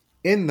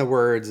In the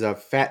words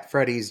of Fat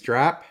Freddy's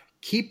Drop,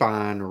 keep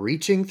on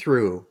reaching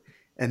through.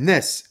 And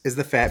this is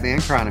the Fat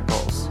Man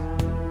Chronicles.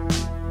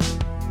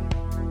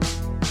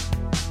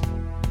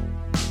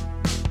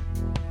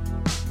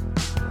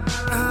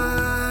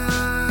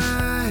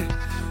 I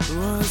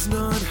was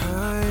not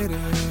hiding.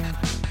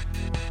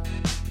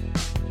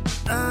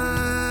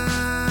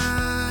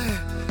 I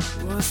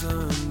was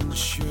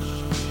unsure.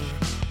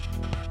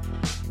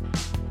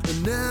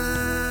 And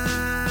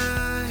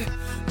I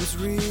was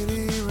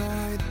really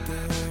right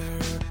there.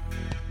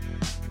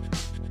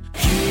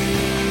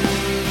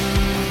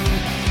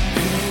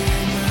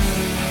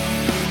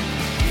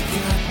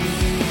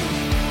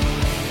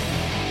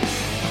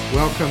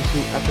 Welcome to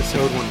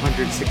episode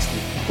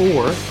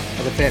 164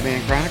 of the Fat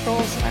Man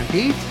Chronicles. I'm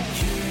Pete.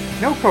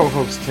 No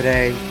co-host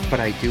today, but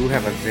I do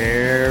have a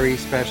very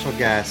special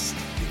guest,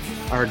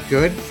 our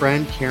good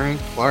friend Karen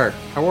Clark.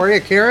 How are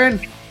you, Karen?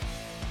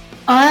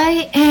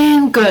 I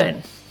am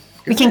good.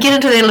 We can get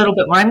into that a little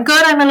bit more. I'm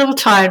good. I'm a little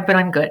tired, but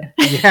I'm good.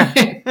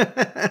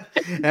 Yeah,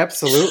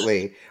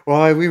 absolutely.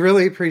 Well, we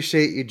really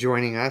appreciate you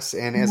joining us.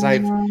 And as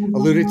I've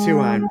alluded to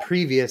on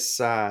previous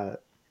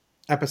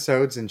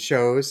episodes and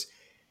shows,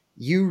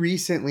 you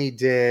recently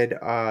did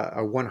a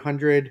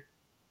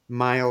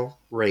 100-mile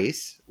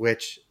race,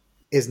 which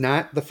is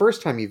not the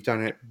first time you've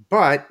done it,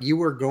 but you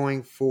were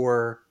going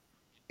for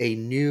a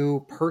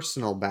new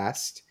personal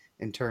best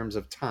in terms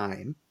of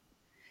time.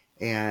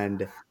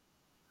 And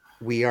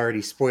we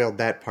already spoiled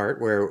that part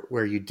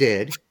where you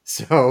did.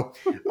 So,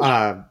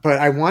 but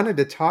I wanted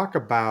to talk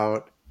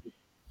about,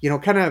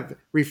 kind of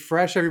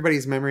refresh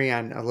everybody's memory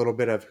on a little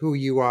bit of who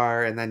you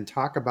are, and then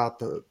talk about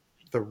the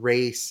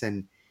race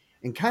and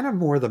kind of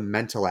more the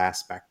mental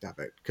aspect of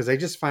it, because I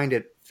just find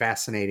it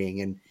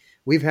fascinating. And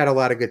we've had a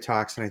lot of good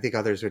talks, and I think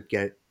others would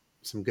get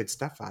some good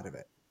stuff out of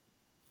it.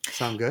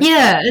 Sound good?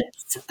 Yeah,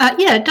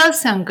 it does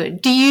sound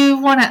good. Do you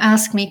want to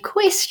ask me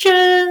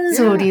questions,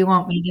 or do you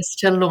want me just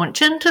to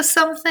launch into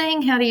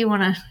something? How do you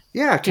want to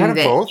do kind of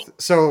that?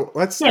 both. So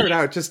let's start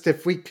out, just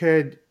if we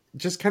could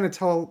just kind of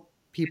tell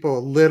people a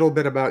little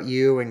bit about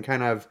you and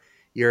kind of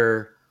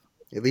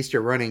at least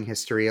your running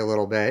history a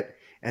little bit,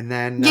 and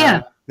then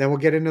we'll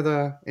get into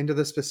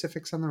the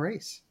specifics on the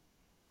race.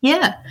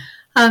 Yeah.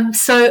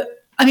 So,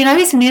 I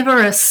was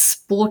never a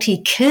sporty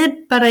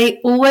kid, but I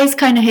always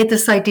kind of had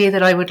this idea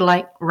that I would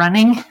like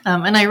running.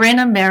 And I ran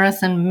a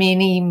marathon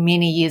many,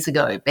 many years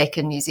ago back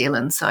in New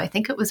Zealand. So I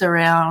think it was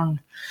around,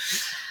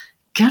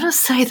 gonna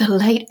say, the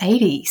late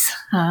 80s.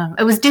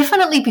 It was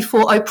definitely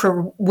before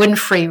Oprah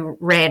Winfrey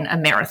ran a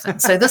marathon.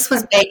 So this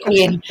was back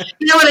when,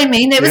 you know what I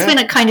mean? That was when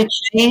it kind of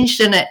changed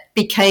and it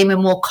became a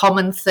more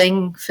common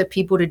thing for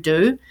people to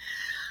do.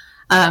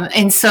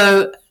 And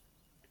so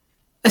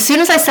as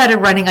soon as I started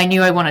running, I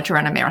knew I wanted to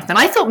run a marathon.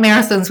 I thought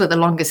marathons were the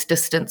longest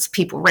distance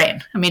people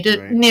ran.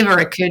 It never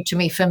occurred to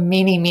me for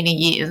many, many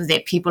years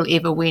that people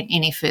ever went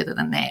any further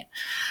than that.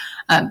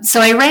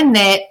 So I ran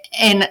that,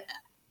 and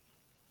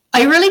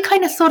I really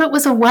kind of thought it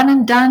was a one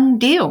and done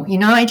deal.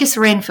 I just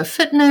ran for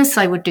fitness.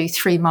 I would do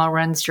 3-mile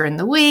runs during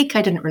the week.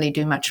 I didn't really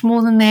do much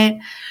more than that.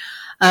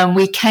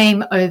 We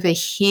came over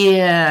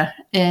here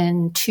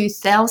in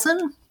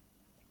 2000.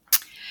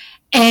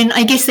 And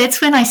I guess that's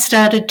when I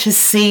started to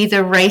see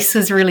the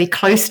races really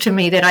close to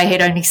me that I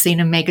had only seen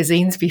in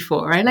magazines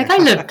before, right? Like, I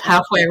lived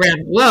halfway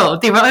around the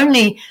world.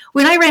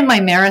 When I ran my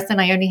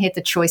marathon, I only had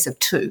the choice of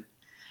 2.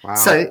 Wow.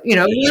 So,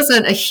 it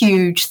wasn't a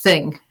huge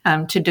thing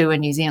to do in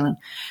New Zealand.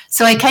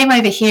 So I came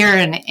over here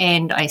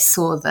and I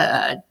saw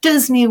the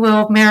Disney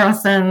World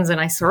marathons,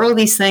 and I saw all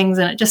these things,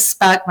 and it just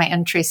sparked my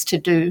interest to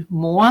do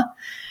more.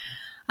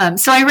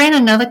 So I ran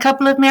another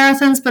couple of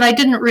marathons, but I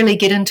didn't really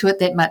get into it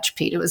that much,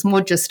 Pete. It was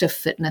more just a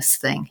fitness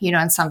thing,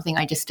 and something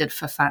I just did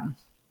for fun.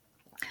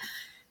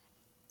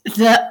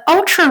 The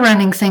ultra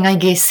running thing, I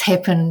guess,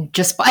 happened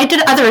I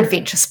did other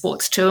adventure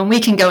sports too, and we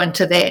can go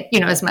into that,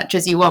 as much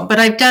as you want, but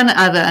I've done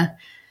other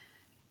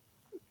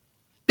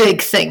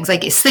big things, I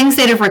guess, things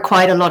that have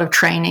required a lot of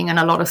training and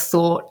a lot of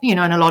thought,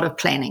 and a lot of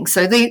planning.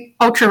 So the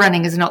ultra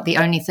running is not the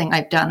only thing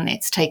I've done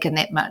that's taken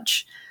that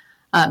much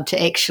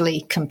to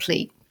actually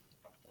complete.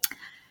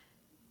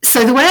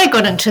 So the way I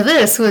got into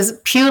this was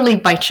purely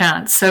by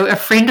chance. So a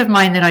friend of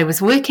mine that I was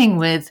working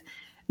with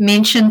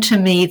mentioned to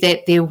me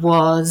that there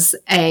was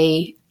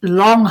a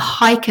long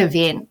hike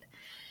event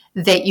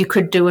that you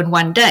could do in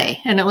one day.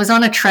 And it was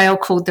on a trail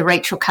called the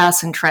Rachel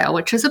Carson Trail,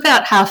 which is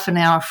about half an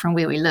hour from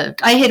where we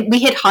lived.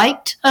 We had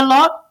hiked a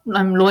lot,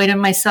 Lloyd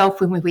and myself,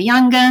 when we were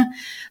younger,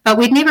 but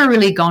we'd never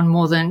really gone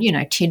more than,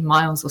 10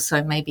 miles or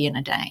so, maybe in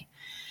a day.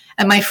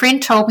 And my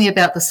friend told me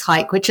about this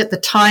hike, which at the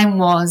time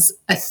was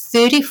a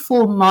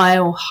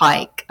 34-mile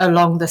hike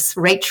along this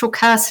Rachel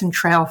Carson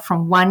Trail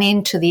from one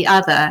end to the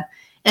other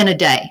in a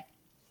day.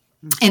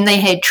 And they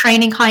had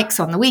training hikes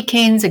on the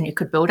weekends, and you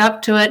could build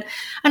up to it.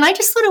 And I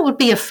just thought it would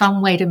be a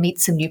fun way to meet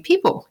some new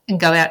people and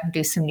go out and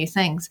do some new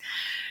things.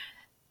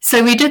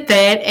 So we did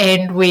that,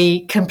 and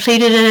we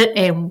completed it,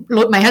 and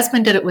my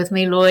husband did it with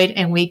me, Lloyd,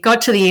 and we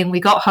got to the end, we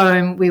got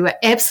home, we were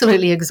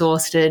absolutely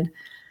exhausted.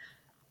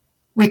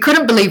 we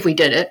couldn't believe we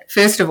did it,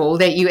 first of all,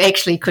 that you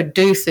actually could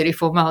do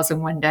 34 miles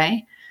in one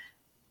day.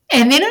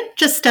 And then it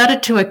just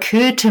started to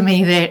occur to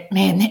me that,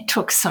 man, that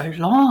took so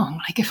long.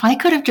 Like, if I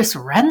could have just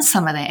run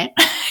some of that,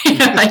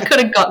 I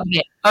could have gotten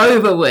that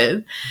over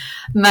with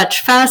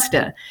much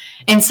faster.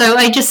 And so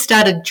I just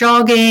started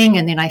jogging,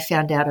 and then I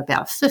found out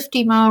about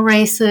 50-mile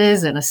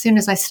races. And as soon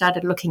as I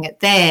started looking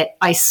at that,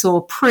 I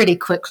saw pretty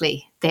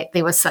quickly that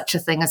there was such a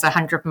thing as a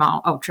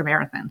 100-mile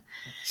ultramarathon.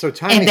 So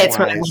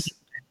timing-wise,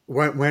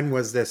 when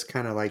was this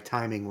kind of like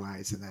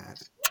timing-wise in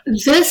that?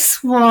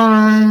 This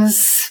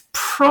was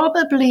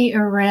probably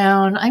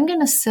around, I'm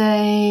going to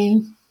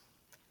say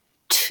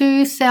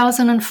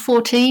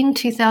 2014,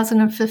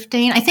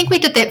 2015. I think we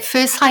did that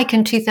first hike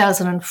in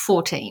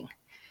 2014.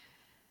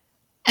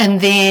 And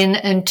then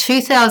in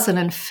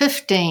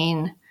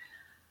 2015,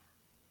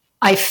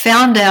 I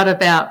found out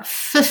about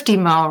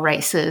 50-mile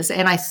races,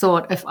 and I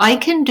thought, if I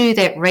can do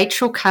that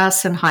Rachel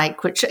Carson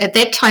hike, which at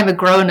that time had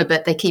grown a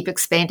bit, they keep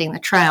expanding the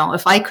trail.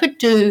 If I could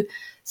do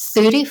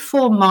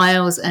 34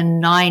 miles in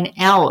 9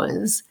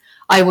 hours,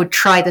 I would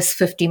try this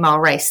 50-mile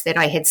race that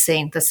I had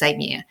seen the same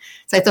year.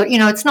 So I thought,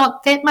 it's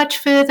not that much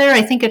further.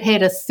 I think it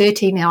had a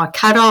 13-hour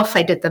cutoff.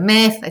 I did the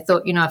math. I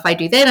thought, if I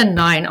do that in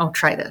 9, I'll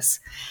try this.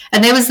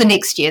 And that was the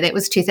next year. That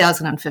was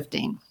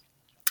 2015.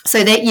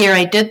 So that year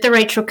I did the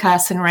Rachel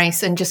Carson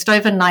race in just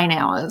over 9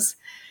 hours.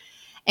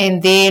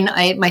 And then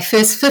my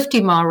first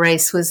 50-mile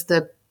race was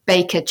the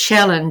Baker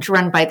Challenge,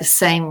 run by the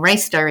same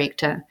race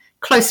director,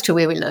 close to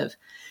where we live.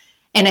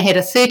 And it had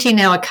a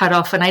 13-hour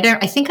cutoff, and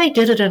I think I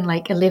did it in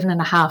like 11 and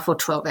a half or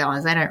 12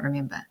 hours. I don't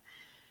remember.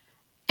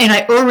 And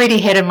I already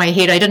had in my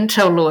head, I didn't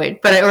tell Lloyd,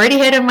 but I already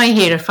had in my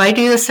head, if I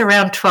do this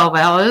around 12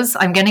 hours,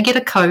 I'm going to get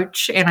a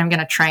coach and I'm going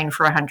to train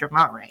for a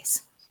 100-mile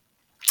race.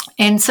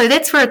 And so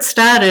that's where it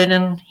started,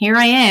 and here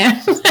I am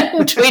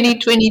in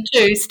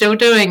 2022 still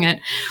doing it,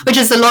 which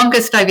is the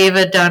longest I've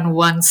ever done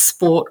one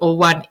sport or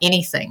one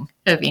anything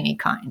of any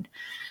kind.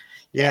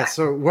 Yeah,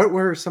 so what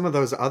were some of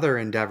those other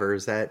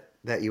endeavors that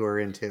you were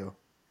into?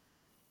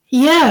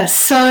 Yeah,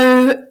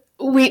 so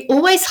we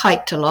always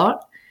hiked a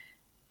lot.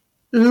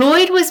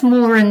 Lloyd was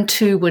more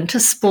into winter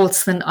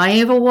sports than I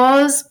ever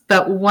was,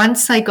 but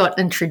once I got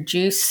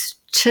introduced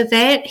to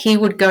that, he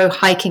would go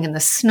hiking in the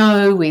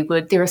snow.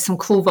 There are some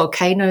cool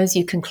volcanoes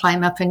you can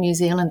climb up in New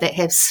Zealand that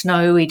have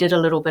snow. We did a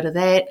little bit of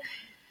that.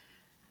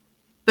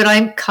 But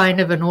I'm kind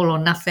of an all or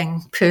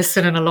nothing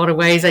person in a lot of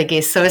ways, I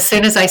guess. So as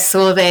soon as I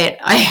saw that,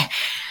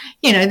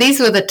 these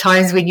were the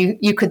times when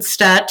you could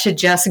start to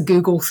just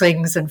Google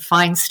things and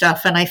find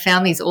stuff. And I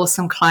found these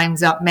awesome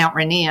climbs up Mount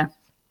Rainier.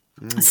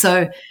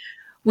 So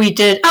we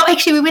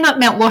went up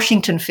Mount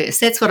Washington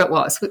first. That's what it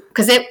was,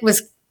 because that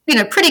was,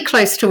 pretty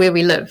close to where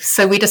we live.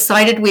 So we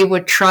decided we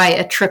would try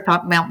a trip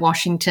up Mount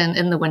Washington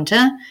in the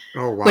winter,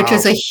 which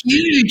is a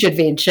huge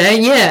adventure.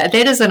 Yeah,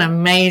 that is an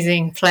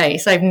amazing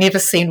place. I've never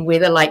seen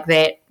weather like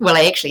that. Well,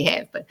 I actually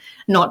have, but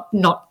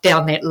not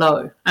down that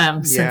low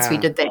since we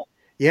did that.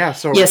 Yeah,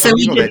 so for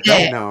people that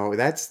don't know,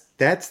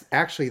 that's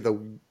actually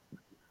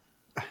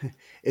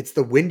it's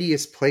the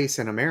windiest place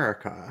in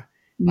America,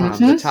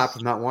 the top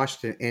of Mount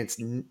Washington, and it's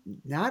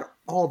not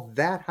all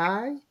that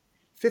high,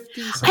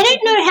 50. I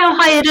don't know how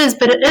high it is,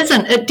 but it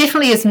isn't. It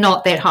definitely is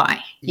not that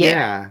high.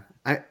 Yeah,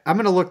 I'm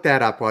going to look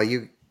that up while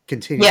you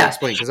continue to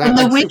explain. And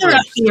the weather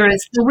up here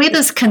the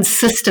weather's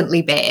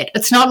consistently bad.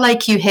 It's not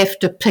like you have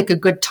to pick a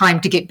good time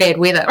to get bad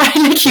weather, right?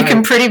 Like you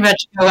can pretty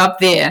much go up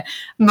there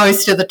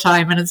most of the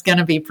time and it's going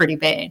to be pretty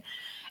bad.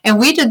 And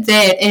we did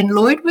that, and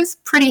Lloyd was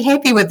pretty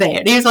happy with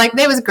that. He was like,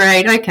 that was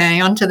great. Okay,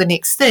 on to the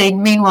next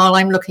thing. Meanwhile,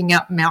 I'm looking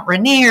up Mount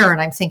Rainier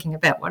and I'm thinking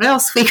about what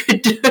else we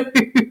could do.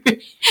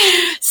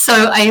 So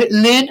I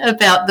learned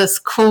about this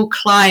cool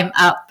climb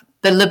up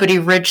the Liberty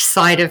Ridge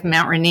side of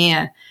Mount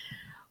Rainier,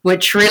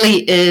 which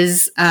really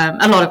is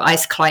a lot of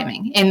ice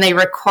climbing. And they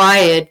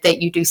required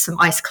that you do some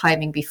ice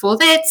climbing before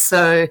that.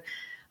 So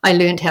I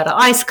learned how to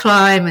ice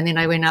climb, and then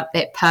I went up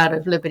that part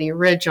of Liberty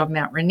Ridge on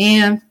Mount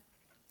Rainier.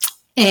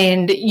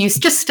 And you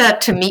just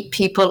start to meet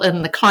people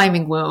in the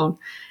climbing world.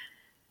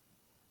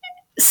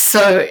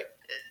 So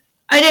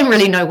I didn't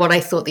really know what I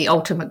thought the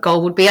ultimate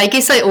goal would be. I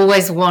guess I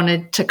always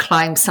wanted to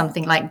climb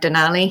something like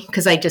Denali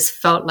because I just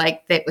felt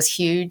like that was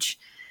huge.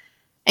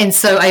 And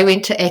so I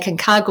went to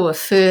Aconcagua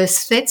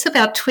first. That's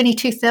about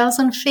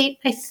 22,000 feet,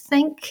 I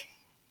think,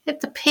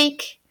 at the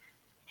peak.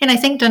 And I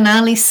think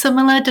Denali's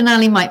similar.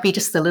 Denali might be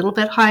just a little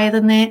bit higher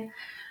than that.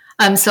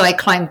 So I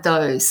climbed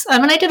those.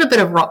 And I did a bit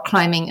of rock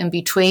climbing in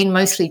between,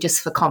 mostly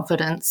just for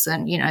confidence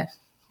and,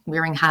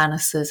 wearing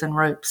harnesses and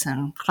ropes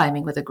and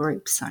climbing with a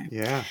group. So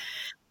yeah.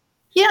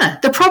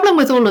 The problem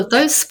with all of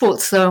those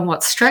sports, though, and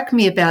what struck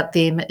me about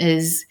them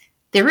is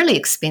they're really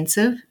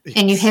expensive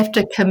and you have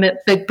to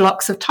commit big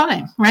blocks of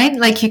time, right?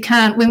 Like you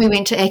can't, when we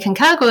went to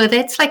Aconcagua,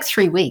 that's like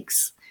 3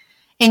 weeks.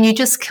 And you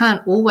just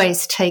can't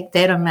always take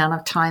that amount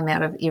of time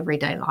out of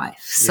everyday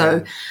life.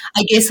 So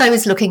I guess I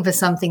was looking for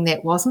something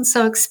that wasn't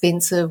so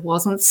expensive,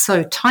 wasn't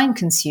so time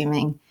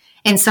consuming,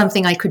 and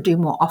something I could do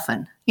more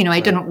often. I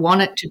didn't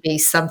want it to be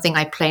something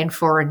I planned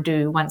for and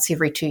do once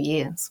every 2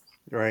 years.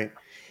 Right.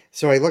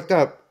 So I looked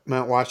up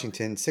Mount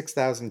Washington,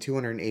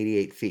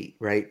 6,288 feet,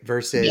 right? Yeah.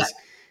 Versus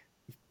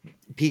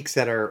peaks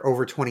that are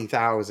over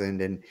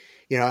 20,000. And,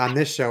 on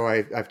this show,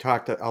 I've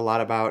talked a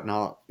lot about,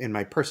 and in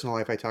my personal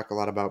life, I talk a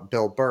lot about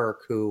Bill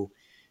Burke, who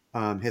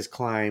has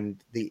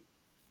climbed the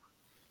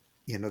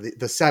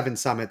 7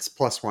 summits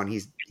plus one.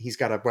 He's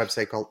got a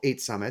website called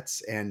 8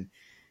 Summits, and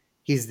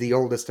he's the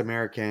oldest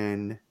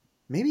American,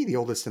 maybe the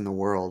oldest in the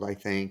world, I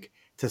think,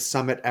 to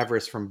summit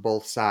Everest from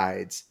both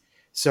sides.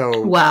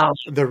 So Wow.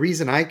 the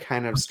reason I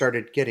kind of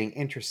started getting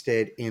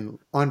interested in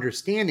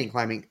understanding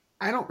climbing,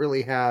 I don't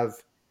really have,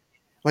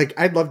 like,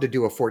 I'd love to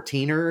do a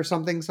 14er or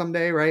something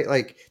someday, right?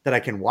 Like that I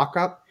can walk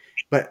up,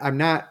 but I'm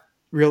not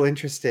real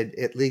interested,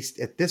 at least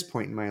at this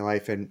point in my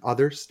life, in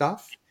other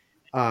stuff.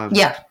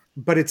 Yeah.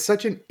 But it's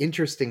such an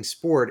interesting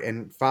sport,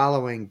 and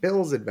following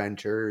Bill's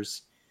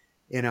adventures,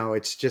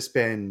 it's just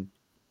been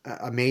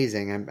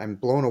amazing. I'm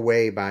blown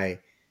away by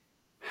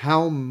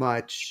how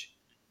much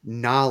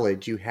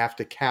knowledge you have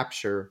to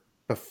capture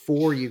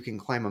before you can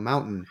climb a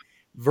mountain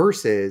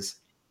versus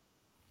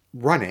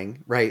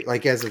running, right?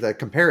 Like, as the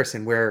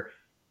comparison, where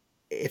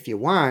if you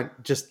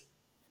want, just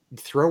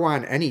throw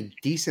on any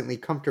decently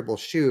comfortable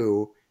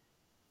shoe,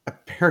 a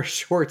pair of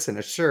shorts, and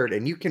a shirt,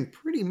 and you can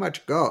pretty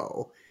much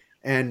go.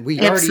 And we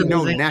already know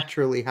Absolutely.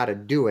 naturally how to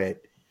do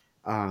it.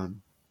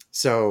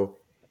 So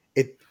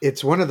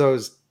it's one of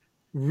those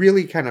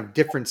really kind of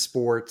different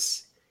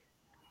sports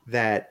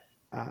that,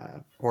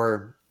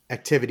 or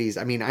activities.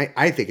 I mean,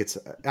 I think it's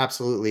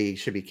absolutely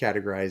should be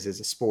categorized as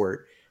a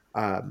sport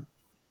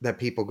that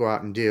people go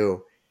out and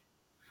do,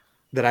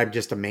 that I'm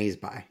just amazed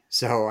by.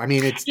 So, I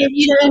mean, it's,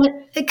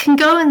 It can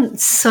go in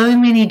so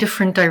many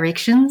different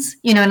directions,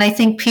 and I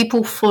think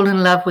people fall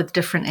in love with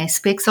different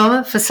aspects of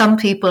it. For some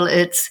people,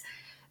 it's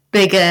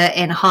bigger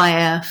and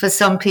higher. For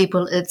some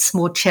people, it's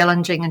more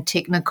challenging and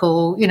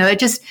technical.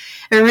 It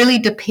really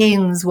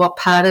depends what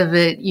part of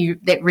it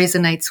that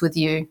resonates with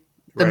you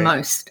the right.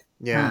 most.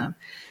 Yeah.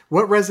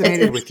 What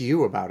resonated with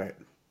you about it?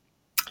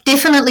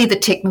 Definitely the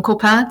technical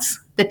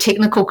parts. The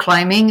technical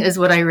climbing is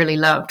what I really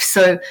loved.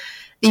 So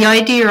the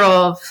idea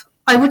of,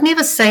 I would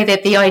never say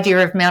that the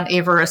idea of Mount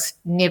Everest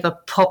never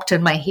popped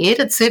in my head.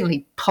 It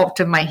certainly popped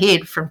in my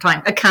head from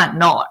time. It can't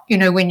not,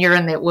 when you're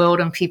in that world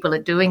and people are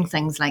doing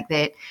things like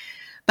that.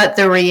 But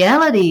the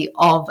reality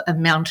of a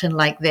mountain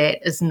like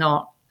that is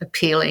not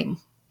appealing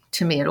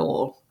to me at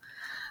all.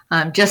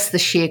 Just the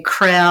sheer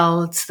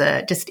crowds,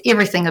 just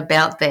everything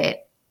about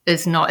that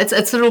is not.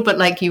 It's a little bit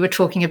like you were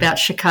talking about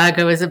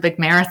Chicago as a big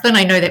marathon.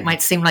 I know that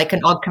might seem like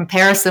an odd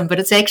comparison, but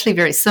it's actually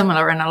very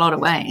similar in a lot of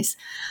ways.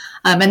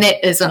 And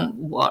that isn't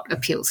what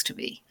appeals to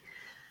me.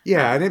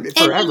 Yeah, and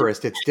for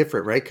Everest, it's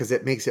different, right? Because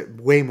it makes it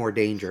way more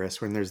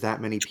dangerous when there's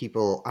that many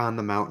people on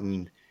the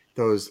mountain,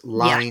 those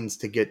lines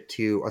to get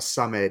to a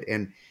summit.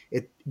 And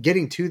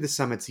getting to the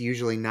summit's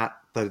usually not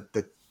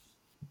the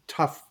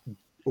tough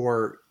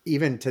or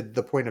even to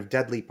the point of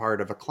deadly part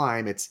of a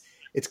climb. It's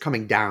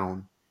coming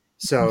down.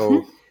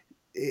 So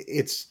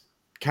it's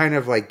kind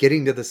of like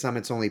getting to the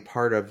summit's only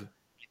part of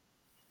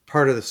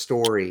the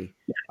story.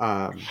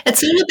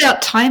 It's all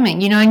about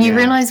timing, and you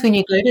realize when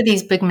you go to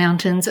these big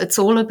mountains, it's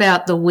all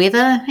about the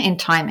weather and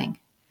timing.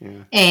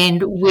 Yeah.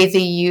 And whether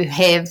you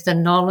have the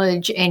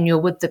knowledge and you're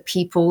with the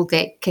people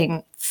that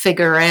can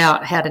figure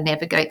out how to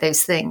navigate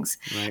those things.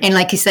 Right. And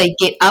like you say,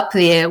 get up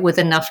there with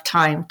enough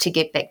time to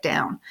get back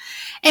down.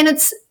 And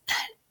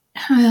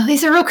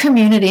there's a real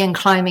community in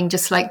climbing,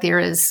 just like there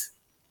is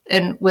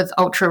with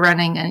ultra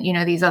running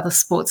and, these other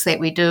sports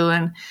that we do.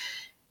 And,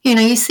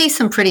 you see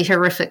some pretty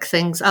horrific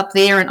things up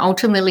there. And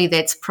ultimately,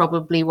 that's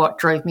probably what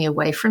drove me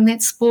away from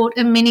that sport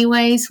in many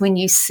ways, when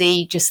you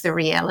see just the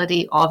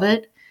reality of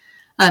it.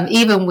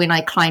 Even when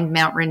I climbed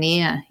Mount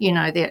Rainier,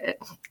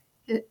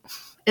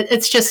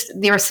 it's just,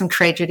 there are some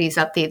tragedies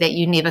up there that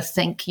you never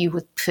think you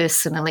would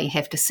personally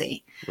have to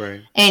see.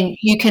 Right. And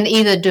you can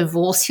either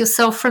divorce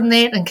yourself from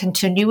that and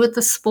continue with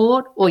the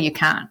sport, or you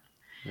can't.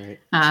 Right.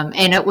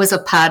 And it was a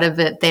part of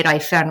it that I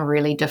found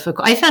really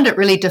difficult. I found it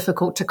really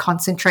difficult to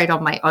concentrate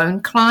on my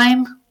own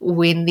climb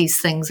when these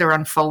things are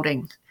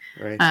unfolding.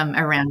 Right.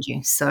 Around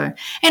you. So,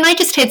 and I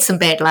just had some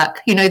bad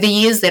luck. The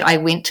years that I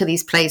went to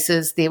these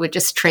places, there were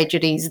just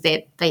tragedies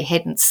that they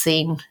hadn't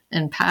seen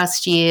in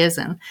past years.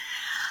 And,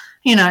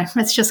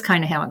 it's just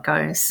kind of how it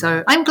goes.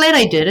 So I'm glad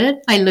I did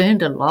it. I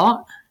learned a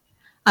lot.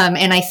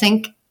 And I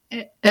think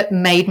it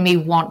made me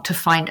want to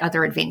find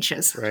other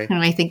adventures. Right.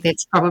 And I think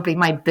that's probably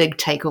my big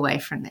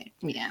takeaway from that.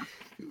 Yeah.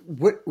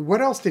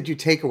 What else did you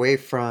take away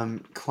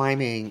from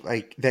climbing,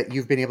 like that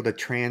you've been able to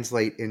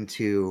translate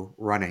into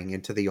running,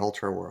 into the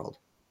ultra world?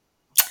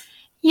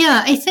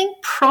 Yeah, I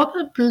think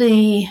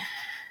probably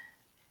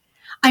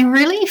I'm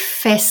really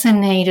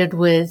fascinated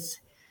with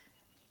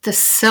the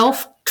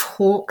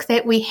self-talk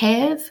that we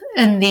have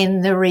and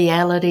then the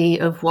reality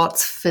of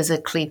what's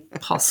physically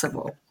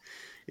possible.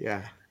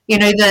 Yeah.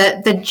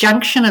 The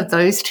junction of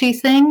those two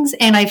things.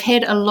 And I've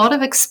had a lot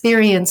of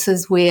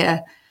experiences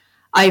where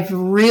I've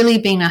really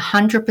been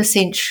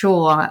 100%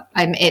 sure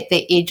I'm at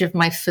the edge of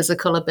my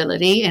physical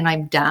ability and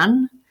I'm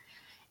done.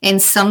 And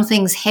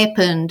something's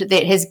happened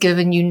that has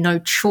given you no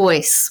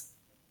choice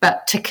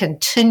but to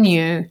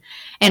continue.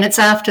 And it's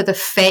after the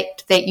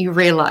fact that you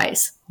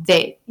realize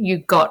that you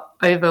got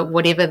over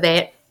whatever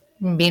that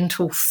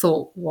mental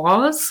thought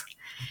was,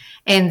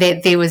 and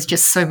that there was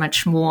just so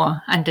much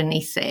more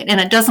underneath that. And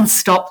it doesn't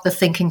stop the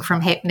thinking from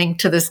happening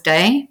to this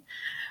day,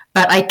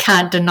 but I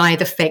can't deny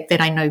the fact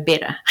that I know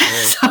better. Right.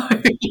 So,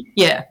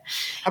 yeah.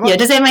 How about- Yeah,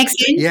 does that make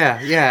sense?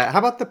 Yeah. How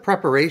about the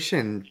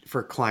preparation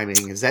for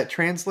climbing? Does that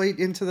translate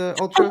into the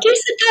I ultra? guess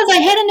it does.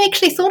 I hadn't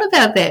actually thought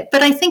about that,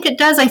 but I think it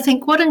does. I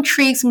think what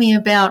intrigues me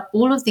about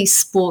all of these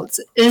sports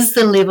is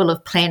the level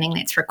of planning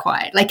that's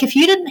required. Like, if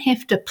you didn't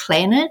have to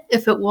plan it,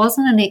 if it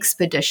wasn't an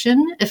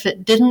expedition, if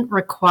it didn't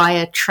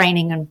require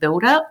training and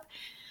build up,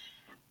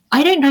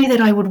 I don't know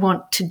that I would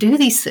want to do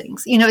these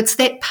things. You know, it's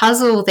that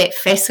puzzle that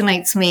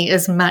fascinates me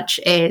as much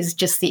as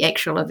just the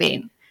actual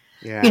event.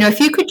 Yeah. You know, if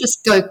you could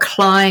just go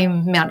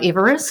climb Mount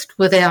Everest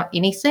without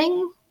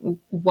anything,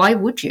 why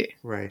would you?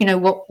 Right. You know,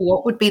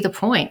 what would be the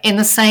point? And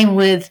the same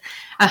with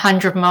a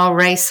 100-mile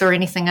race or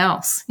anything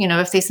else. You know,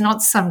 if there's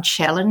not some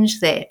challenge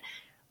that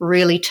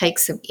really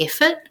takes some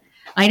effort,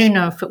 I don't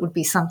know if it would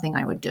be something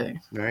I would do.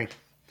 Right.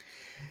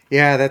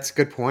 Yeah, that's a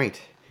good point.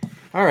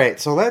 All right,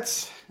 so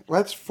let's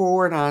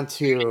forward on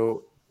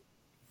to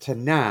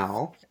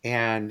now,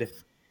 and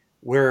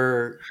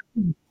where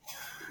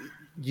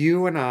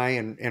you and I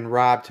and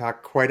Rob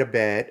talked quite a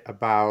bit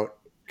about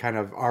kind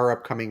of our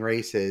upcoming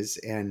races,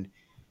 and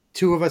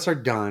two of us are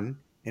done,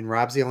 and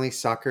Rob's the only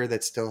sucker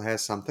that still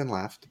has something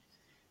left.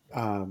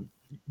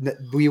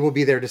 We will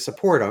be there to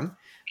support him,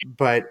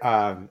 but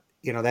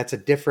you know, that's a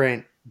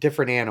different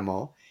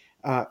animal.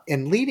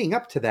 And leading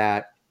up to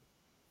that,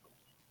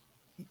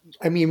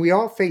 I mean, we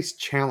all face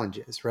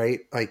challenges,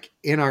 right? Like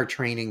in our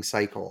training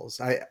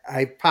cycles.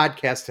 I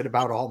podcasted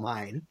about all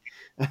mine.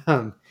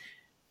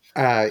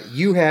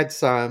 You had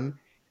some,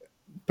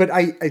 but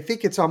I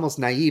think it's almost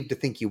naive to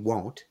think you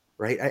won't,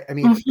 right? I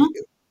mean,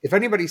 if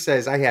anybody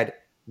says I had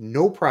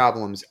no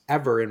problems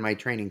ever in my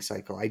training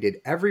cycle, I did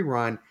every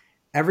run,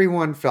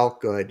 everyone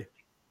felt good.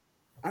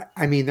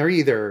 I mean, they're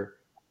either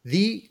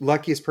the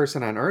luckiest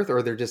person on earth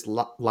or they're just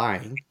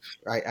lying.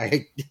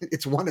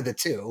 It's one of the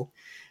two,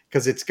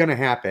 because it's going to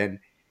happen.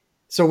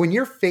 So when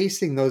you're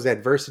facing those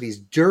adversities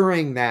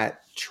during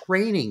that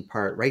training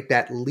part, right,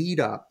 that lead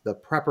up, the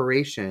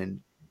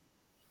preparation,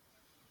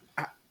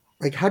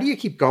 like, how do you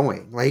keep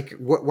going? Like,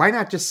 why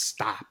not just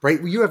stop,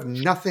 right? You have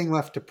nothing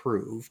left to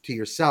prove to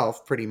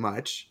yourself, pretty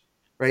much,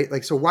 right?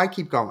 Like, so why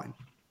keep going?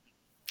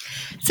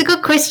 It's a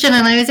good question,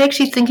 and I was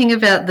actually thinking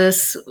about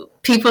this.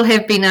 People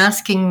have been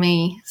asking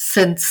me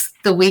since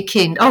the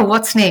weekend, oh,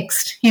 what's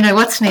next? You know,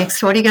 what's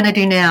next? What are you going to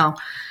do now?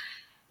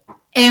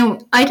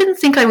 And I didn't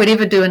think I would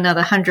ever do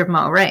another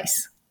 100-mile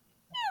race.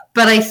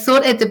 But I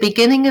thought at the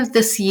beginning of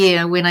this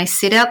year, when I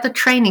set out the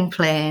training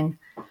plan,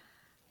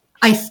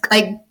 I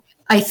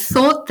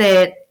thought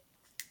that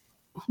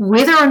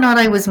whether or not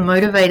I was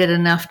motivated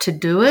enough to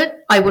do it,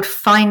 I would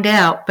find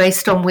out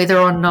based on whether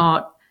or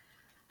not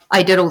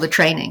I did all the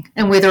training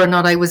and whether or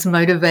not I was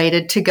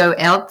motivated to go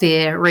out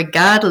there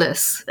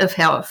regardless of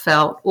how it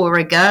felt or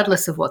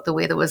regardless of what the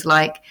weather was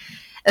like.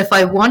 If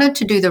I wanted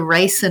to do the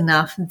race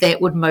enough,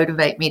 that would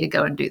motivate me to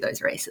go and do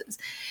those races,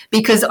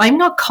 because I'm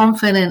not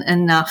confident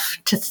enough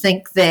to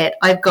think that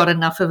I've got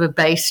enough of a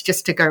base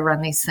just to go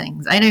run these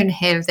things. I don't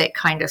have that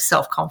kind of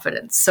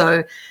self-confidence.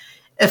 So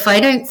if I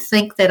don't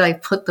think that I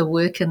put the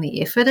work and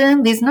the effort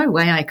in, there's no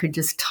way I could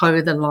just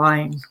toe the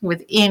line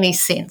with any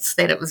sense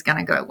that it was going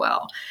to go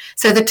well.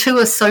 So the two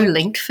are so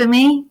linked for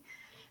me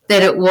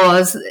that it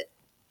was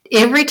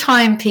every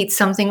time, Pete,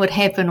 something would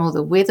happen or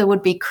the weather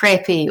would be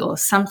crappy or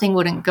something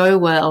wouldn't go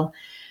well,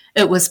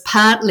 it was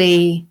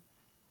partly,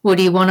 well,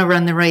 do you want to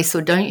run the race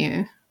or don't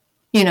you?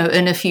 You know,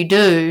 and if you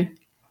do,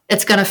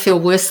 it's going to feel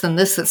worse than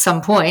this at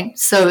some point.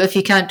 So if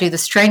you can't do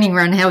this training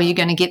run, how are you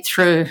going to get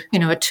through, you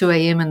know, at 2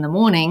 a.m. in the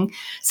morning?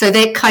 So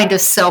that kind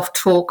of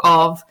self-talk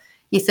of,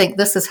 you think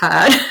this is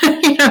hard.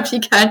 You know, if you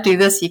can't do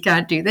this, you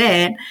can't do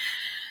that.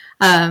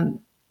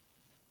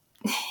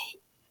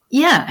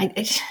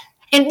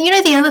 And, you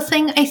know, the other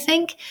thing, I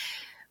think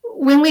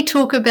when we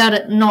talk about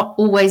it not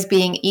always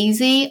being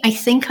easy, I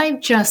think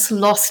I've just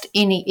lost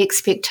any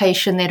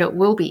expectation that it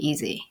will be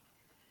easy.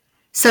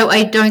 So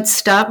I don't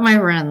start my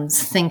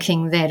runs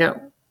thinking that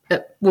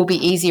it will be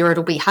easy or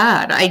it'll be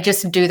hard. I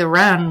just do the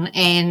run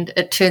and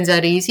it turns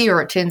out easy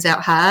or it turns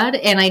out hard,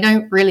 and I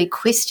don't really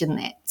question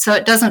that. So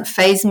it doesn't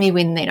faze me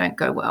when they don't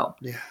go well,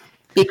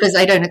 because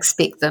I don't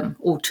expect them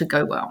all to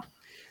go well.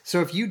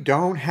 So if you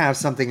don't have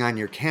something on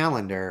your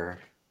calendar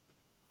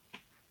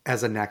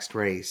as a next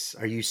race,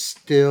 are you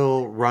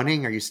still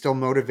running? Are you still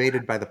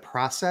motivated by the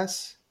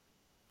process?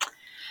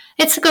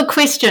 It's a good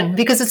question,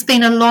 because it's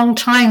been a long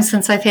time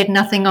since I've had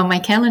nothing on my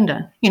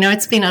calendar. You know,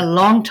 it's been a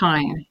long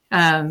time.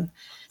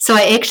 So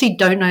I actually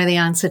don't know the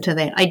answer to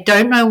that. I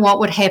don't know what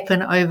would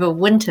happen over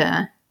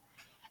winter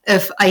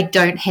if I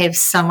don't have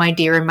some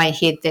idea in my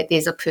head that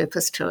there's a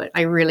purpose to it.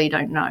 I really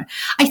don't know.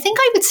 I think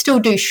I would still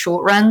do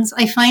short runs.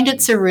 I find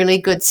it's a really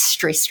good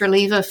stress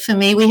reliever for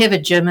me. We have a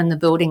gym in the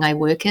building I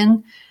work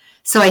in.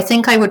 So I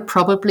think I would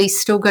probably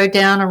still go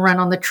down and run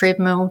on the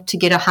treadmill to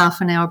get a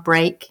half an hour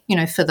break,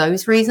 for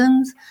those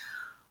reasons.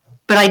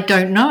 But I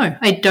don't know.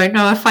 I don't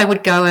know if I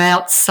would go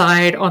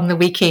outside on the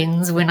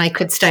weekends when I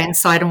could stay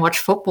inside and watch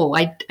football.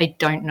 I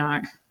don't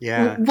know.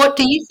 Yeah. What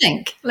do you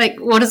think? Like,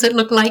 what does it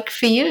look like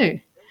for you?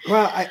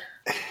 Well,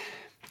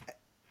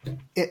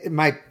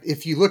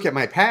 if you look at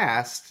my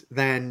past,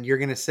 then you're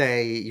going to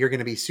say you're going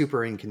to be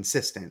super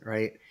inconsistent,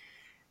 right?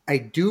 I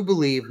do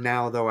believe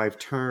now, though, I've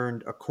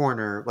turned a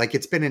corner. Like,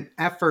 it's been an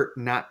effort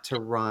not to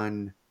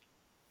run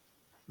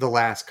the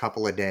last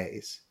couple of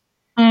days.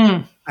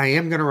 I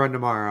am going to run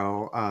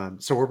tomorrow.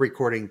 So we're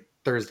recording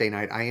Thursday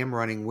night. I am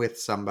running with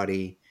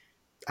somebody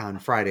on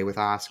Friday with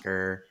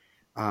Oscar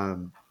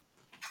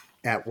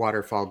at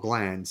Waterfall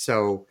Glen.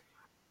 So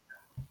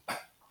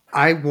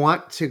I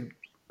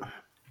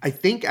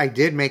think I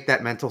did make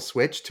that mental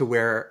switch to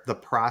where the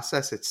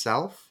process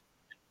itself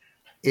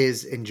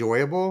is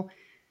enjoyable.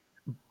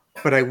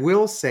 But I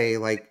will say,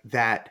 like,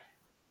 that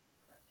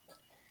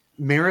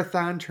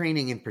marathon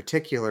training in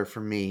particular for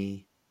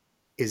me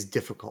is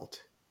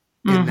difficult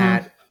in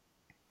that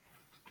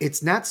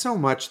it's not so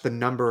much the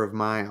number of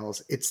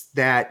miles. It's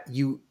that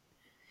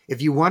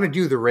if you want to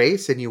do the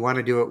race and you want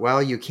to do it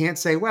well, you can't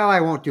say, well,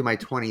 I won't do my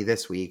 20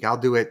 this week. I'll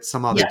do it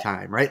some other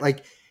time, right?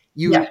 Like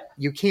you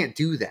can't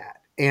do that.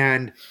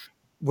 And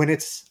when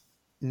it's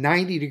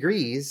 90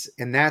 degrees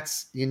and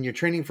you're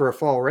training for a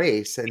fall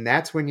race and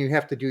that's when you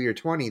have to do your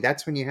 20,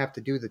 that's when you have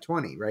to do the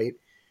 20, right?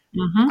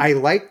 I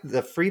like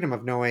the freedom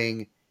of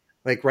knowing,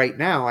 like right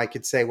now I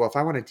could say, well, if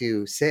I want to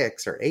do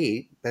 6 or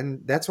 8,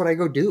 then that's what I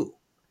go do.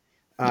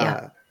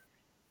 I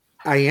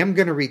am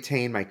going to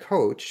retain my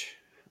coach,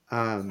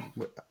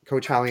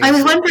 Coach Holly. I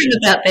was wondering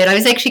about that. I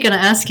was actually going to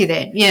ask you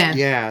that. Yeah.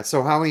 Yeah.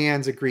 So Holly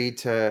Ann's agreed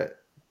to,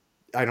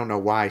 I don't know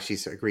why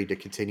she's agreed to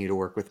continue to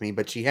work with me,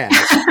 but she has.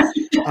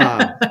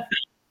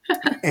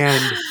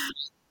 And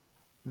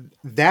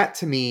that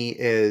to me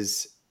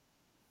is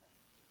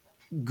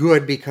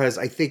good because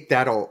I think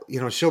that'll,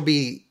 she'll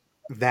be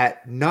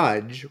that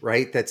nudge,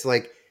 right? That's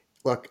like,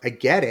 look, I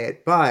get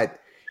it, but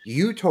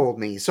you told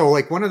me. So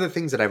like one of the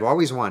things that I've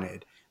always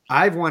wanted,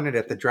 I've wanted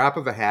at the drop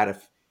of a hat,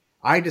 if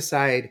I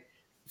decide,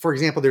 for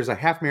example, there's a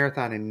half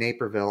marathon in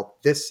Naperville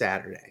this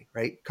Saturday,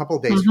 right? A couple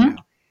of days from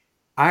now.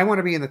 I want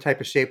to be in the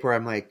type of shape where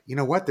I'm like, you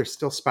know what? There's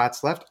still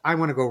spots left. I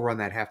want to go run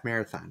that half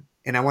marathon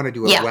and I want to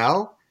do it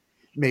well,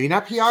 maybe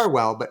not PR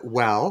well, but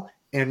well,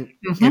 and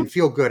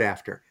feel good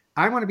after.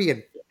 I want to be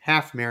in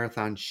half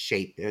marathon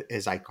shape,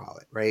 as I call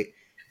it, right?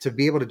 To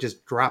be able to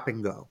just drop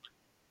and go.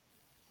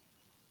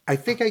 I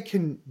think I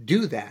can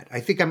do that. I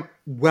think I'm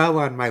well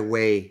on my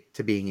way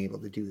to being able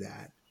to do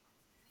that.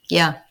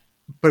 Yeah.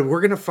 But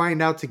we're going to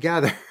find out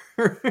together,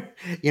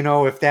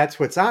 if that's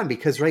what's on,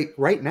 because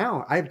right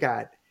now I've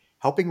got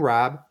helping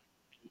Rob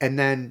and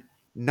then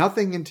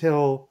nothing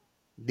until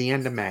the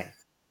end of May.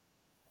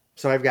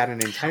 So I've got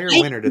an entire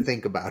winter to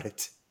think about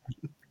it.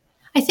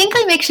 I think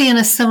I'm actually in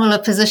a similar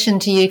position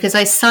to you because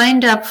I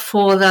signed up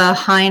for the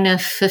Heine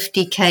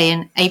 50K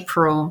in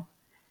April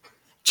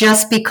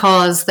just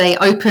because they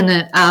open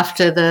it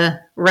after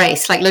the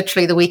race, like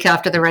literally the week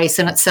after the race,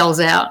 and it sells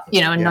out,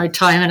 in no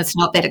time, and it's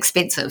not that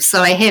expensive.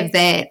 So I have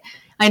that.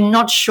 I'm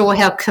not sure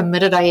how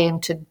committed I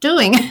am to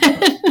doing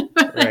it.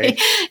 Right.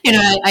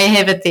 I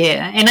have it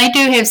there. And I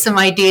do have some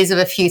ideas of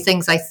a few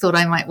things I thought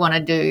I might want to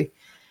do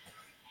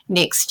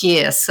next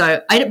year.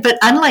 But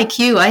unlike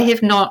you, I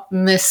have not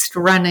missed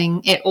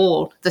running at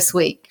all this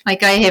week.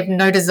 Like I have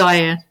no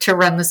desire to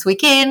run this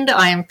weekend.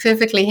 I am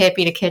perfectly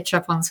happy to catch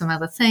up on some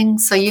other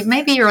things. So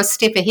maybe you're a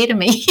step ahead of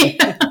me.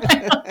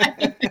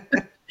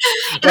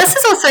 This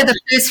is also the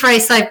first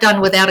race I've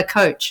done without a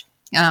coach.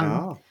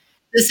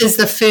 This is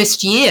the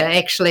first year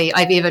actually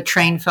I've ever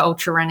trained for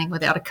ultra running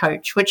without a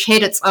coach, which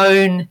had its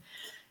own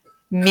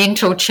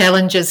mental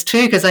challenges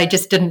too, because I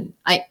just didn't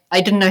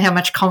know how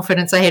much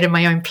confidence I had in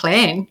my own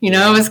plan.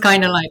 I was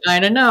kind of like, I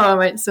don't know,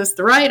 is this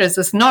right? Is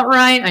this not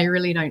right? I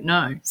really don't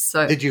know.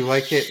 So did you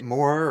like it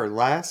more or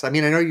less? I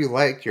mean, I know you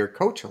liked your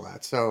coach a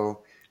lot,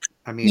 so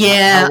I mean,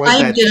 yeah,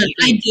 I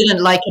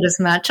didn't like it as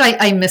much.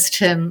 I missed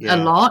him a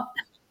lot,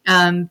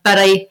 but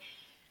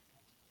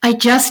I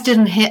just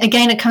didn't have,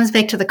 again, it comes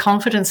back to the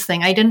confidence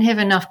thing. I didn't have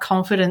enough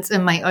confidence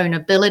in my own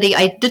ability.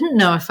 I didn't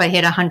know if I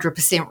had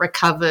 100%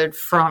 recovered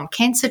from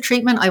cancer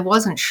treatment. I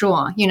wasn't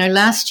sure.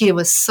 Last year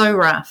was so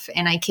rough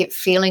and I kept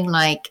feeling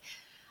like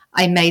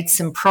I made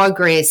some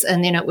progress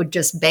and then it would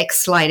just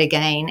backslide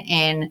again.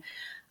 And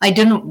I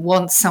didn't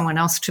want someone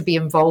else to be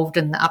involved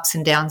in the ups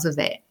and downs of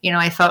that.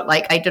 I felt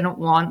like I didn't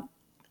want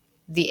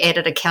the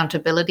added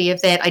accountability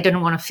of that. I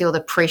didn't want to feel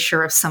the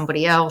pressure of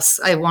somebody else.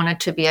 I wanted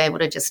to be able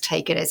to just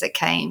take it as it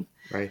came,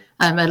 right?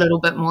 A little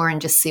bit more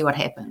and just see what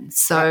happens.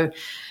 So,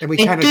 and we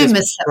kind of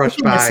just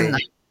brushed by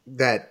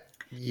that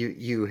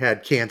you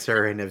had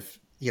cancer and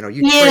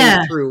you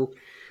trained through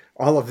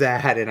all of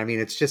that. And I mean,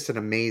 it's just an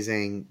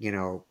amazing,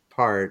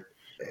 part.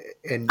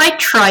 And I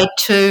tried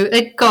to.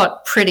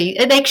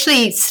 It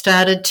actually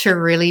started to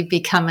really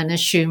become an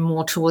issue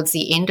more towards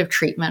the end of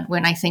treatment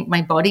when I think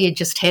my body had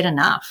just had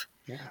enough.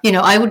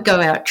 Yeah. I would go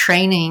out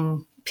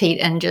training Pete,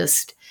 and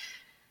just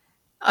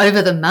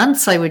over the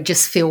months, I would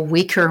just feel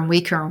weaker and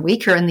weaker and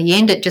weaker. In the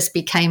end, it just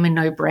became a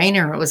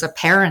no-brainer. It was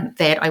apparent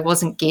that I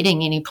wasn't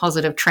getting any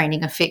positive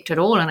training effect at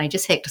all, and I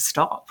just had to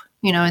stop.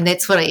 And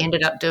that's what I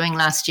ended up doing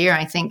last year.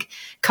 I think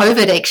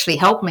COVID actually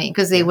helped me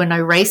because there were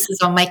no races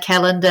on my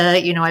calendar.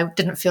 I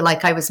didn't feel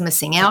like I was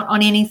missing out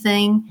on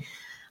anything.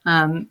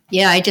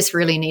 I just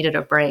really needed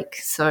a break.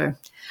 So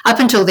up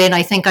until then,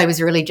 I think I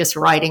was really just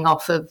riding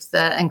off of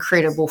the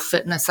incredible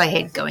fitness I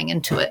had going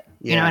into it,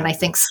 and I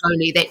think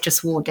slowly that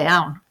just wore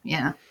down.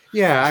 Yeah.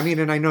 Yeah. I mean,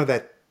 and I know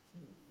that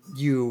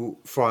you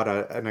fought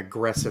an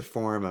aggressive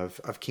form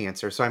of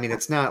cancer. So, I mean,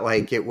 it's not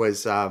like it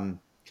was,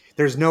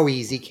 there's no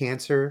easy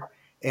cancer.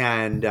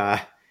 And,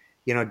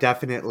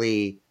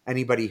 definitely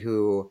anybody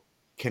who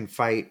can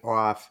fight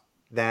off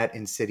that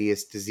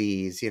insidious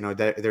disease,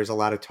 there's a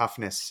lot of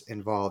toughness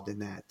involved in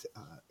that.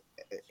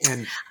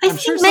 And I'm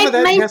sure some of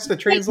that has to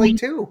translate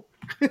too.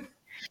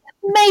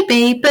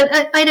 Maybe,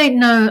 but I don't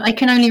know. I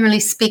can only really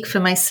speak for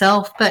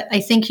myself, but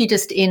I think you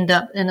just end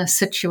up in a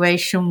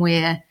situation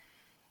where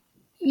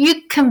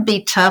you can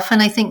be tough,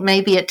 and I think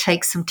maybe it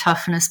takes some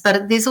toughness,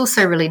 but there's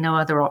also really no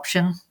other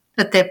option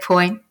at that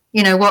point.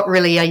 What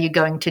really are you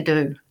going to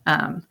do?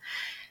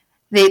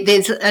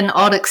 There's an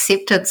odd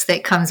acceptance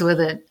that comes with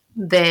it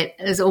that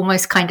is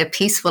almost kind of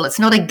peaceful. It's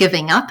not a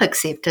giving up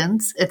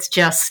acceptance. It's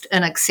just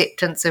an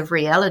acceptance of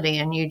reality,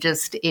 and you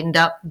just end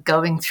up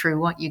going through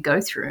what you go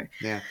through.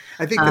 Yeah,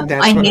 I think that's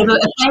if I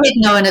had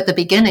known at the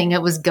beginning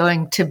it was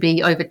going to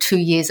be over 2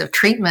 years of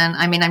treatment,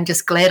 I mean, I'm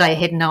just glad I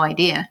had no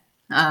idea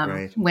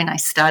when I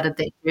started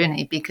that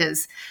journey,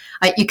 because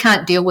you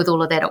can't deal with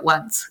all of that at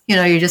once.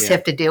 You just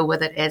have to deal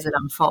with it as it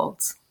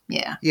unfolds.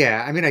 Yeah.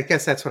 Yeah. I mean, I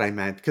guess that's what I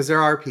meant, because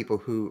there are people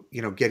who,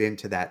 get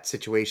into that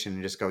situation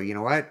and just go, you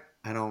know what?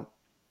 I don't,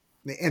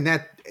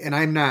 and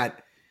I'm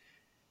not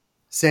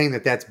saying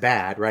that that's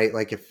bad, right?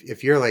 Like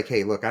if you're like,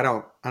 hey, look, I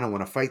don't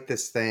want to fight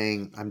this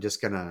thing. I'm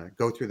just going to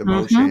go through the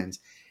motions.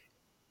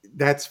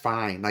 That's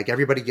fine. Like,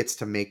 everybody gets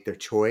to make their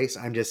choice.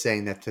 I'm just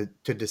saying that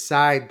to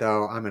decide,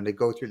 though, I'm going to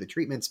go through the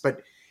treatments.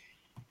 But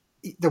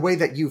the way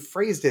that you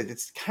phrased it,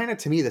 it's kind of,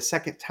 to me, the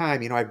second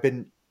time, I've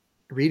been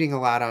reading a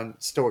lot on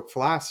Stoic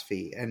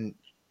philosophy, and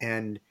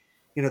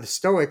the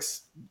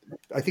Stoics,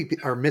 I think,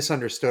 are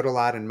misunderstood a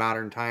lot in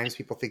modern times.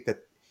 People think that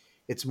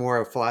it's more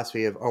a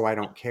philosophy of, I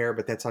don't care,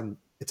 but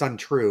it's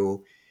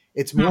untrue.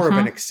 It's more of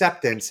an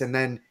acceptance, and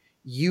then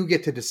you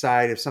get to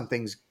decide if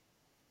something's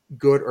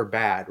good or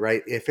bad,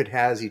 right? If it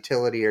has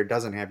utility or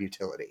doesn't have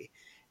utility.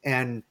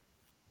 And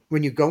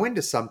when you go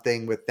into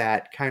something with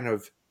that kind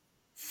of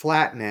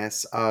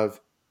flatness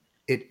of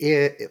it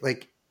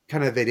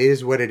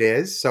is what it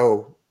is,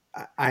 so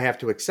I have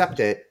to accept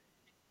it.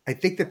 I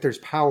think that there's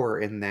power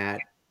in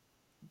that,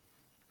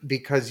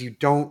 because you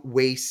don't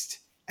waste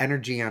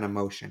energy on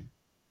emotion,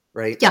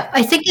 right? Yeah,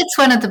 I think it's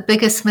one of the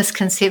biggest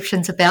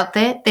misconceptions about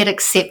that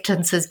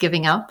acceptance is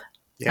giving up.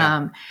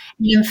 Yeah.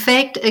 In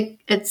fact, I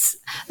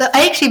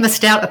actually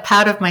missed out a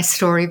part of my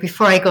story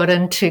before I got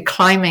into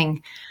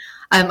climbing.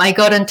 I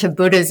got into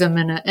Buddhism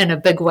in a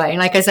big way.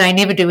 Like I say, I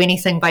never do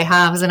anything by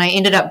halves, and I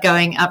ended up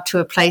going up to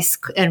a place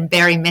in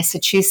Barre,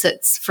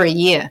 Massachusetts for a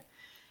year.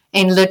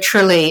 And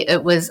literally,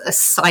 it was a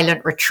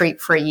silent retreat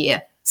for a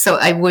year. So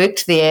I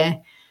worked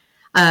there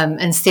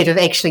instead of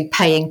actually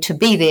paying to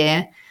be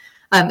there,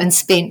 and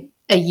spent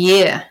a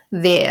year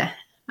there.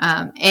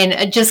 And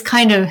it just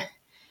kind of,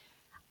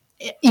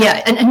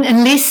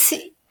 and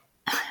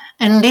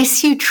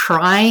unless you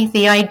try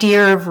the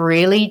idea of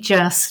really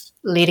just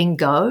letting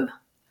go,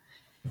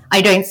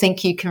 I don't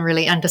think you can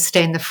really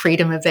understand the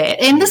freedom of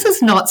that. And this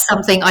is not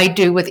something I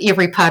do with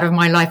every part of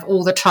my life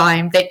all the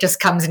time that just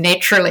comes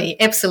naturally.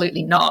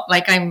 Absolutely not.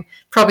 Like, I'm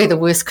probably the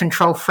worst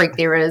control freak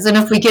there is. And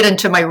if we get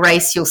into my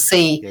race, you'll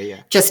see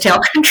just how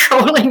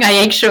controlling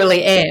I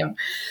actually am.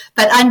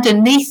 But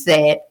underneath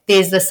that,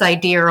 there's this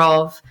idea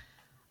of,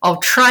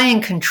 I'll try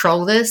and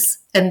control this,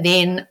 and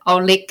then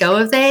I'll let go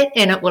of that,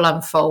 and it will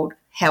unfold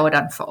how it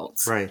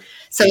unfolds. Right.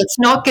 So it's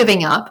not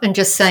giving up and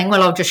just saying,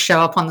 well, I'll just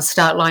show up on the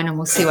start line and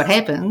we'll see what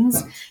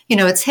happens.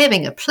 It's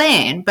having a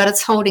plan, but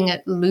it's holding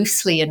it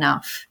loosely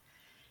enough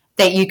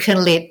that you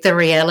can let the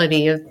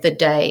reality of the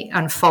day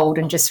unfold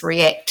and just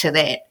react to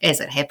that as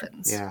it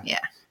happens. Yeah.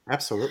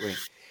 Absolutely.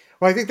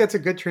 Well, I think that's a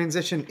good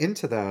transition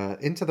into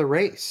the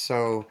race.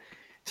 So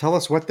tell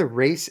us what the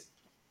race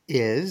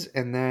is,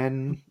 and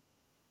then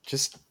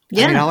just,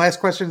 I'll ask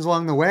questions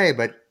along the way,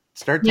 but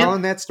start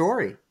telling that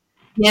story.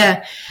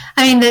 Yeah.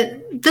 I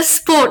mean, this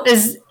sport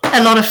is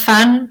a lot of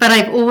fun, but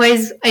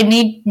I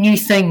need new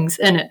things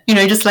in it,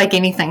 just like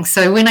anything.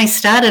 So when I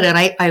started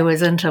it, I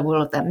was into all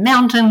of the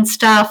mountain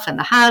stuff and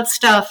the hard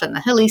stuff and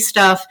the hilly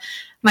stuff.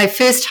 My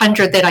first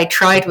 100 that I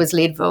tried was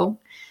Leadville.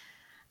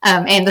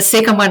 And the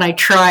second one I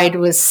tried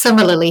was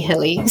similarly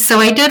hilly. So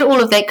I did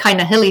all of that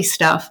kind of hilly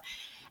stuff.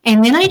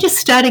 And then I just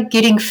started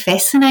getting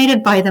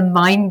fascinated by the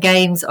mind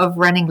games of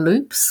running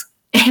loops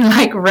and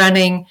like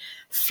running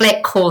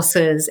flat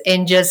courses,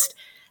 and just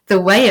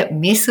the way it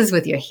messes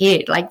with your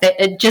head. Like that,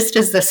 it just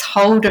is this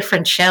whole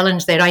different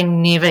challenge that I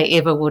never,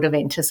 ever would have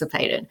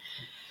anticipated.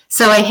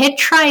 So I had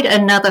tried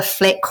another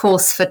flat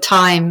course for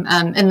time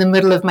in the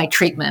middle of my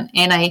treatment,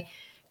 and I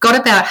got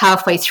about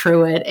halfway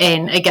through it.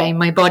 And again,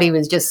 my body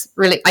was just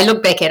really, I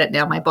look back at it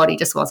now, my body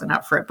just wasn't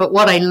up for it. But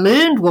what I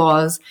learned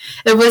was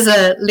it was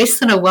a less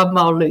than a 1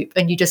 mile loop,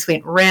 and you just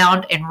went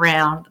round and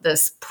round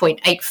this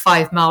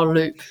 0.85 mile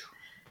loop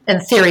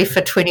in theory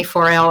for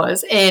 24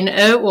 hours. And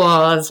it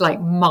was like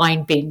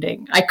mind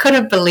bending. I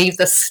couldn't believe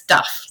the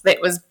stuff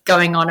that was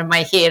going on in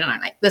my head. And I'm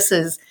like, this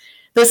is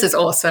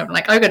awesome.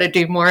 Like, I've got to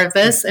do more of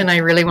this, and I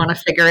really want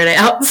to figure it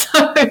out.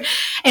 So,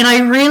 and I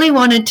really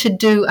wanted to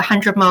do a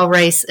 100-mile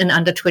race in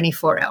under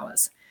 24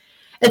 hours.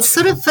 It's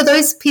sort of, for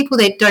those people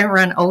that don't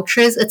run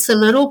ultras, it's a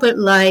little bit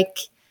like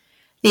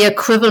the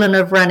equivalent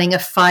of running a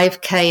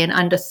 5K in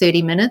under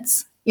 30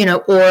 minutes,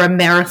 or a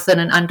marathon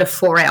in under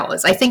 4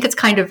 hours. I think it's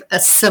kind of a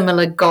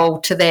similar goal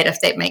to that,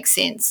 if that makes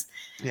sense.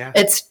 Yeah.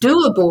 It's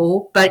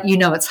doable, but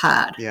it's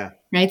hard. Yeah.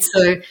 Right.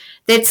 So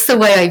that's the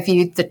way I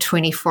viewed the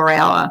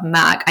 24-hour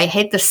mark. I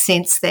had the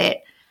sense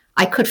that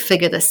I could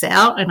figure this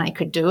out and I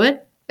could do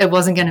it. It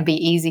wasn't going to be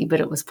easy, but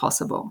it was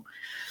possible.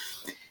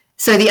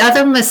 So the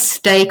other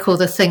mistake, or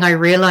the thing I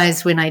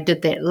realized when I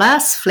did that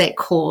last flat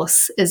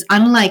course, is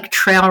unlike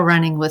trail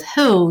running with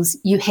hills,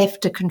 you have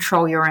to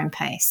control your own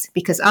pace,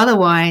 because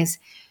otherwise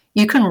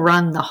you can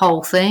run the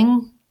whole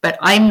thing, but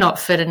I'm not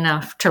fit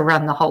enough to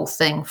run the whole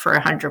thing for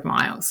 100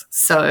 miles.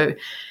 So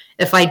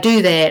if I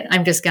do that,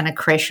 I'm just going to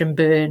crash and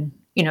burn,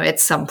 at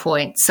some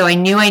point. So I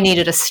knew I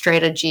needed a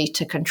strategy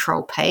to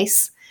control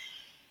pace.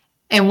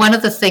 And one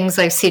of the things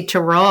I've said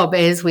to Rob,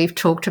 as we've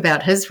talked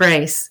about his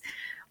race,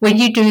 when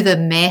you do the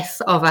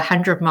math of a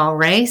 100-mile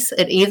race,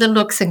 it either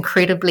looks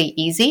incredibly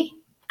easy,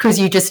 because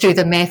you just do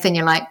the math and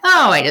you're like,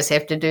 oh, I just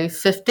have to do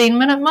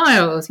 15-minute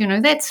miles.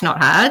 That's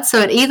not hard. So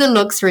it either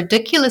looks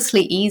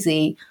ridiculously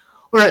easy,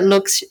 or it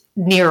looks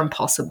near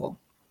impossible.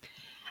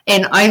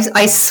 And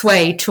I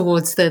sway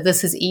towards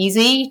this is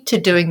easy,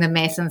 to doing the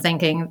math and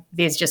thinking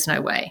there's just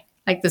no way.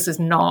 Like, this is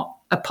not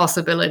a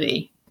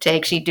possibility to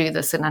actually do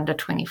this in under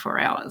 24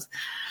 hours.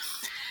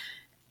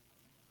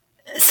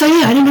 So,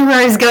 yeah, I don't know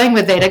where I was going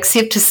with that,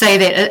 except to say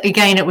that,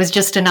 again, it was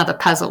just another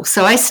puzzle.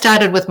 So I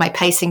started with my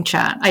pacing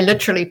chart. I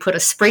literally put a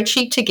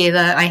spreadsheet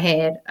together. I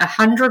had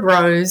 100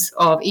 rows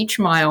of each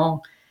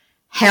mile.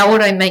 How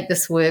would I make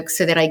this work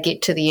so that I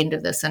get to the end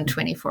of this in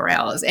 24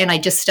 hours? And I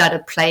just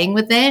started playing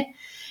with that.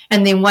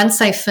 And then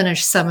once I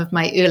finished some of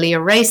my earlier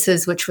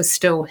races, which was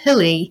still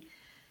hilly,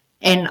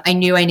 and I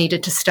knew I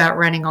needed to start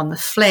running on the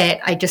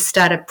flat, I just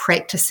started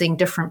practicing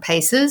different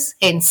paces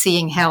and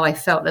seeing how I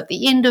felt at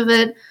the end of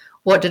it.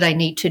 What did I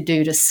need to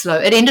do to slow?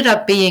 It ended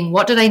up being,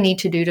 what did I need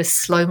to do to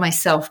slow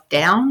myself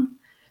down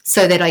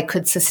so that I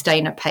could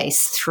sustain a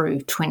pace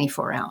through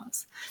 24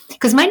 hours?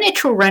 Because my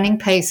natural running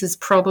pace is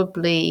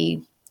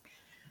probably,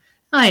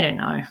 I don't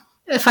know,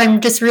 if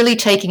I'm just really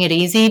taking it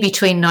easy,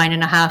 between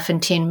 9.5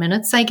 and 10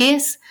 minutes, I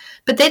guess.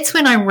 But that's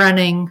when I'm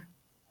running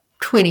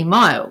 20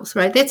 miles,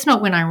 right? That's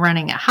not when I'm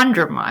running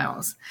 100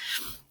 miles.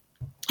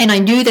 And I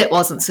knew that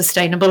wasn't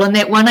sustainable. And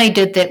that one I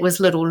did that was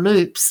little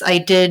loops, I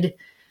did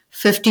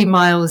 50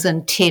 miles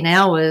in 10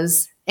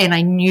 hours, and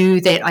I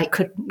knew that I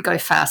couldn't go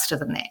faster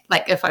than that.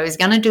 Like, if I was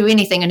going to do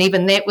anything, and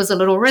even that was a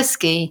little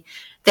risky,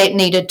 that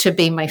needed to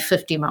be my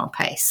 50-mile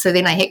pace. So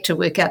then I had to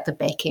work out the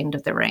back end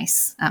of the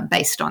race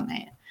based on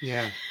that.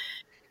 Yeah.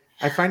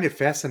 I find it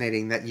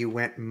fascinating that you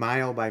went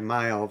mile by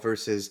mile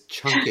versus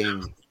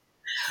chunking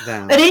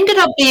them. It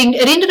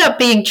ended up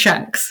being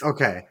chunks.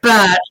 Okay.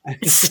 But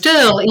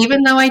still,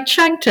 even though I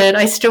chunked it,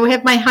 I still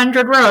have my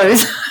 100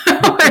 rows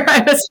where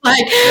I was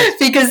like,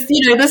 because,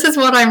 this is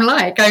what I'm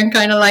like. I'm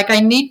kind of like, I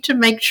need to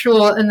make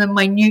sure in the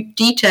minute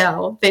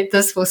detail that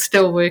this will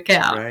still work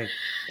out. Right.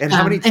 And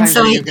how many times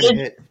are you going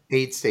to hit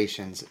aid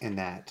stations in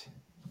that?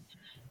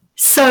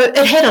 So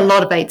it had a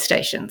lot of aid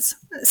stations.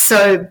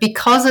 So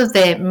because of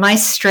that, my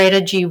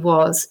strategy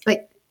was,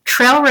 like,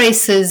 trail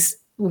races,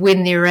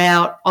 when they're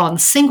out on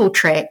single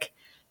track,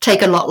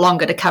 take a lot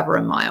longer to cover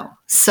a mile.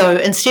 So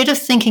instead of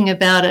thinking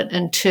about it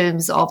in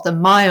terms of the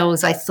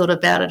miles, I thought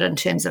about it in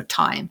terms of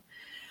time.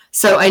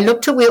 So I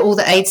looked at where all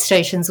the aid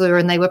stations were,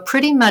 and they were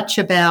pretty much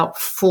about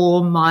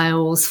 4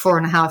 miles,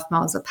 4.5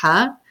 miles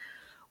apart,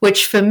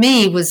 which for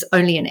me was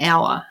only an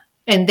hour.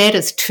 And that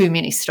is too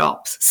many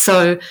stops.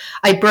 So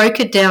I broke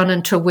it down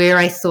into where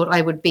I thought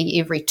I would be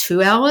every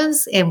 2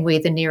 hours and where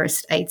the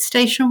nearest aid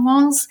station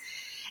was.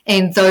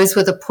 And those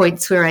were the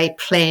points where I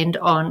planned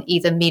on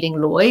either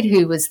meeting Lloyd,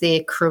 who was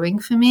there crewing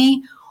for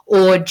me,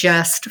 or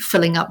just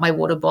filling up my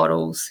water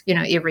bottles,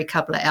 every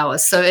couple of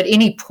hours. So at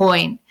any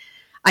point,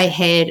 I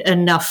had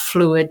enough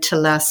fluid to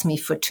last me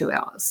for 2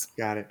 hours.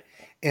 Got it.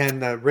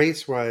 And the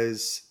race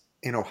was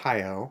in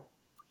Ohio.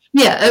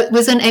 Yeah, it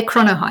was in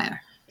Akron, Ohio.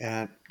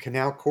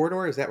 Canal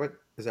Corridor, is that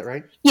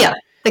right? Yeah,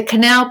 the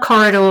Canal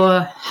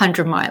Corridor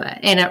 100-miler.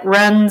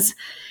 And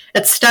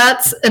it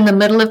starts in the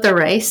middle of the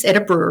race at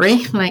a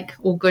brewery, like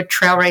all good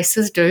trail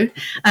races do.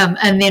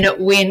 And then it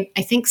went,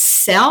 I think,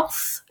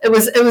 south. It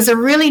was a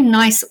really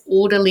nice,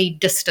 orderly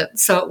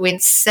distance. So it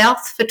went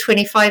south for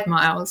 25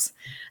 miles.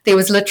 There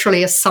was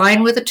literally a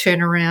sign with a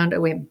turnaround.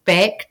 It went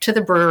back to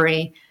the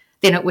brewery.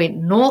 Then it went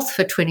north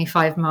for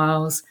 25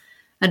 miles,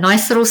 a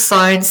nice little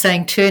sign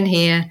saying turn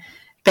here,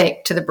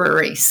 back to the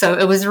brewery. So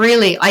it was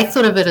really, I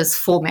thought of it as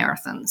 4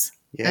 marathons,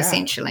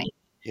 essentially.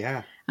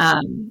 Yeah.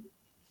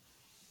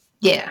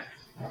 Yeah.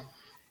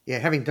 Yeah,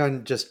 having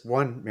done just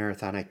one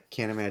marathon, I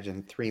can't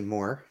imagine 3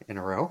 more in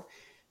a row.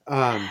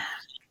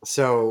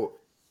 So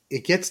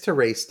it gets to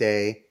race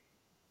day,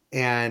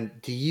 and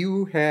do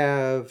you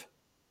have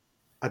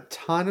a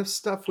ton of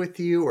stuff with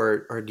you,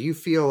 or do you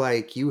feel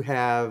like you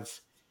have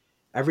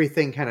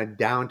everything kind of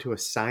down to a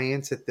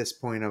science at this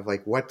point of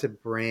like what to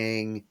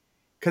bring?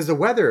 Because the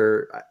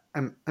weather,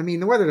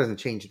 the weather doesn't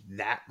change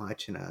that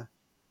much in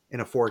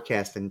a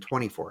forecast in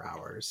 24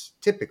 hours,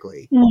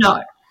 typically.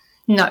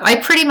 No, I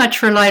pretty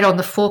much relied on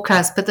the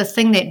forecast, but the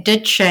thing that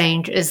did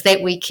change is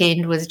that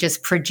weekend was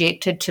just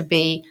projected to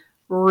be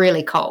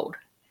really cold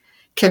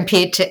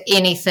compared to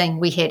anything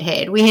we had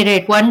had. We had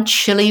had one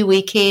chilly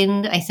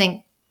weekend, I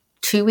think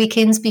 2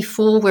 weekends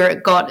before, where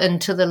it got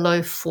into the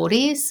low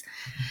 40s,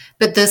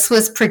 but this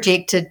was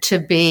projected to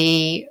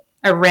be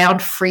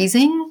around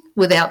freezing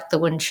without the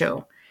wind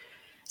chill.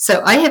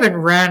 So I haven't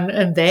run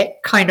in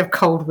that kind of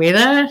cold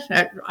weather.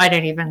 I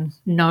don't even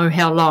know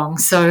how long.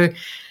 So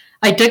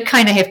I did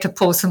kind of have to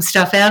pull some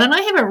stuff out, and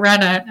I haven't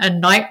run a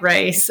night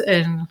race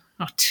in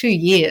 2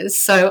 years.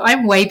 So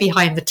I'm way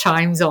behind the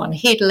times on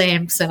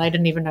headlamps, and I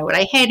didn't even know what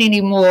I had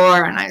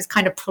anymore. And I was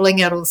kind of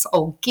pulling out all this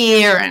old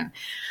gear and,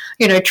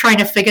 trying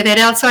to figure that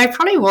out. So I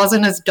probably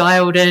wasn't as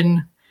dialed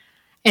in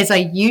as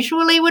I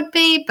usually would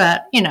be,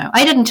 but,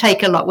 I didn't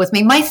take a lot with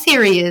me. My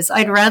theory is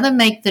I'd rather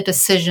make the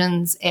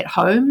decisions at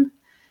home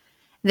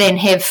than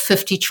have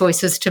 50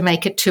 choices to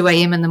make at 2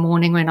 a.m. in the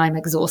morning when I'm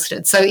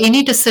exhausted. So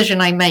any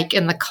decision I make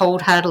in the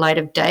cold, hard light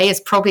of day is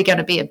probably going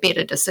to be a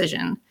better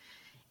decision,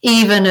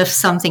 even if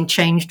something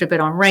changed a bit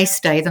on race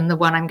day than the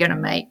one I'm going to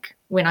make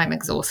when I'm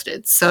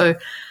exhausted. So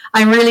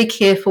I'm really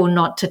careful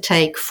not to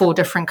take 4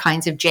 different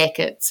kinds of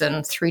jackets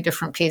and 3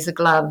 different pairs of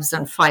gloves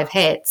and 5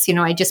 hats.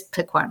 I just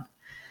pick one.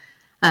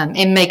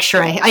 And make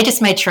sure I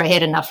just made sure I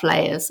had enough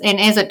layers. And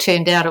as it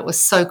turned out, it was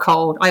so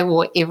cold, I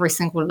wore every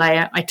single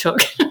layer I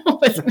took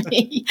with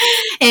me.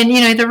 And,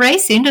 the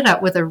race ended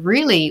up with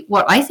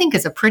what I think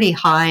is a pretty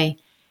high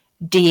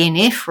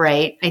DNF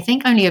rate. I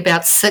think only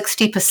about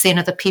 60%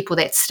 of the people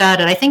that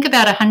started, I think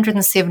about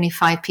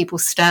 175 people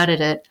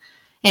started it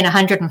and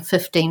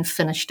 115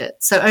 finished it.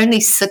 So only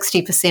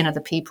 60% of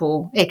the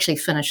people actually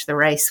finished the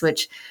race,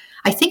 which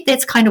I think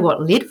that's kind of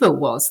what Leadville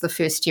was the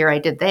first year I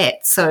did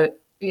that. So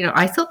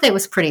I thought that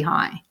was pretty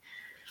high.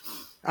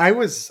 I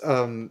was,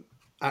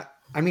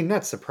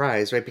 not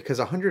surprised, right? Because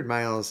 100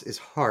 miles is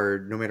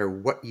hard no matter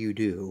what you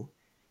do.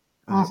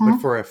 But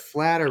for a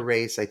flatter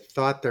race, I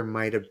thought there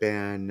might have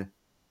been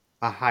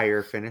a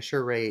higher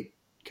finisher rate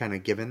kind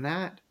of given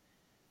that.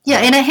 Yeah,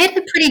 and it had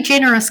a pretty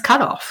generous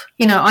cutoff.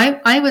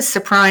 I was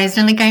surprised.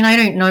 And again, I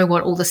don't know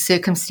what all the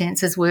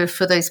circumstances were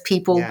for those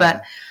people,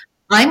 but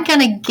I'm going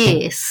to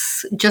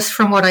guess, just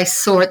from what I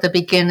saw at the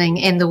beginning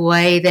and the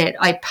way that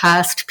I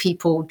passed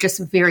people just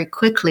very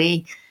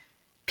quickly,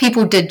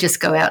 people did just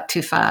go out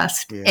too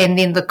fast. Yeah. And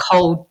then the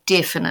cold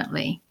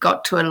definitely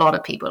got to a lot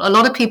of people. A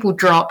lot of people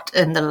dropped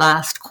in the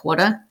last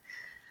quarter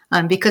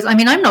because, I'm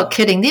not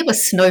kidding. There were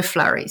snow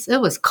flurries.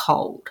 It was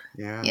cold.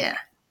 Yeah.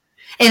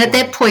 And at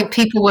that point,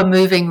 people were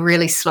moving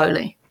really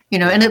slowly,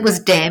 and it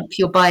was damp.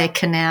 You're by a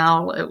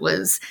canal. It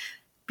was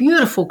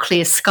beautiful,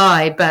 clear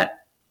sky. But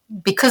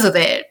because of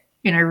that,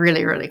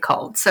 really, really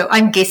cold. So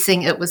I'm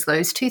guessing it was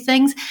those 2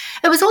 things.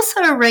 It was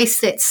also a race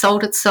that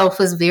sold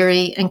itself as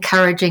very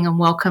encouraging and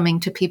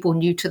welcoming to people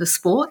new to the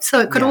sport. So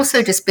it could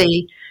also just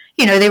be,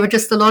 there were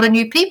just a lot of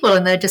new people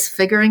and they're just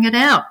figuring it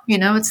out.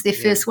 It's their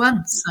first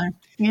one. So,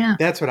 yeah.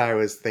 That's what I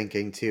was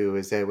thinking too,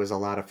 is there was a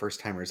lot of first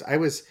timers. I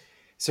was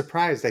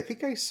surprised. I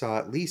think I saw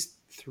at least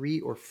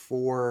 3 or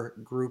 4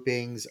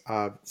 groupings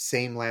of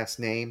same last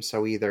name.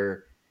 So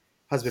either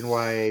husband,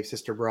 wife,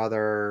 sister,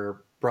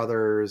 brother,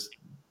 brothers,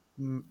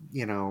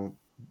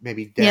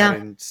 maybe dad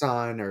and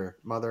son, or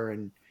mother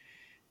and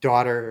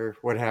daughter,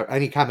 or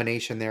any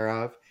combination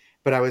thereof.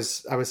 But I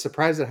was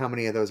surprised at how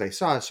many of those I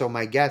saw. So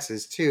my guess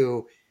is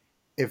too,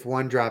 if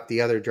one dropped,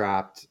 the other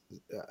dropped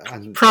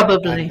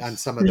probably on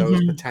some of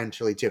those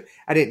potentially too.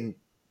 I didn't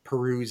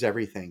peruse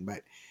everything,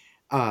 but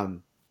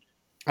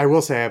I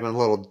will say I'm a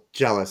little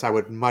jealous. I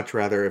would much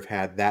rather have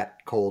had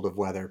that cold of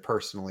weather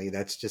personally.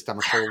 That's just, I'm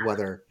a cold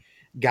weather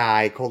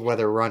guy, cold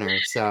weather runner.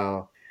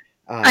 So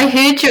I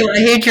heard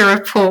your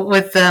report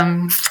with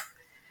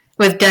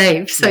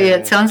Dave. So yeah,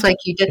 it sounds like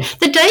you did.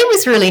 The day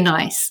was really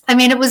nice.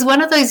 It was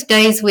one of those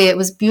days where it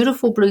was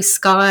beautiful blue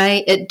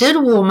sky. It did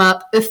warm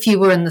up if you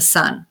were in the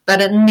sun,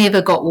 but it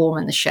never got warm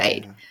in the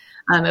shade.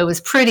 It was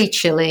pretty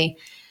chilly.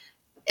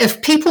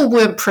 If people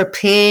weren't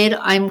prepared,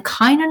 I'm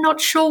kind of not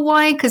sure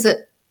why, because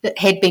it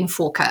had been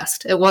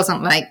forecast. It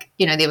wasn't like,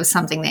 there was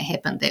something that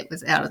happened that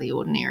was out of the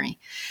ordinary.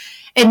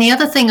 And the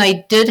other thing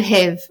I did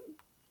have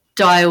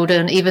dialed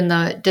in, even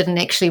though it didn't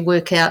actually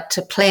work out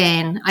to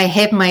plan, I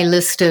had my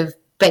list of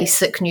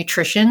basic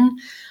nutrition.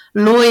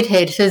 Lloyd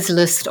had his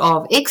list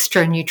of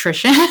extra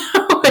nutrition,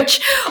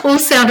 which all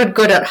sounded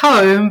good at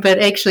home, but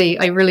actually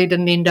I really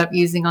didn't end up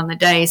using on the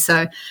day.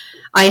 So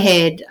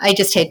I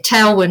just had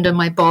Tailwind in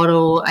my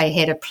bottle. I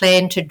had a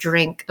plan to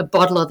drink a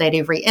bottle of that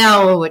every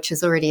hour, which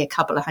is already a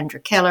couple of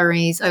hundred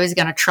calories. I was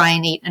going to try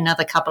and eat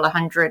another couple of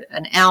hundred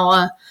an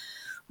hour,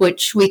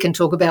 which we can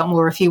talk about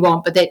more if you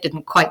want, but that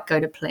didn't quite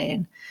go to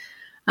plan.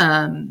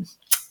 And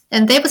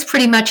that was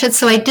pretty much it.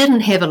 So I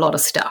didn't have a lot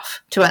of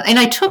stuff and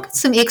I took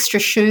some extra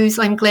shoes.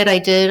 I'm glad I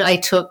did.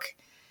 I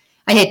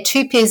had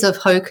 2 pairs of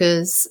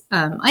Hokas.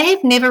 I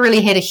have never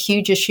really had a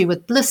huge issue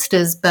with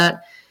blisters,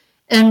 but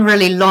in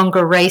really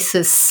longer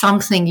races,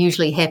 something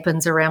usually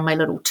happens around my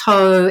little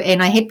toe.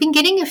 And I had been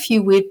getting a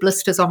few weird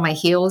blisters on my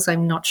heels.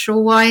 I'm not sure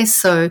why.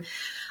 So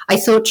I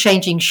thought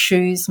changing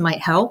shoes might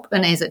help.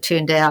 And as it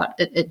turned out,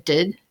 it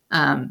did.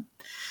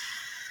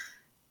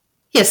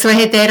 So I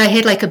had that. I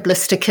had like a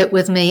blister kit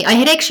with me. I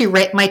had actually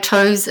wrapped my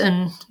toes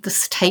in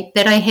this tape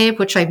that I have,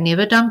 which I've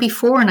never done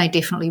before. And I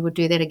definitely would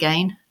do that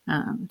again.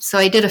 So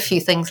I did a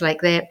few things like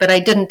that, but I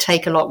didn't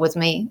take a lot with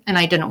me. And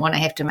I didn't want to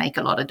have to make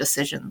a lot of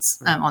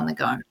decisions on the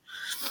go.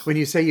 When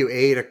you say you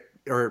ate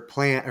or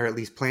at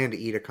least plan to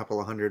eat a couple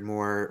of hundred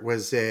more,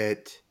 was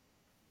it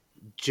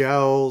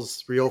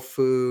gels, real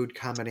food,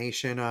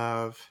 combination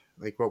of,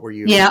 like, what were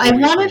you? Yeah, I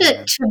wanted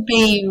it to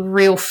be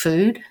real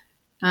food.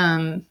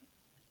 And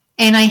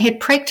I had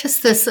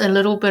practiced this a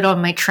little bit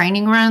on my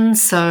training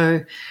runs.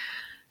 So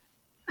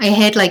I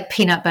had like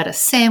peanut butter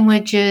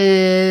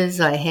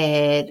sandwiches.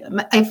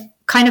 I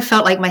kind of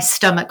felt like my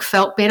stomach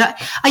felt better.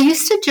 I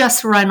used to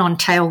just run on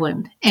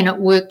Tailwind and it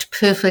worked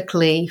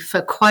perfectly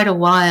for quite a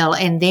while.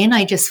 And then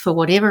I just, for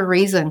whatever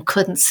reason,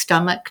 couldn't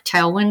stomach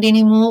Tailwind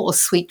anymore or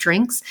sweet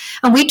drinks.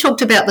 And we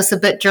talked about this a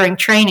bit during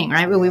training,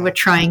 right? Where we were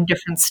trying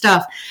different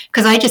stuff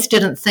because I just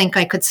didn't think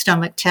I could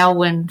stomach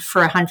Tailwind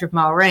for a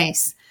 100-mile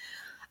race.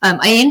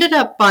 I ended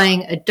up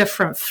buying a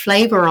different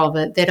flavor of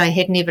it that I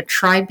had never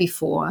tried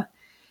before.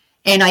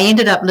 And I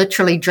ended up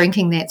literally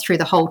drinking that through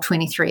the whole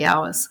 23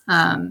 hours.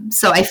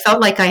 So I felt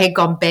like I had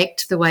gone back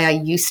to the way I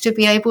used to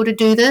be able to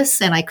do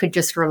this, and I could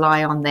just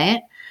rely on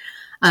that.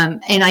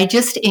 And I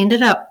just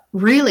ended up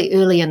really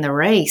early in the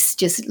race.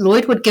 Just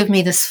Lloyd would give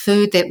me this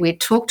food that we'd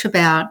talked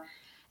about,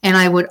 and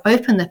I would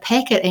open the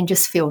packet and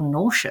just feel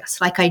nauseous.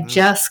 Like I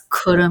just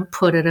couldn't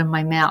put it in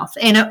my mouth.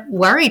 And it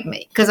worried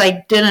me because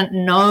I didn't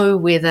know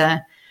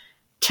whether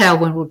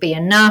Tailwind would be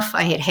enough.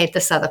 I had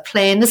this other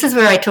plan. This is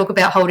where I talk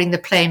about holding the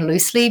plan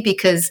loosely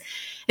because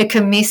it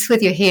can mess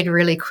with your head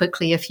really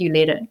quickly if you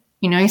let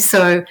it,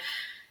 So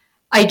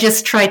I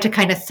just tried to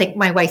kind of think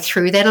my way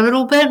through that a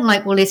little bit.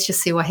 Like, well, let's just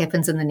see what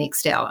happens in the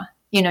next hour.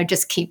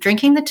 Just keep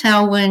drinking the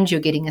Tailwind. You're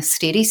getting a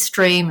steady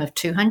stream of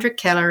 200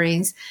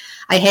 calories.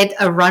 I had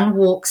a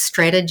run-walk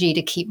strategy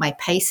to keep my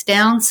pace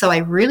down. So I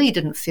really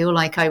didn't feel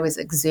like I was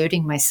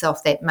exerting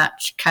myself that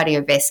much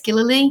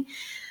cardiovascularly.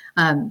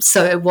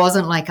 So it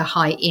wasn't like a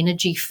high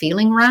energy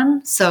feeling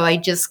run. So I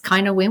just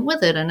kind of went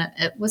with it and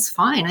it was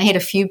fine. I had a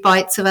few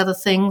bites of other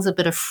things, a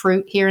bit of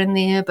fruit here and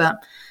there, but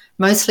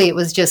mostly it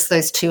was just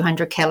those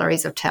 200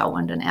 calories of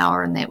Tailwind an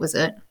hour and that was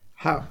it.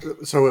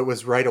 So it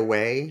was right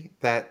away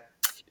that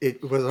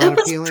it was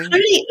unappealing?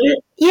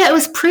 It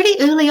was pretty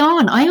early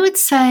on. I would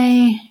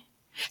say,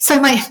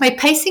 so my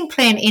pacing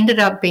plan ended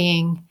up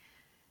being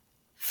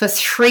for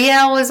 3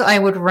 hours, I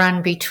would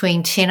run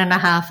between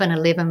 10.5 and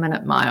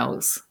 11-minute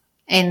miles.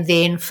 And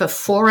then for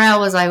 4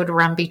 hours, I would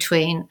run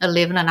between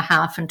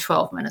 11.5 and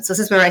 12 minutes. This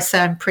is where I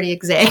sound pretty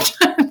exact.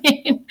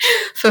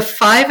 For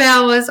 5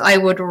 hours, I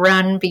would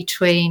run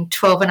between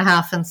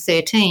 12.5 and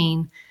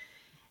 13.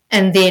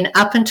 And then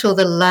up until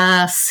the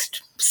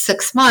last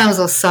 6 miles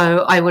or so,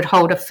 I would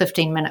hold a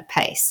 15-minute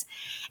pace.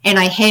 And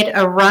I had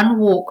a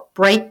run-walk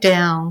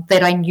breakdown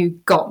that I knew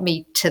got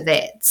me to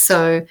that.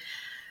 So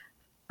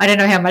I don't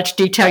know how much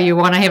detail you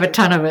want. I have a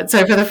ton of it.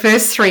 So for the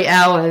first 3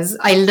 hours,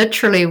 I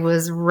literally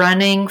was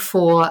running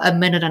for 1.5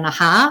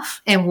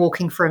 minutes and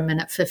walking for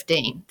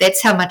 1:15.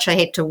 That's how much I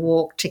had to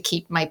walk to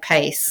keep my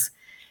pace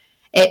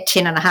at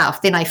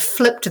 10.5. Then I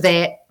flipped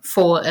that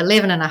for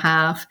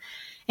 11.5.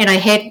 And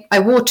I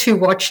wore 2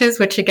 watches,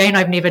 which again,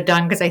 I've never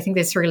done because I think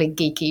that's really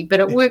geeky,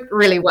 but it worked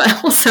really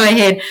well. So I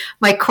had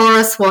my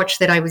Chorus watch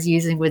that I was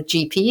using with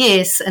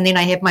GPS. And then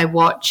I had my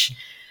watch.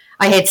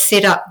 I had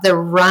set up the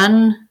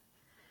run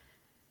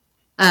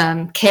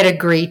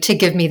category to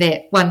give me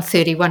that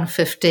 1:30,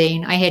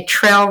 1:15. I had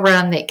trail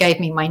run that gave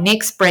me my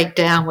next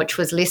breakdown, which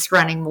was less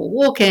running, more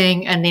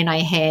walking. And then I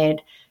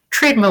had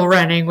treadmill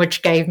running,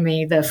 which gave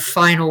me the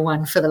final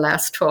one for the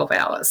last 12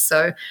 hours.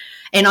 So,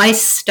 and I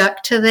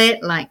stuck to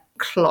that like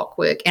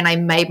clockwork and I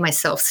made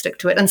myself stick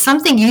to it. And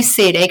something you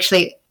said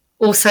actually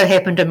also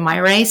happened in my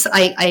race.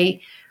 I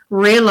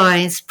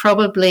realized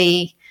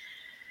probably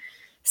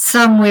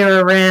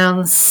somewhere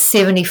around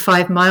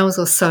 75 miles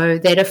or so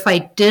that if I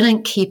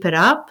didn't keep it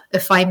up,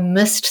 if I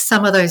missed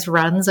some of those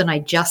runs and I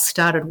just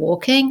started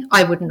walking,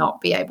 I would not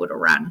be able to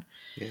run.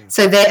 Yeah.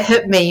 So that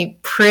hit me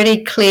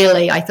pretty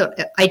clearly. I thought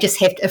I just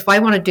have to, if I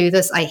want to do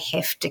this, I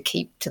have to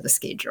keep to the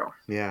schedule.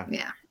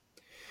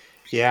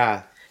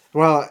 Yeah.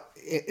 Well,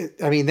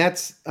 I mean,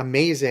 that's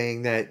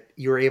amazing that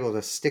you were able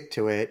to stick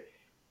to it.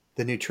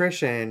 the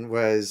nutrition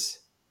was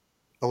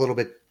a little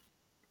bit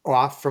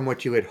off from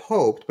what you had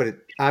hoped, but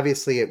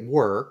obviously it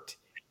worked.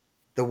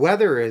 The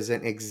weather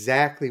isn't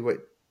exactly what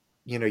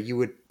you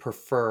would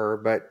prefer,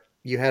 but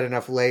you had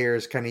enough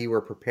layers, kind of, you were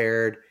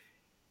prepared.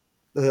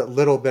 A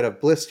little bit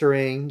of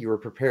blistering, you were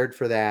prepared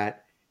for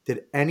that.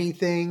 Did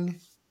anything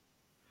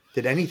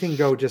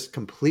go just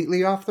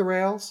completely off the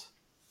rails?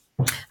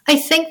 I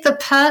think the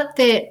part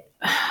that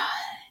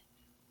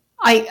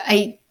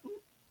I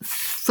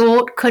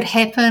thought could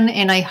happen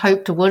and I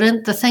hoped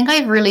wouldn't, the thing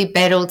I've really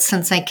battled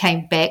since I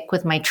came back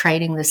with my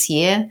training this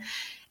year,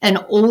 and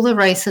all the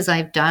races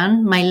I've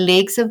done, my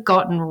legs have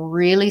gotten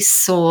really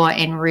sore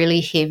and really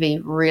heavy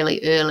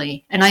really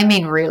early. And I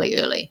mean really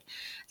early.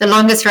 The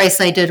longest race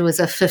I did was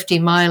a 50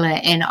 miler,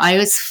 and I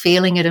was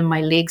feeling it in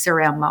my legs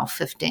around mile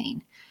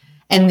 15.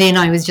 And then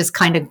I was just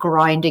kind of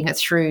grinding it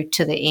through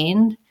to the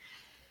end.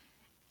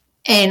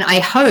 And I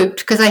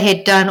hoped, because I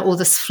had done all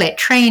this flat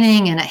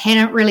training and it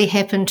hadn't really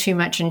happened too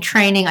much in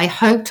training, I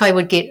hoped I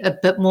would get a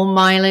bit more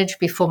mileage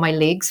before my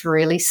legs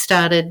really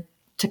started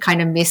to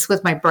kind of mess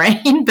with my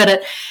brain.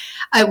 But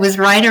it was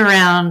right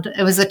around,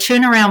 it was a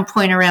turnaround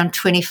point around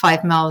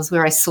 25 miles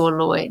where I saw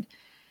Lloyd.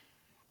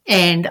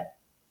 And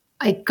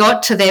I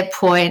got to that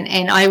point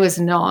and I was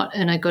not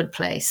in a good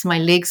place. My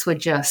legs were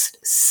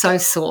just so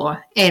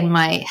sore and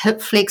my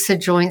hip flexor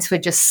joints were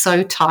just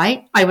so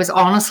tight. I was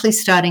honestly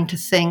starting to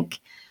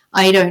think,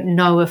 I don't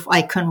know if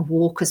I can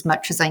walk as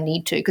much as I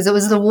need to, because it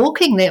was the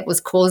walking that was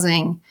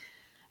causing,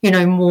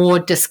 more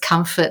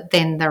discomfort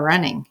than the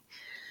running.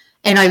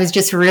 And I was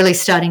just really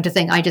starting to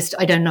think, I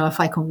don't know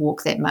if I can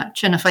walk that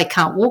much. And if I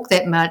can't walk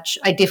that much,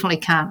 I definitely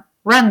can't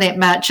run that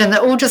much. And it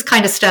all just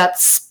kind of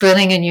starts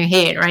spinning in your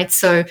head, right?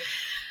 So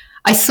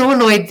I saw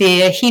Lloyd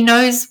there. He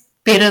knows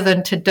better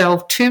than to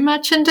delve too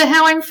much into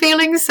how I'm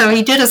feeling. So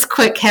he did his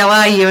quick, how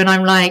are you? And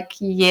I'm like,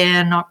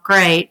 yeah, not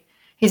great.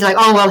 He's like,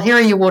 oh, well, here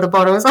are your water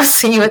bottles. I'll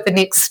see you at the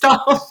next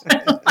stop.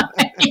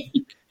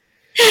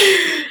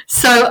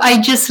 So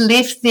I just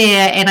left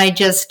there and I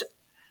just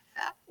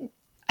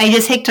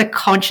had to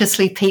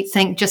consciously, Pete,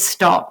 think, just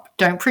stop.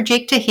 Don't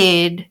project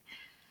ahead.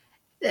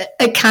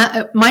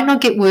 It might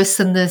not get worse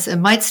than this. It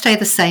might stay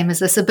the same as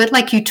this. A bit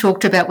like you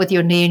talked about with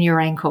your knee and your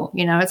ankle.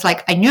 It's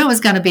like, I knew it was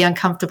going to be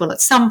uncomfortable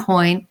at some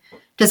point.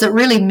 Does it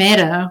really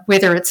matter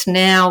whether it's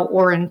now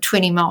or in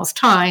 20 miles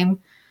time?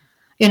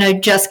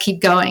 Just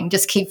keep going,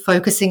 just keep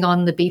focusing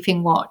on the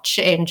beeping watch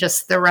and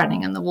just the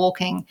running and the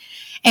walking.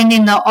 And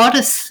then the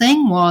oddest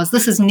thing was,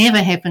 this has never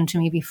happened to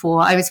me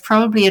before. I was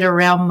probably at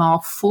around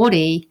mile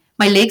 40.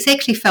 My legs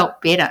actually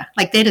felt better.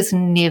 Like, that has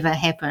never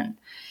happened.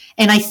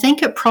 And I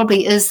think it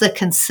probably is the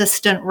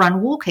consistent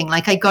run walking.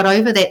 Like, I got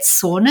over that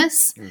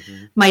soreness.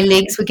 Mm-hmm. My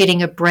legs were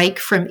getting a break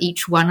from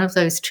each one of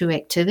those two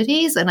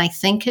activities. And I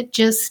think it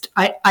just,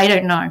 I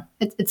don't know.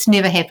 It's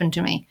never happened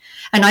to me.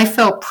 And I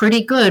felt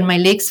pretty good. My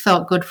legs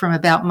felt good from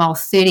about mile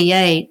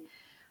 38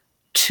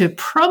 to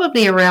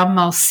probably around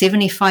mile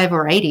 75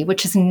 or 80,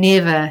 which has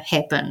never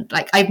happened.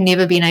 Like, I've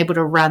never been able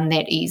to run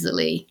that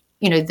easily,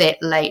 that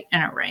late in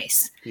a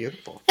race.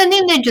 Beautiful. And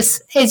then they're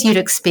just, as you'd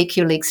expect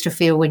your legs to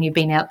feel when you've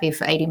been out there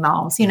for 80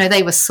 miles.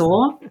 They were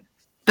sore,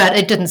 but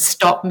it didn't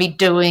stop me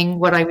doing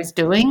what I was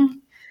doing.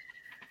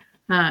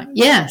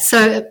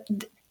 So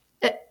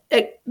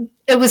it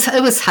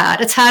was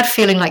hard. It's hard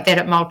feeling like that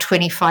at mile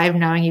 25,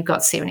 knowing you've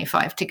got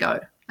 75 to go.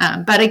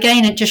 But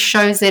again, it just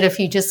shows that if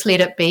you just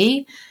let it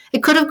be,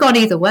 it could have gone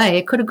either way.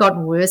 It could have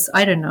gotten worse.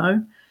 I don't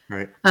know.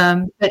 Right.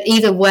 But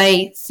either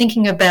way,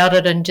 thinking about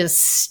it and just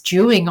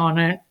stewing on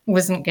it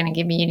wasn't going to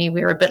get me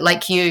anywhere. A bit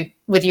like you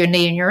with your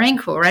knee and your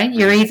ankle, right?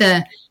 You're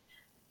either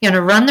going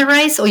to run the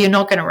race or you're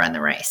not going to run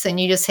the race, and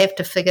you just have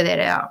to figure that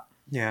out.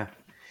 Yeah.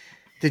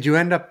 Did you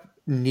end up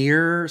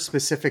near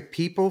specific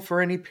people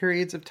for any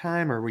periods of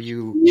time, or were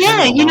you? Yeah,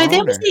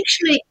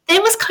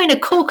 that was kind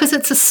of cool because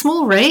it's a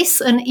small race,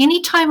 and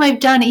anytime I've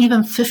done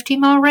even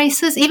 50-mile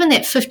races, even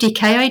that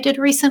 50K I did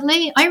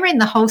recently, I ran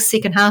the whole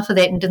second half of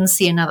that and didn't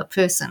see another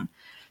person.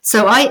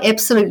 So I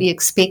absolutely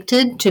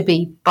expected to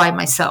be by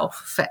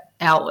myself for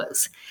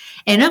hours,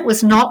 and it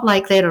was not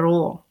like that at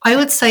all. I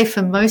would say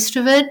for most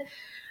of it,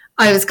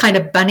 I was kind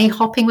of bunny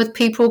hopping with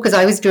people because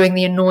I was doing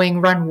the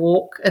annoying run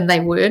walk and they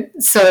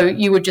weren't. So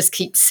you would just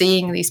keep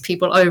seeing these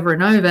people over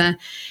and over.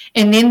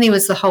 And then there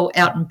was the whole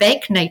out and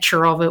back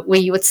nature of it where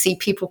you would see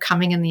people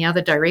coming in the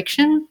other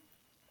direction,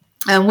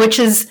 which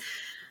is,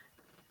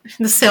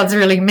 this sounds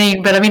really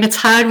mean, but I mean, it's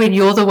hard when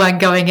you're the one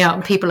going out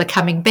and people are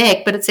coming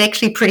back, but it's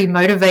actually pretty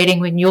motivating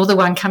when you're the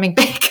one coming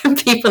back and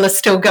people are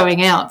still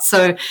going out.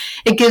 So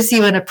it gives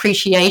you an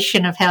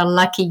appreciation of how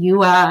lucky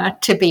you are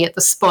to be at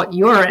the spot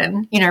you're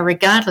in,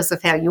 regardless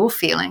of how you're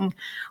feeling,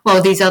 while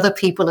these other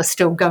people are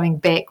still going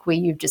back where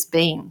you've just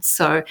been.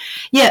 So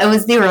yeah,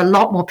 there were a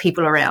lot more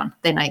people around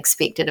than I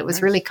expected. It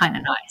was really kind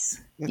of nice.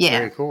 That's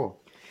very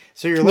cool.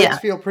 So your legs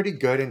feel pretty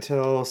good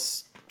until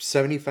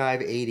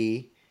 75,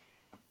 80.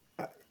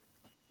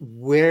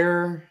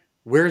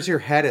 Where's your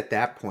head at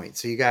that point?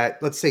 So you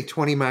got, let's say,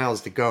 20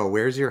 miles to go.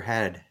 Where's your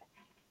head?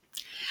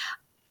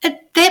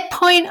 At that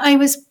point, I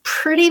was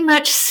pretty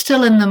much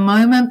still in the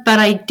moment, but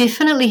I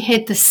definitely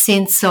had the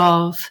sense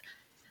of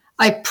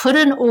I put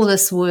in all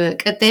this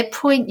work. At that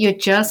point, you're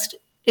just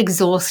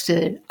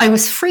exhausted. I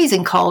was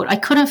freezing cold. I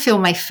couldn't feel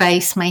my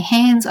face, my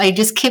hands. I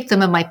just kept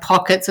them in my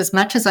pockets as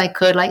much as I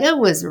could. Like, it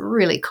was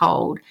really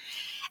cold.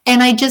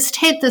 And I just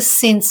had this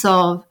sense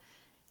of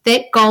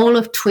that goal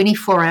of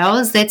 24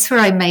 hours, that's where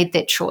I made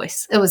that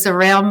choice. It was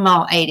around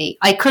mile 80.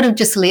 I could have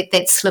just let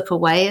that slip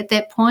away at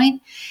that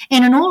point.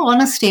 And in all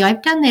honesty,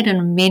 I've done that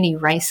in many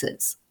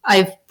races.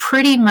 I've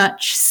pretty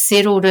much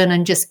settled in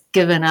and just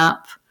given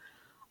up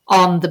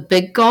on the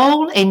big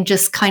goal and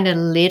just kind of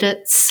let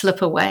it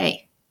slip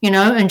away,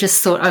 and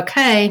just thought,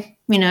 okay,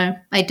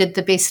 I did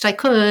the best I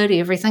could.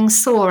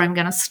 Everything's sore. I'm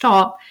going to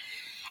stop.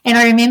 And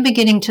I remember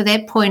getting to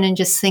that point and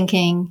just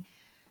thinking,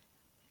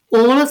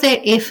 all of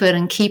that effort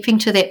and keeping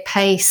to that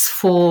pace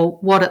for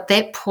what at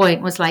that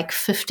point was like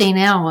 15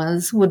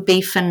 hours would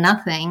be for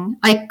nothing.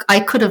 I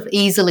could have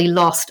easily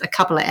lost a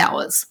couple of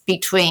hours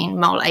between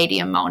mile 80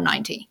 and mile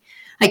 90.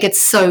 Like, it's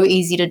so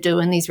easy to do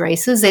in these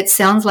races. That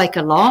sounds like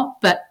a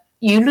lot, but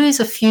you lose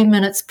a few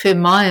minutes per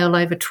mile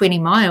over 20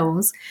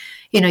 miles.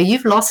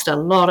 You've lost a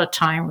lot of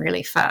time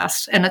really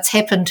fast, and it's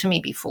happened to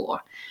me before.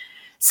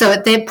 So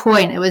at that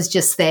point, it was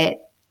just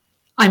that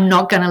I'm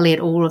not going to let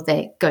all of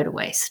that go to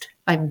waste.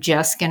 I'm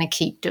just going to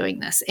keep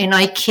doing this. And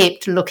I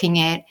kept looking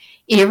at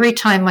every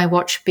time my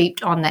watch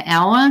beeped on the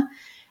hour.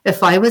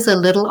 If I was a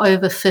little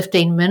over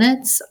 15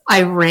 minutes,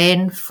 I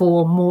ran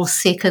for more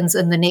seconds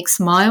in the next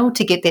mile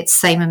to get that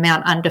same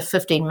amount under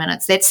 15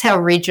 minutes. That's how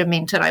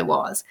regimented I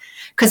was.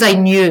 Because I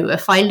knew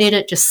if I let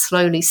it just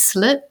slowly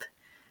slip,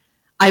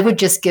 I would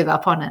just give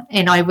up on it.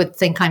 And I would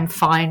think I'm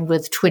fine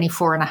with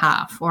 24 and a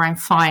half, or I'm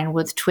fine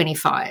with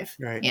 25.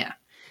 Right. Yeah.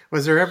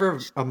 Was there ever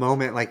a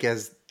moment, like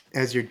as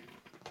you're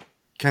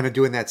kind of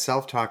doing that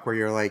self-talk, where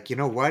you're like, you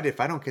know what,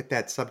 if I don't get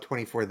that sub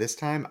 24 this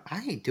time,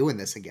 I ain't doing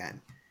this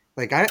again?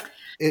 Like,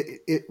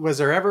 was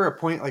there ever a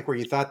point like where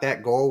you thought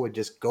that goal would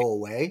just go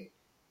away?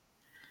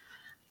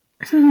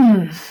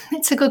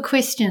 That's a good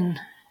question.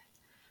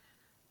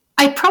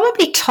 I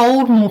probably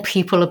told more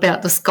people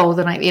about this goal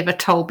than I've ever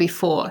told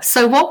before.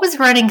 So what was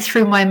running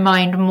through my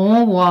mind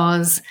more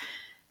was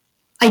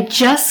I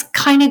just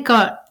kind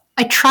of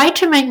I tried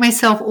to make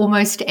myself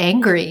almost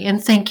angry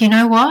and think, you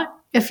know what?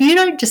 If you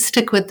don't just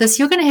stick with this,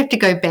 you're going to have to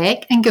go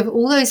back and give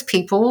all those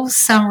people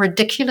some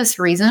ridiculous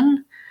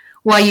reason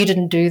why you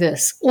didn't do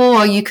this.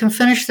 Or you can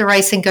finish the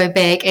race and go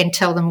back and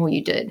tell them what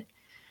you did.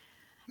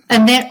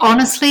 And that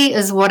honestly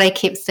is what I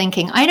kept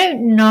thinking. I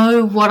don't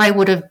know what I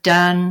would have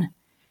done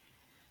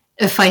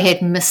if I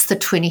had missed the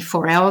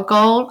 24-hour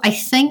goal. I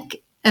think,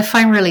 if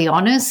I'm really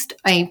honest,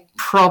 I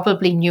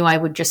probably knew I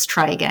would just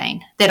try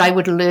again, that I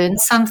would learn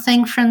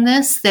something from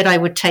this that I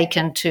would take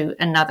into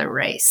another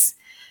race.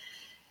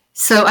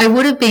 So I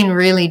would have been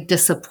really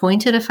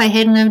disappointed if I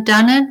hadn't have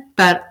done it,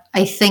 but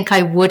I think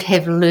I would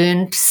have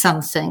learned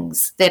some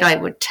things that I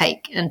would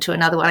take into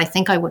another one. I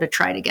think I would have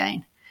tried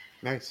again.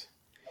 Nice.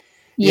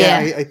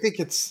 Yeah. I think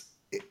it's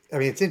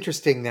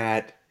interesting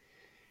that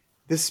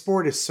this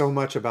sport is so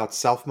much about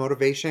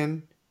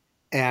self-motivation,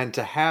 and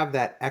to have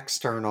that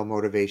external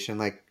motivation,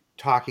 like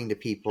talking to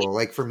people,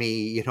 like for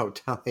me,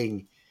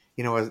 telling,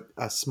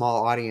 a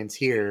small audience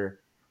here,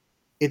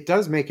 it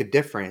does make a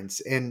difference.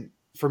 And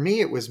for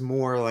me, it was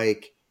more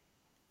like,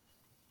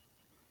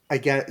 I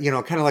get,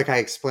 kind of like I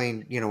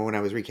explained, when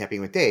I was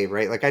recapping with Dave,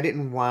 right? Like, I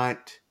didn't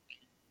want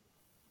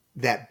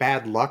that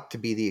bad luck to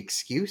be the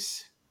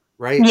excuse,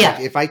 right? Yeah.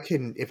 Like,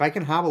 if I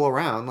can hobble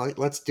around, like,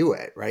 let's do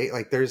it, right?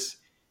 Like,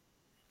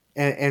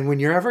 and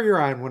whenever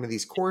you're on one of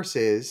these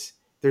courses,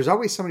 there's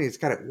always somebody that's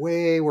got it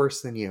way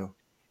worse than you.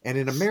 And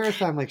in a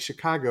marathon like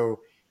Chicago,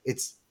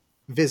 it's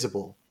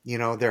visible.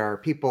 There are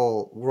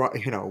people,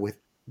 with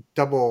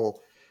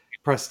double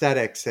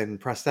prosthetics and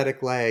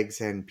prosthetic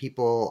legs, and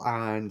people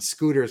on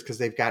scooters because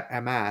they've got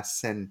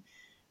MS, and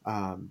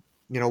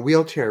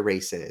wheelchair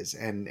races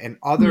and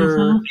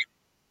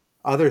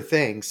other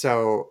things.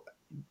 So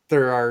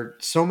there are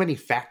so many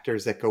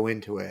factors that go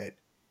into it,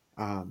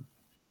 and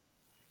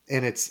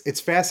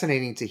it's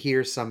fascinating to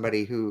hear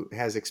somebody who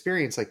has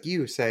experience like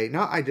you say,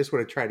 no, I just would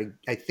have tried.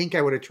 I think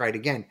I would have tried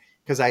again,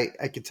 because I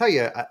can tell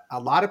you a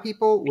lot of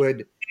people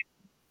would.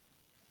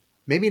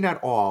 Maybe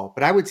not all,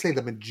 but I would say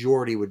the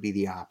majority would be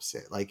the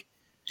opposite. Like,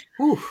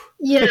 whew.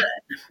 Yeah.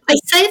 I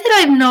say that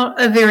I'm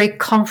not a very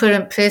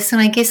confident person.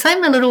 I guess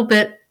I'm a little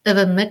bit of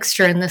a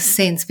mixture in this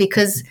sense,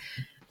 because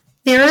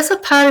there is a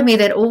part of me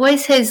that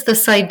always has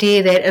this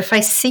idea that if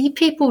I see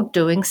people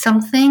doing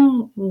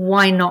something,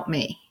 why not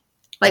me?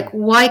 Like,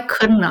 why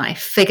couldn't I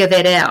figure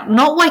that out?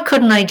 Not why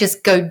couldn't I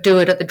just go do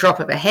it at the drop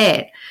of a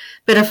hat,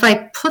 but if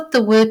I put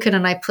the work in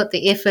and I put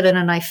the effort in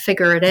and I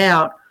figure it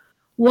out,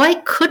 why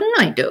couldn't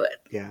I do it?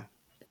 Yeah.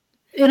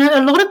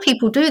 A lot of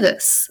people do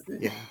this.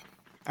 Yeah.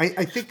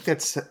 I think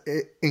that's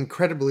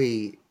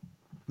incredibly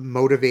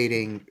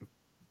motivating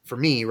for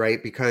me,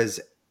 right? Because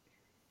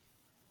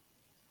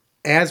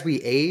as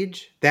we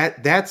age,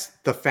 that's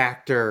the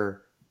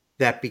factor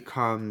that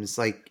becomes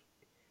like,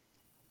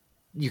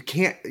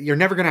 you're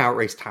never going to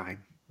outrace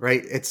time,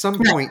 right? At some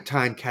Yeah. point,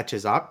 time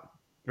catches up,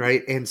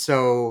 right? And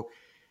so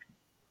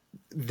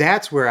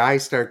that's where I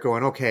start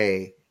going,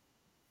 okay,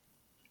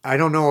 I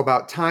don't know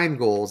about time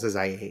goals as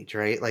I age,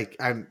 right? Like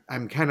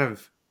I'm kind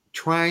of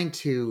trying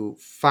to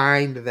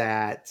find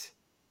that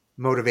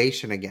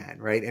motivation again,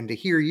 right? And to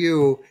hear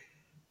you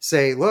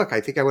say, look,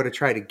 I think I would have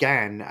tried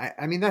again.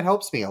 I mean, that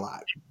helps me a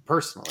lot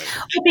personally.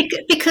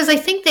 Because I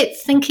think that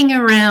thinking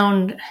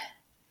around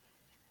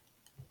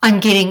I'm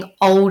getting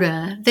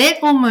older, that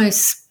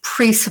almost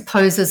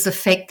presupposes the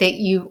fact that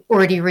you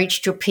already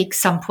reached your peak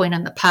some point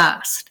in the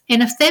past.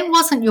 And if that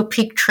wasn't your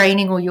peak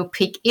training or your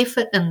peak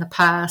effort in the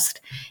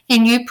past,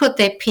 and you put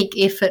that peak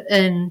effort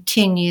in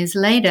 10 years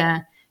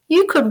later,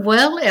 you could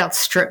well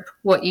outstrip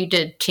what you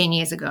did 10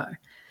 years ago.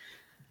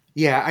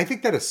 Yeah, I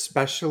think that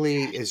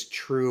especially is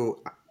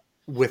true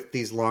with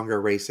these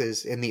longer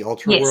races in the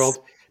ultra Yes. world,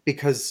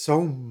 because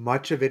so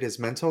much of it is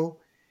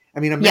mental. I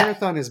mean, a Yeah.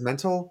 marathon is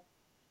mental.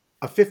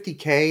 A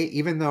 50K,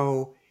 even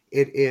though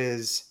it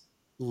is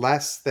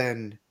less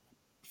than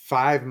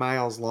 5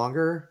 miles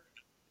longer,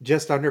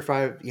 just under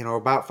five,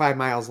 about 5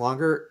 miles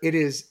longer, it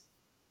is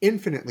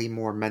infinitely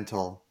more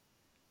mental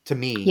to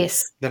me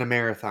Yes. than a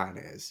marathon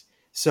is.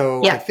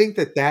 So I Yeah. think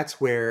that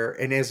that's where,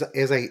 and as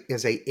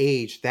I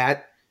age,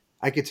 that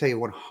I could tell you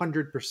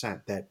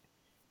 100% that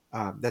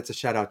that's a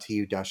shout out to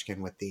you,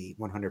 Dushkin, with the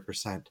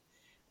 100%.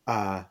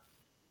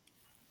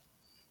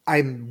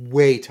 I'm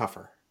way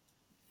tougher.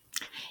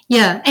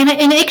 Yeah, and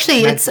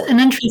actually, it's Mentally. an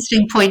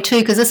interesting point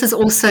too, because this is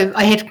also,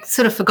 I had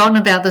sort of forgotten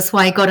about this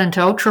why I got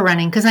into ultra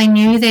running, because I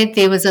knew that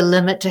there was a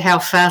limit to how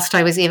fast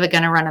I was ever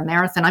going to run a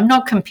marathon. I'm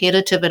not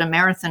competitive at a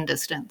marathon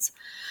distance.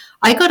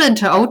 I got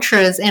into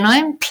ultras and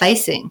I'm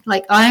placing,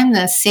 like I'm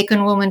the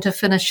second woman to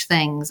finish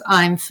things.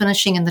 I'm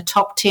finishing in the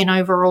top 10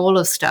 overall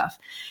of stuff.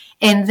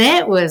 And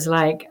that was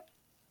like,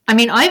 I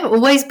mean, I've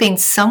always been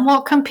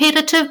somewhat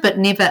competitive, but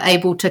never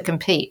able to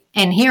compete.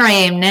 And here I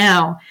am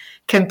now,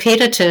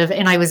 competitive,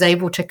 and I was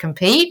able to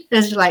compete.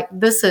 It's like,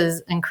 this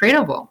is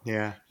incredible.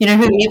 Yeah.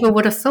 Whoever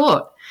would have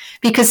thought?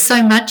 Because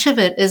so much of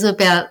it is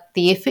about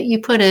the effort you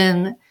put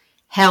in,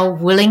 how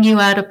willing you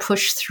are to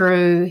push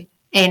through,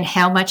 and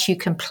how much you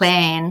can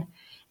plan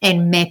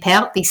and map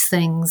out these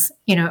things,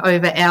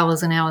 over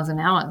hours and hours and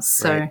hours.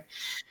 So, Right.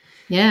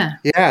 yeah.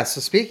 Yeah. So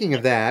speaking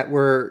of that,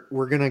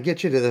 we're gonna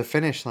get you to the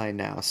finish line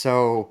now.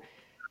 So,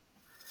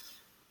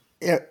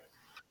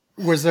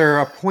 was there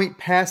a point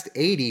past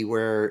 80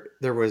 where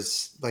there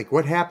was like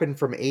what happened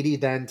from 80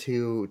 then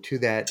to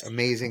that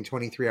amazing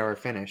 23-hour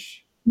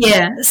finish?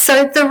 Yeah,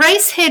 so the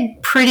race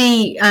had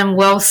pretty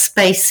well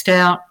spaced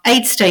out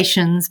aid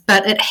stations,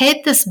 but it had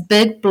this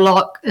big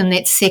block in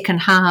that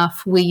second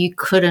half where you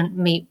couldn't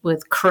meet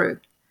with crew.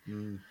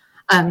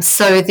 Mm.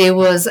 So there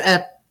was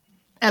a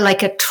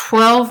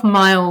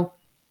 12-mile,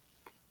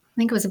 I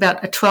think it was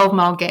about a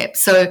 12-mile gap.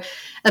 So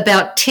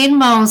about 10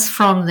 miles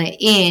from the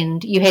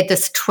end, you had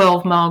this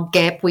 12-mile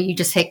gap where you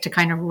just had to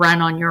kind of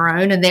run on your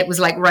own, and that was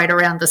like right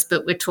around this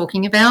bit we're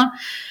talking about.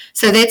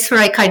 So that's where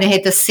I kind of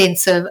had this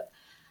sense of,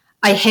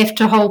 I have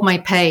to hold my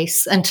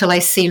pace until I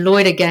see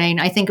Lloyd again.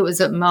 I think it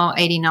was at mile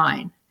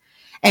 89.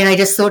 And I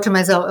just thought to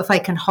myself, if I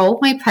can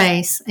hold my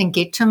pace and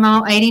get to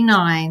mile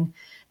 89,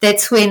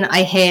 that's when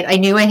I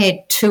knew I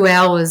had 2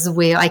 hours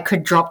where I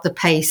could drop the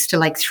pace to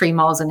like 3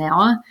 miles an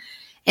hour.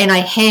 And I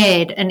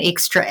had an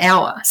extra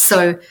hour.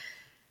 So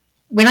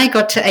when I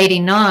got to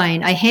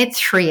 89, I had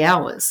 3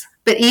 hours.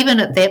 But even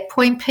at that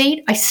point,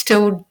 Pete, I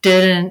still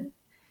didn't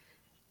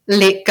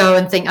let go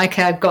and think,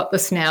 okay, I've got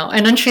this now.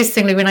 And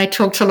interestingly, when I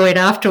talked to Lloyd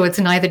afterwards,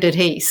 neither did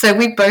he. So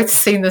we've both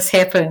seen this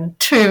happen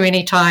too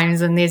many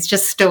times, and there's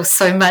just still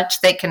so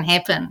much that can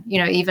happen,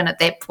 even at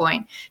that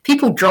point.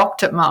 People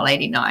dropped at mile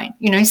 89,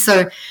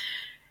 so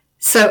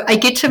I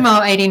get to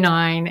mile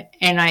 89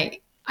 and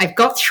I've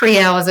got 3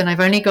 hours and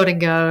I've only got to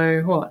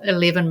go,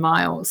 11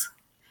 miles.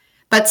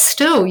 But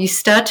still, you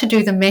start to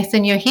do the math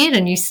in your head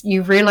and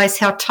you realize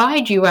how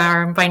tired you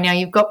are. And by now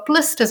you've got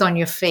blisters on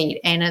your feet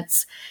and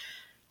it's,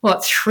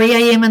 3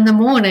 a.m. in the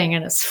morning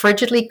and it's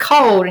frigidly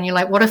cold. And you're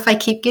like, what if I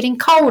keep getting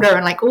colder?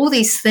 And like all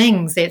these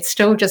things that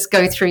still just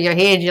go through your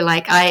head. You're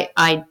like,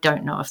 I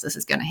don't know if this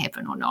is going to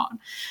happen or not.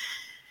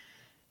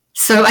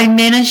 So I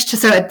managed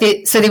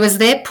to, so there was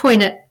that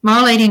point at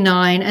mile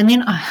 89. And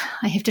then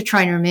I have to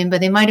try and remember,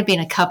 there might have been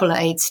a couple of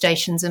aid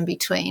stations in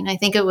between. I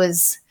think it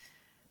was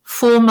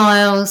 4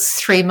 miles,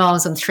 3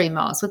 miles, and 3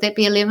 miles. Would that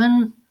be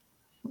 11?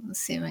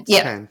 7?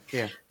 Yeah. 10,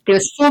 yeah. There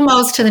was 4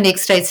 miles to the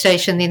next aid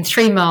station, then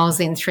 3 miles,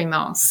 then 3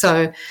 miles.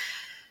 So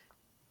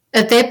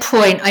at that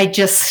point, I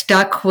just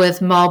stuck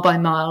with mile by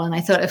mile. And I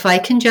thought, if I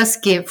can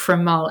just get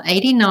from mile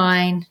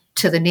 89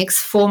 to the next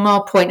 4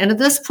 mile point. And at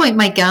this point,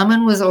 my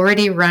Garmin was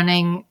already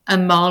running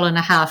 1.5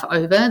 miles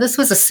over. This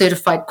was a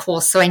certified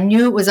course, so I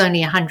knew it was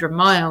only 100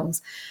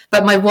 miles.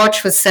 But my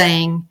watch was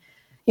saying,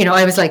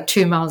 I was like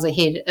 2 miles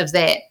ahead of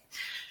that.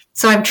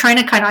 So I'm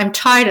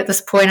tired at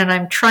this point and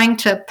I'm trying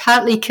to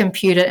partly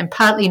compute it and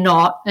partly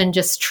not and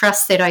just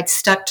trust that I'd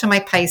stuck to my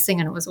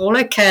pacing and it was all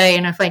okay.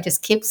 And if I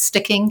just kept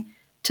sticking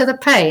to the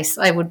pace,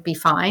 I would be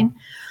fine.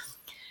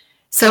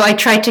 So I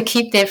tried to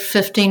keep that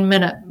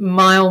 15-minute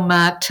mile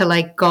mark till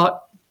I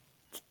got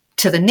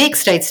to the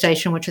next aid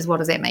station, which is, what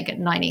does that make it,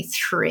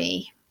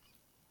 93.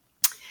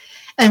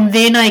 And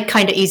then I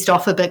kind of eased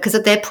off a bit because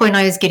at that point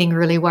I was getting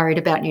really worried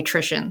about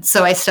nutrition.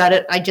 So I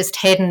just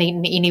hadn't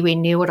eaten anywhere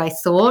near what I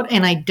thought,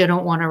 and I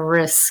didn't want to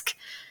risk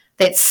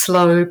that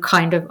slow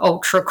kind of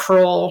ultra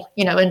crawl,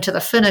 into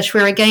the finish,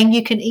 where again,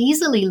 you can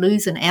easily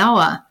lose an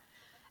hour,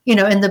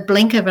 in the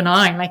blink of an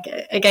eye. Like,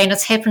 again,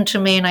 it's happened to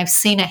me and I've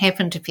seen it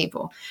happen to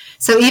people.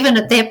 So even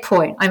at that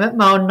point, I'm at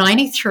mile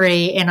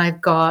 93 and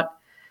I've got,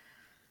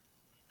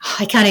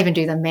 I can't even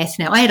do the math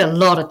now. I had a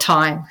lot of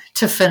time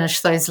to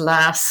finish those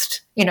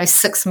last,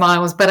 6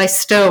 miles, but I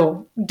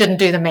still didn't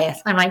do the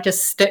math. I might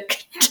just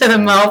stick to the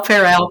mile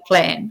per hour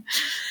plan.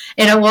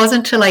 And it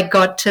wasn't until I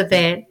got to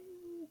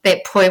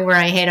that point where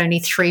I had only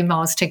 3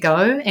 miles to go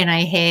and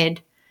I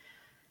had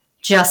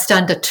just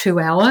under 2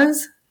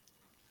 hours.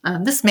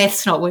 This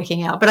math's not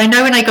working out, but I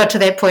know when I got to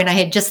that point, I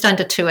had just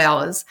under 2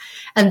 hours.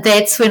 And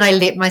that's when I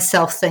let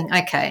myself think,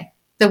 okay,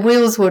 the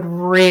wheels would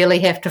really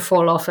have to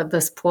fall off at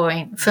this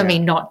point for me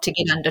not to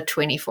get under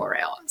 24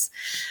 hours.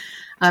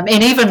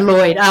 And even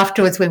Lloyd,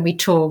 afterwards when we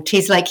talked,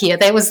 he's like, yeah,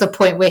 that was the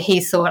point where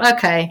he thought,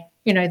 okay,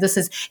 he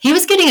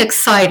was getting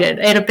excited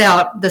at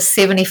about the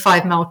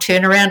 75-mile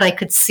turnaround. I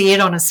could see it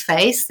on his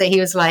face that he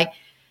was like,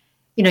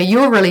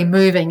 you're really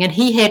moving. And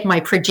he had my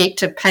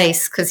projected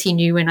pace because he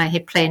knew when I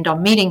had planned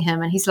on meeting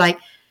him. And he's like,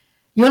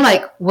 you're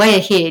like way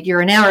ahead. You're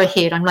an hour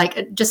ahead. I'm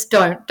like, just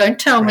don't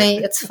tell me.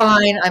 It's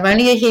fine. I'm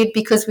only ahead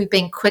because we've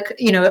been quick,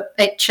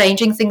 at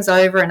changing things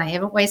over and I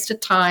haven't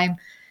wasted time.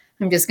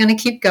 I'm just going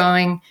to keep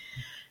going.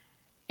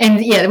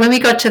 And yeah, when we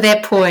got to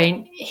that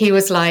point, he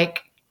was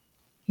like,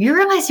 you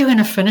realize you're going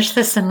to finish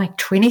this in like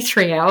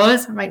 23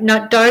 hours? I'm like, no.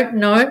 I've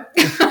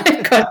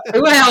got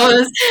 2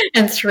 hours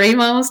and 3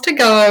 miles to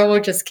go.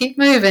 We'll just keep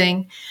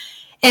moving.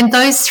 And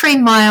those 3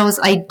 miles,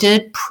 I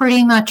did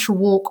pretty much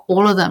walk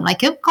all of them.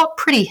 Like, it got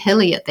pretty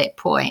hilly at that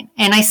point.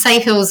 And I say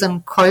hills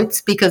in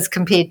quotes because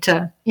compared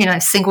to,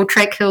 single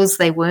track hills,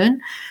 they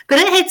weren't. But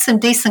it had some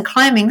decent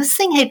climbing. This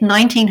thing had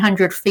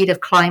 1,900 feet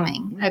of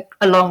climbing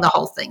along the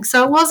whole thing.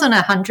 So it wasn't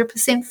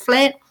 100%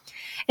 flat.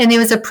 And there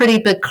was a pretty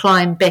big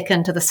climb back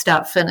into the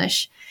start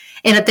finish.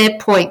 And at that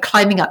point,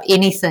 climbing up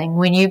anything,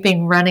 when you've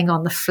been running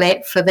on the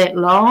flat for that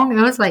long,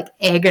 it was like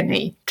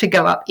agony to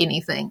go up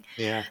anything.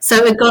 Yeah.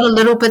 So it got a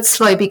little bit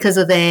slow because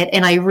of that.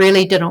 And I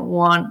really didn't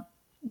want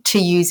to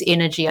use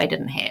energy I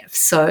didn't have.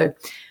 So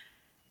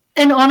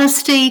in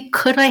honesty,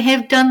 could I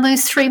have done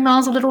those 3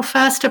 miles a little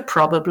faster?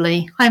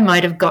 Probably. I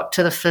might have got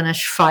to the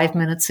finish 5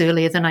 minutes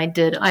earlier than I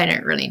did. I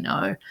don't really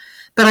know.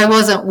 But I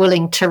wasn't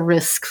willing to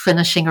risk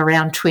finishing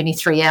around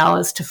 23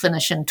 hours to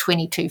finish in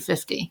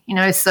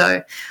 22:50,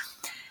 so.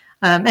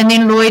 And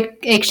then Lloyd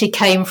actually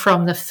came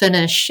from the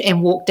finish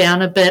and walked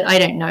down a bit. I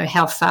don't know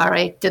how far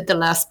I did the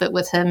last bit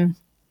with him.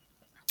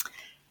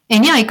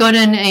 And yeah, I got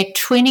in at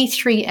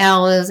 23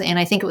 hours and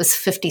I think it was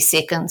 50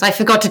 seconds. I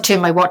forgot to turn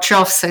my watch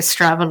off, so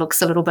Strava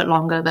looks a little bit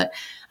longer, but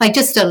like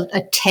just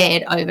a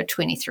tad over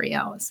 23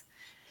 hours.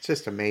 It's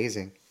just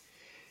amazing.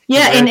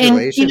 Yeah,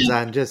 congratulations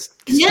on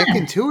just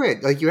sticking to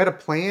it. Like, you had a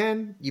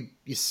plan,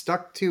 you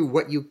stuck to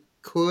what you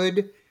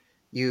could,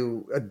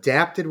 you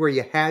adapted where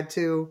you had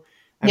to.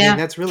 I mean,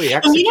 that's really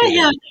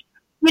executed.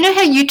 You know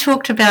how you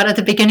talked about at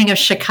the beginning of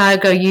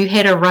Chicago, you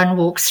had a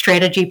run-walk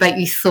strategy, but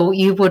you thought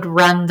you would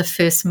run the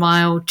first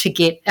mile to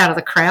get out of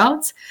the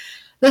crowds?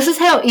 This is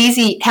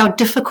how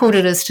difficult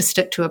it is to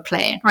stick to a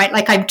plan, right?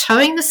 Like, I'm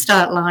towing the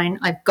start line.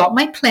 I've got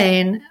my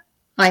plan.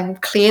 I'm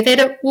clear that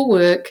it will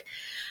work.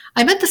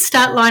 I'm at the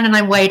start line and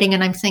I'm waiting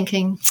and I'm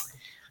thinking,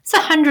 it's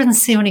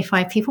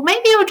 175 people.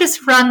 Maybe I'll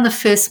just run the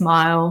first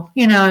mile,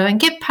 and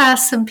get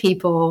past some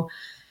people.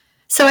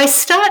 So I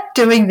start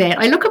doing that.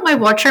 I look at my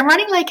watch. I'm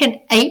running like an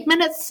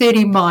 8-minute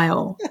 30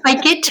 mile. I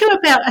get to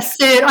about a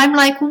third. I'm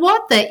like,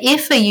 what the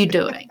F are you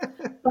doing?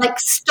 Like,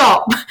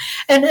 stop.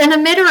 And in a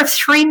matter of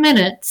 3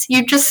 minutes,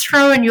 you just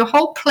throw in your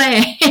whole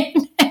plan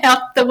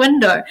out the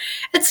window.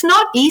 It's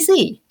not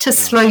easy to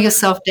slow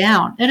yourself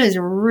down. It is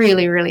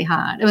really, really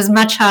hard. It was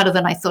much harder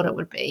than I thought it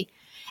would be.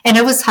 And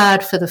it was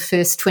hard for the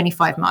first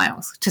 25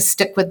 miles to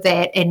stick with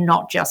that and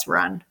not just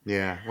run.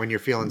 Yeah, when you're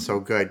feeling so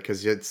good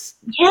because it's,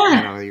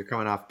 you're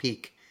coming off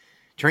peak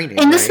training.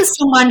 And this is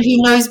someone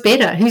who knows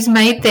better, who's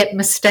made that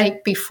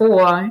mistake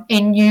before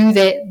and knew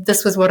that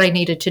this was what I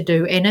needed to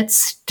do. And it's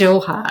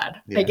still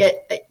hard. Yeah.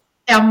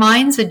 Our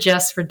minds are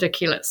just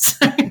ridiculous.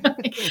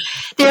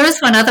 There is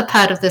one other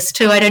part of this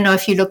too. I don't know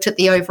if you looked at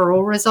the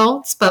overall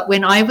results, but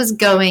when I was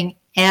going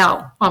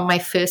out on my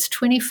first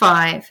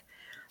 25,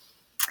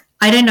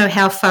 I don't know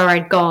how far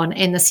I'd gone,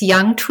 and this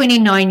young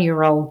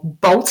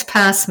 29-year-old bolts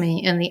past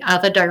me in the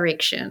other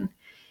direction.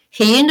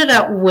 He ended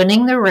up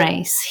winning the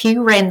race. He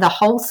ran the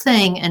whole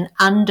thing in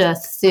under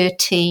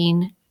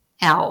 13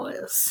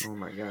 hours. Oh,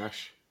 my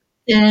gosh.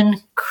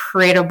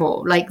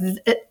 Incredible. Like,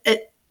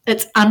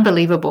 it's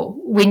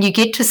unbelievable. When you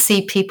get to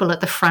see people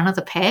at the front of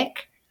the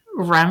pack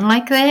run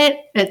like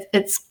that,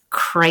 it's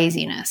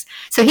craziness.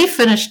 So he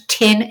finished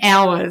 10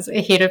 hours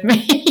ahead of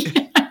me.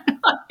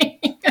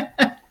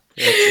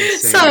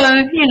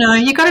 So,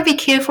 you got to be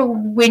careful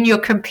when you're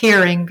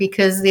comparing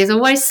because there's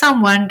always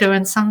someone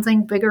doing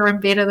something bigger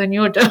and better than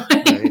you're doing.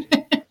 Right.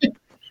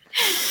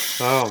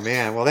 Oh,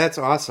 man. Well, that's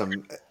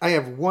awesome. I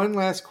have one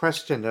last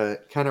question to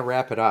kind of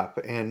wrap it up.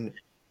 And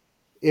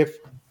if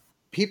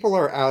people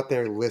are out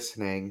there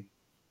listening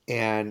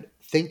and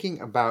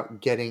thinking about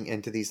getting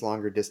into these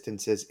longer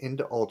distances,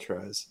 into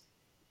ultras,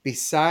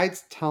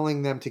 besides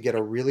telling them to get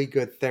a really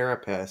good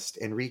therapist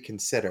and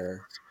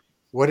reconsider,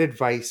 what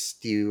advice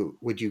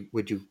would you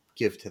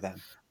give to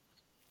them?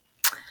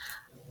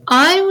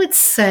 I would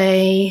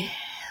say,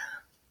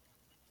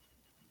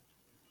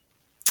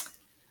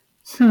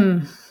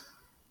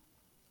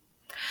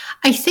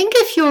 I think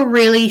if you're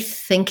really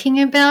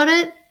thinking about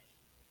it,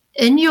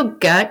 in your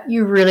gut,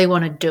 you really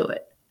want to do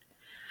it.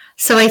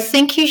 So I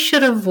think you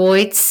should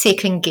avoid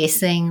second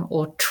guessing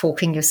or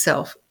talking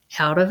yourself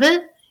out of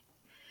it.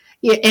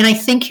 Yeah, and I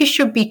think you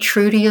should be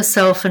true to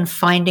yourself and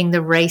finding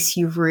the race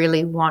you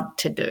really want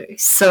to do.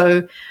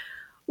 So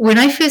when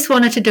I first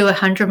wanted to do a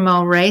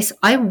 100-mile race,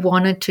 I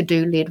wanted to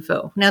do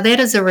Leadville. Now, that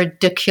is a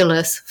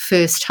ridiculous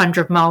first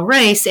 100-mile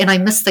race, and I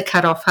missed the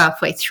cutoff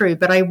halfway through,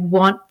 but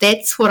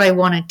that's what I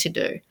wanted to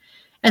do.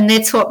 And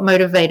that's what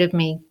motivated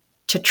me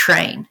to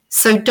train.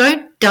 So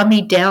don't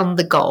dummy down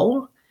the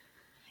goal.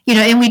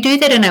 And we do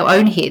that in our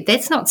own head.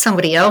 That's not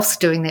somebody else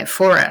doing that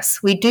for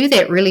us. We do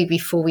that really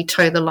before we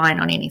toe the line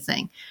on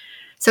anything.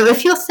 So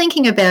if you're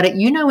thinking about it,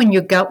 you know in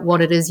your gut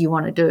what it is you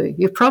want to do.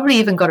 You've probably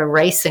even got a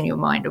race in your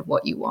mind of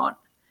what you want.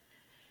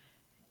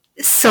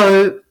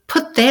 So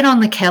put that on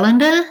the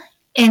calendar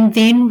and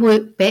then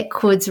work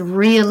backwards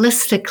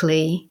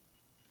realistically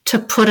to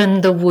put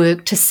in the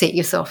work to set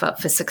yourself up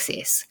for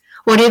success,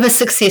 whatever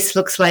success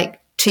looks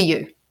like to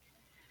you.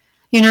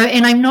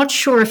 And I'm not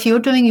sure if you're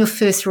doing your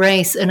first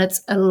race and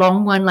it's a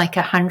long one, like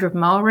a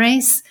 100-mile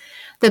race,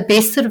 the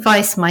best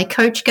advice my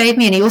coach gave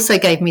me, and he also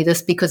gave me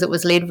this because it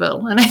was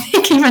Leadville, and I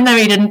think even though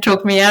he didn't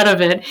talk me out of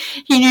it,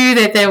 he knew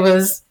that there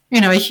was,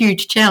 a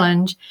huge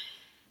challenge.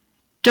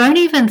 Don't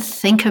even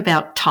think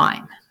about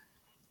time.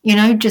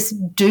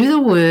 Just do the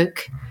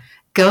work,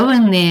 go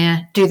in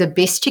there, do the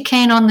best you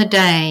can on the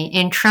day,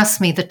 and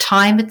trust me, the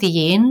time at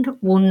the end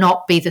will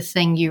not be the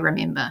thing you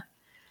remember.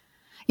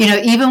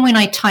 Even when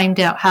I timed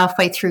out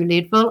halfway through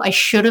Leadville, I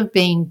should have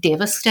been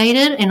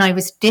devastated and I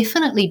was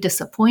definitely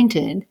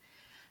disappointed,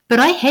 but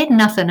I had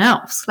nothing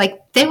else.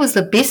 Like, that was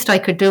the best I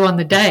could do on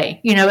the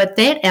day. At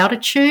that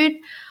altitude,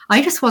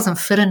 I just wasn't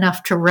fit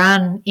enough to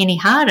run any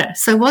harder.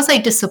 So was I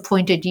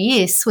disappointed?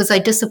 Yes. Was I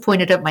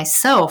disappointed at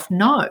myself?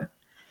 No.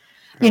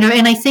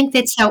 And I think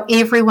that's how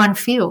everyone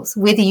feels.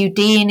 Whether you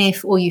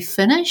DNF or you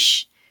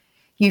finish,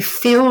 you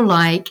feel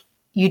like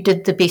you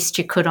did the best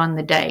you could on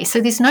the day. So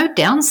there's no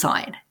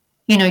downside,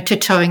 to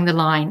towing the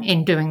line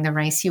and doing the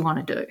race you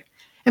want to do.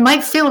 It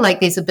might feel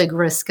like there's a big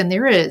risk, and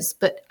there is,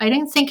 but I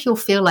don't think you'll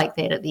feel like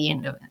that at the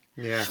end of it.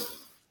 Yeah.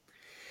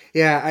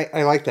 Yeah,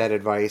 I like that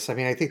advice. I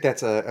mean, I think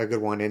that's a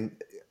good one.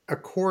 And a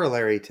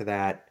corollary to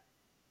that,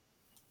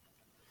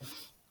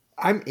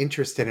 I'm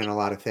interested in a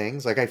lot of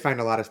things. Like, I find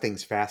a lot of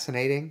things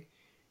fascinating,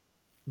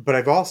 but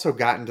I've also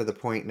gotten to the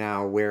point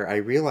now where I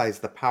realize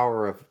the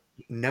power of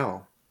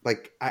no.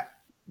 Like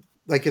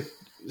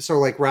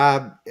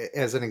Rob,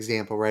 as an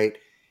example, right,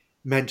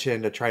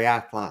 mentioned a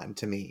triathlon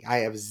to me. I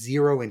have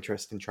zero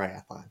interest in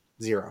triathlon.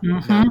 Zero.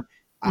 Mm-hmm.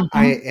 No.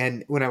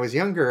 And when I was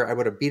younger, I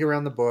would have beat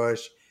around the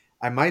bush.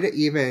 I might have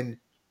even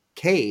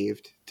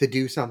caved to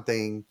do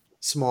something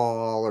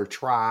small or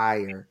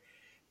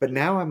but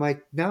now I'm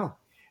like, no.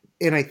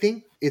 And I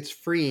think it's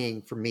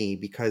freeing for me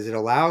because it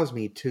allows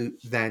me to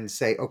then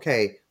say,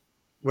 okay,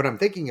 what I'm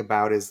thinking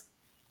about is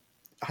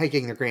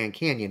hiking the Grand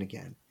Canyon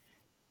again.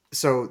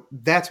 So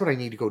that's what I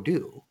need to go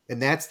do.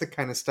 And that's the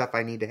kind of stuff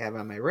I need to have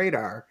on my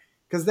radar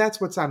because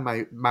that's what's on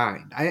my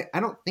mind. I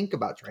don't think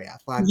about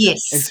triathlon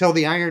until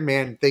the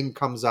Ironman thing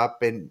comes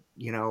up in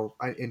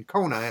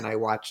Kona and I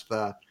watch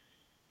the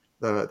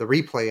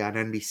replay on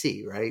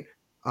NBC, right?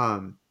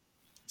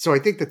 So I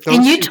think that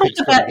those you talk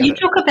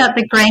about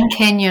the Grand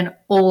Canyon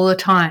all the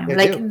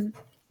time.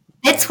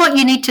 That's what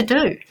you need to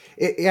do.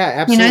 Yeah,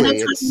 absolutely.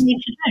 That's what you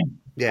need to do.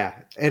 Yeah,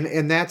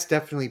 and that's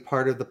definitely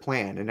part of the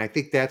plan. And I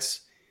think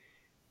that's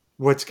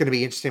what's going to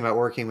be interesting about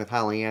working with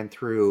Holly Ann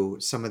through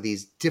some of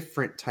these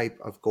different type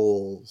of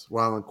goals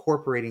while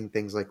incorporating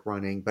things like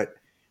running, but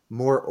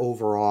more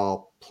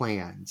overall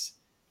plans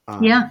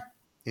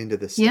into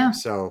this stuff.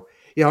 So,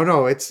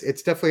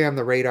 it's definitely on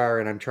the radar,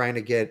 and I'm trying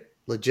to get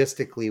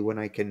logistically when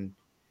I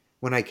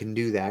can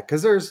do that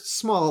because there's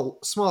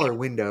smaller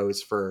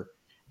windows for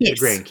the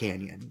Grand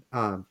Canyon.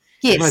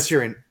 Unless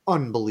you're in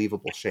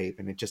unbelievable shape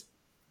and it just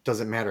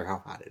doesn't matter how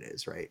hot it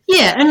is, right?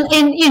 Yeah,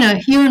 and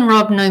you and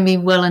Rob know me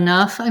well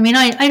enough. I mean,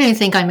 I don't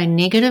think I'm a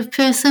negative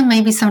person.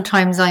 Maybe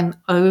sometimes I'm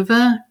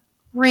over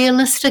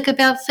realistic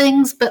about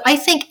things, but I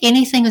think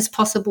anything is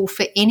possible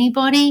for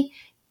anybody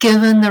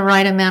given the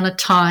right amount of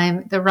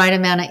time, the right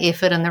amount of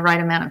effort, and the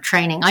right amount of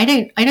training. I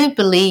don't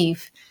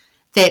believe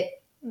that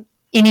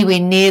anywhere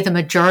near the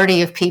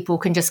majority of people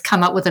can just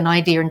come up with an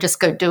idea and just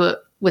go do it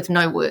with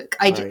no work.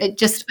 I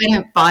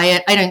don't buy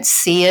it. I don't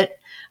see it.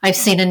 I've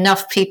seen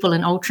enough people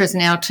in ultras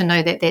now to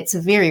know that that's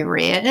very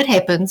rare. It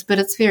happens, but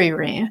it's very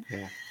rare.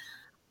 Yeah.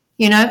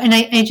 And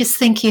I just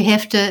think you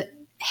have to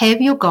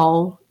have your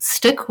goal,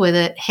 stick with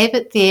it, have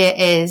it there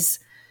as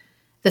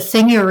the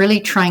thing you're really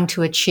trying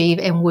to achieve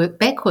and work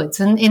backwards.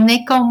 And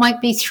that goal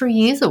might be 3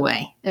 years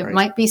away. It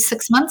might be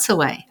 6 months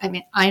away. I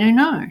mean, I don't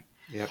know.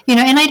 Yep.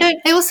 And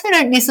I also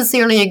don't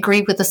necessarily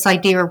agree with this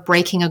idea of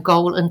breaking a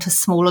goal into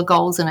smaller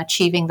goals and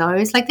achieving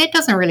those. Like, that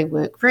doesn't really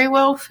work very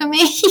well for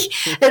me.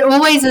 It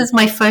always is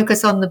my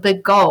focus on the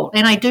big goal.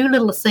 And I do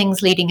little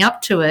things leading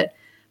up to it,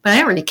 but I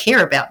don't really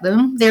care about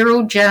them. They're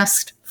all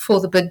just for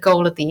the big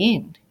goal at the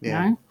end, you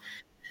know?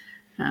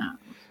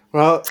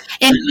 Well,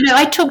 and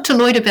I talked to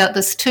Lloyd about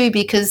this too,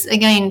 because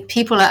again,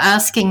 people are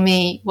asking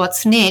me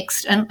what's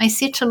next, and I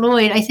said to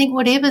Lloyd, I think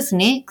whatever's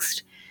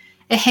next,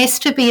 it has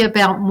to be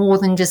about more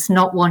than just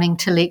not wanting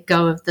to let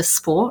go of the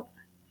sport.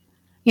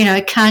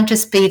 It can't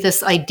just be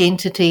this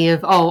identity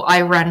of, oh,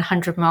 I run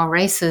 100-mile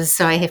races,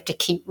 so I have to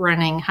keep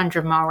running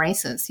 100-mile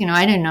races.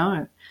 I don't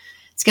know.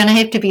 It's going to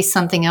have to be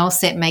something else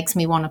that makes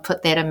me want to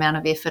put that amount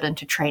of effort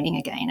into training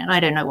again, and I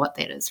don't know what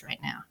that is right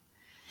now.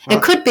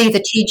 It could be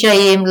the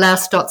TJM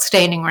last dot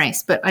standing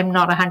race, but I'm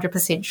not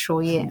 100%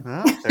 sure yet.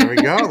 Well, there we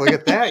go. Look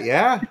at that.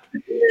 Yeah.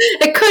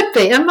 It could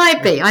be. It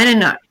might be. I don't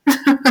know.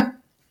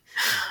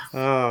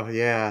 Oh,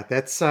 yeah.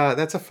 That's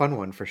a fun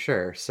one for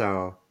sure.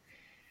 So,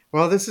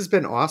 well, this has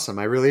been awesome.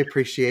 I really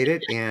appreciate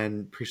it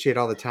and appreciate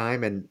all the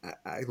time. And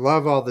I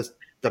love all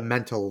the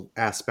mental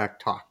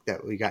aspect talk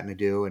that we gotten to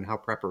do and how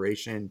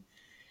preparation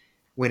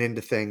went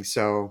into things.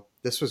 So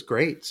this was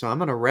great. So I'm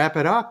going to wrap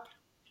it up.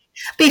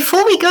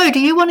 Before we go,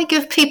 do you want to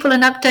give people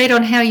an update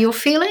on how you're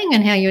feeling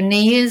and how your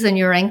knee is and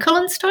your ankle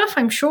and stuff?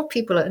 I'm sure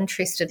people are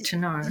interested to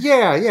know.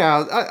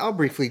 Yeah. I'll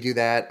briefly do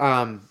that.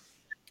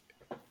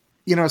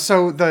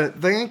 So the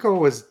ankle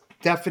was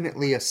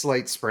definitely a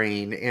slight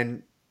sprain.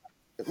 And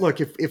look,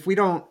 if we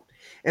don't,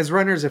 as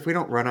runners, if we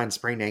don't run on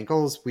sprained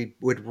ankles, we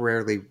would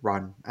rarely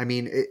run. I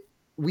mean,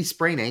 we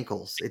sprain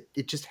ankles.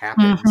 It just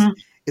happens. Mm-hmm.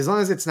 As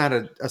long as it's not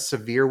a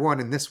severe one,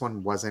 and this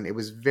one wasn't. It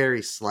was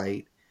very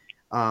slight.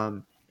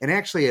 And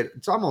actually,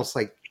 it's almost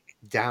like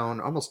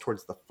down, almost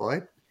towards the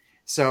foot.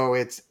 So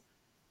it's,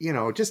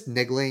 just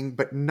niggling,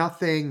 but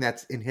nothing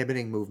that's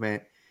inhibiting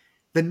movement.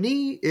 The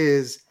knee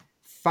is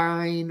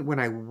fine when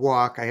I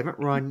walk. I haven't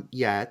run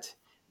yet.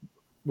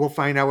 We'll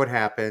find out what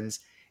happens.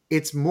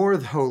 It's more,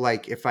 though,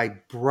 like if I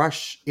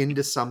brush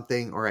into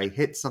something or I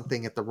hit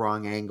something at the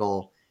wrong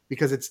angle,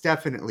 because it's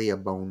definitely a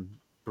bone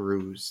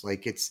bruise.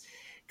 Like it's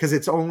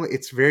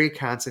very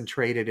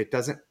concentrated. It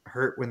doesn't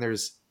hurt when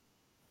there's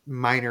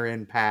minor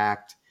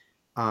impact.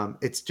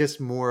 It's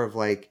just more of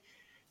like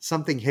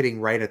something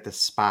hitting right at the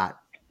spot,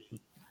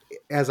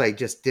 as I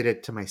just did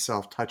it to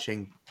myself,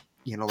 touching,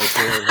 like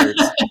where it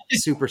hurts.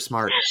 Super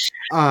smart.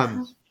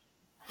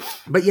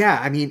 But yeah,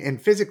 I mean,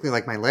 and physically,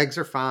 like my legs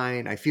are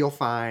fine. I feel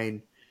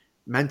fine.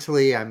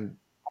 Mentally, I'm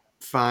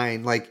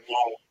fine. Like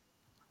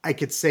I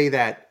could say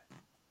that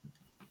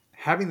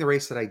having the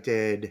race that I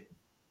did,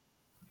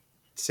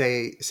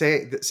 say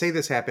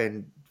this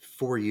happened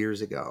 4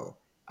 years ago,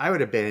 I would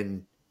have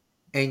been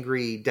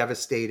angry,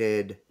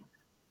 devastated,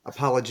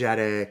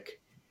 apologetic.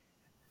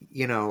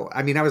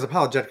 I mean, I was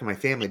apologetic to my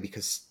family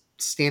because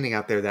standing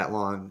out there that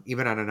long,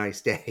 even on a nice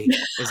day,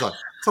 it's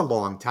a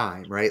long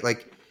time, right?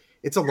 Like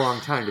it's a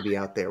long time to be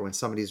out there when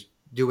somebody's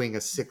doing a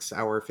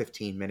 6-hour,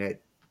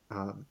 15-minute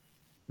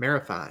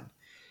marathon.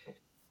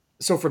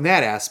 So from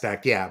that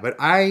aspect, yeah, but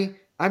I'm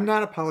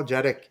not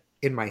apologetic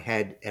in my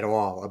head at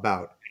all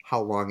about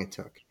how long it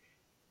took.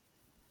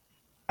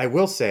 I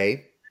will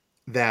say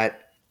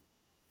that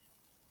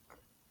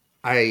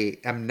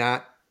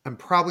I'm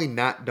probably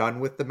not done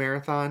with the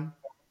marathon.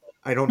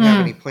 I don't have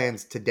any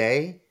plans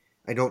today.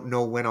 I don't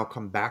know when I'll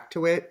come back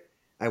to it.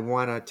 I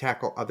want to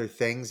tackle other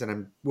things, and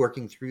I'm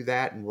working through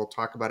that, and we'll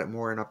talk about it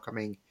more in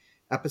upcoming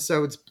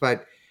episodes.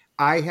 But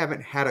I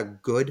haven't had a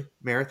good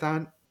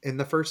marathon in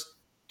the first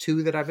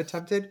 2 that I've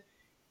attempted,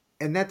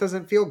 and that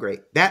doesn't feel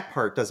great. That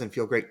part doesn't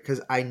feel great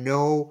because I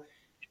know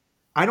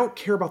I don't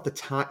care about the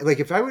time. Like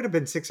if I would have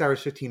been 6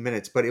 hours, 15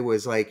 minutes, but it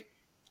was like,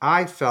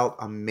 I felt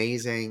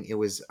amazing. It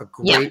was a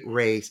great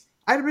race.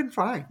 I'd have been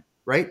fine,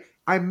 right?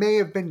 I may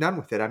have been done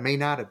with it. I may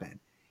not have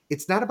been.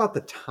 It's not about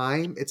the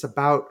time. It's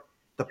about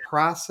the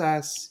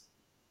process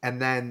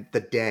and then the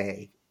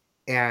day.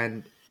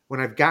 And when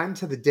I've gotten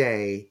to the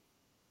day,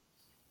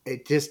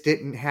 it just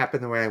didn't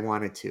happen the way I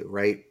wanted to,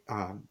 right?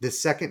 The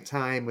second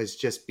time was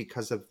just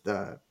because of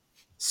the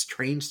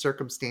strange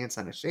circumstance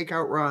on a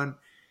shakeout run.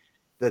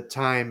 The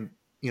time,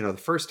 the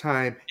first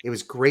time, it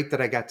was great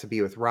that I got to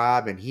be with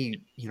Rob, and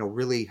he,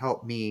 really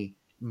helped me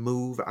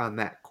move on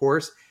that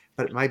course.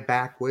 But my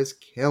back was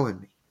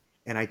killing me,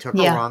 and I took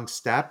a wrong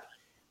step.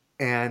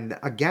 And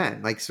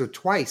again, so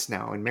twice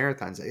now in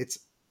marathons, it's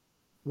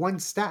one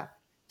step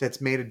that's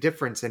made a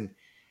difference in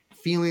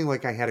feeling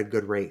like I had a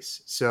good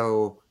race.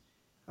 So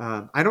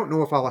I don't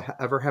know if I'll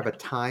ever have a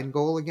time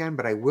goal again,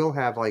 but I will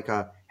have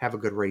have a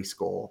good race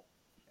goal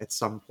at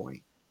some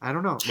point. I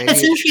don't know. Maybe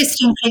it's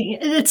interesting.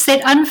 It's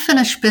that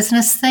unfinished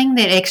business thing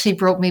that actually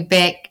brought me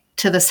back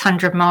to this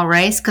 100-mile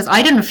race because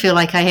I didn't feel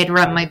like I had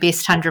run my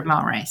best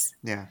 100-mile race.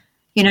 Yeah.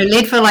 You know,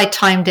 Leadville I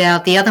timed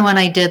out. The other one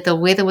I did, the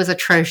weather was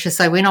atrocious.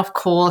 I went off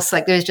course.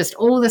 Like there was just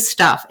all this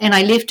stuff. And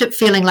I left it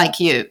feeling like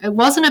you. It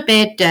wasn't a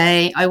bad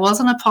day. I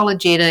wasn't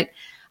apologetic.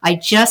 I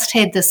just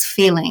had this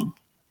feeling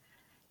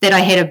that I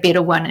had a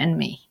better one in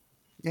me.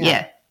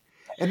 Yeah.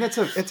 And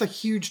it's a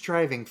huge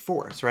driving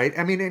force, right?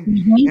 I mean,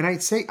 and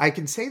I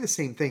can say the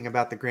same thing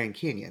about the Grand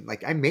Canyon.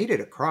 Like I made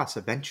it across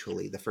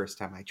eventually the first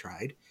time I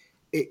tried.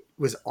 It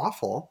was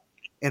awful.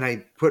 And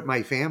I put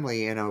my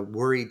family in a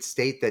worried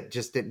state that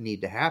just didn't need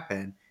to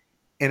happen.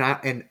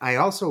 And I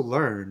also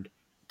learned,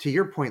 to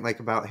your point, like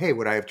about, hey,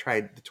 would I have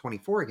tried the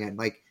 24 again?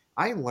 Like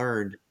I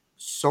learned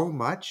so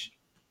much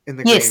in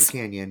the Grand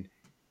Canyon.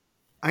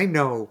 I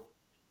know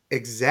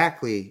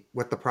exactly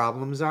what the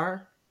problems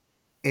are,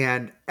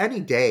 and any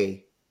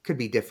day could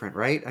be different,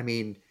 right? I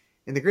mean,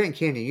 in the Grand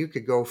Canyon, you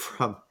could go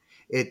from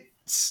it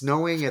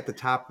snowing at the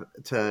top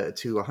to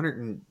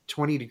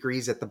 120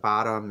 degrees at the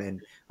bottom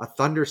and a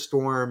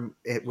thunderstorm.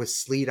 It was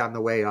sleet on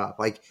the way up.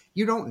 Like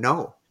you don't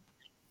know.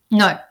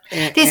 No,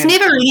 there's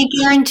never any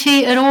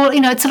guarantee at all.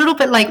 You know, it's a little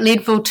bit like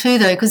Leadville too,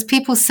 though, because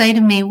people say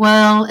to me,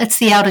 well, it's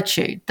the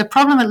altitude. The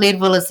problem at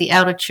Leadville is the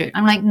altitude.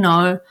 I'm like,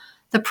 no,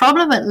 the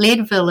problem at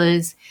Leadville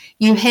is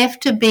you have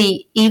to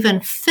be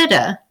even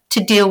fitter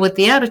to deal with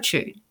the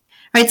altitude.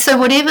 Right, so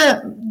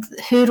whatever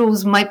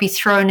hurdles might be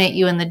thrown at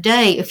you in the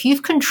day, if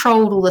you've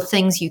controlled all the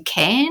things you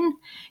can,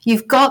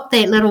 you've got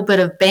that little bit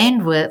of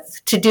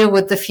bandwidth to deal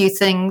with the few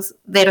things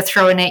that are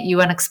thrown at you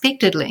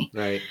unexpectedly.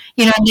 Right.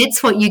 You know, and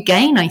that's what you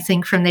gain, I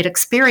think, from that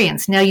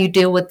experience. Now you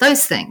deal with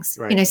those things.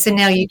 Right. You know, so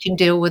now you can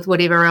deal with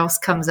whatever else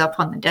comes up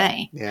on the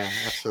day. Yeah,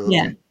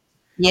 absolutely.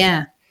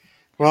 Yeah.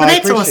 Well, I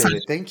appreciate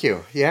it. Thank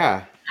you.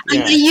 Yeah. Are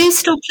you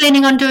still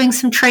planning on doing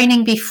some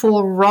training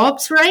before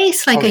Rob's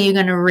race? Like, are you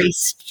going to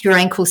rest your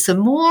ankle some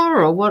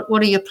more, or what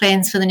are your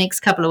plans for the next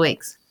couple of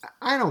weeks?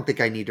 I don't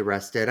think I need to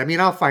rest it. I mean,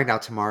 I'll find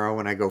out tomorrow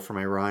when I go for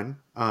my run.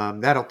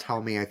 That'll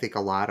tell me, I think, a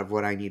lot of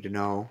what I need to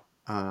know.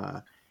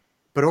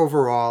 But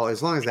overall,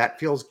 as long as that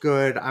feels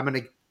good, I'm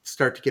going to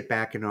start to get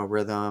back into a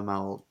rhythm.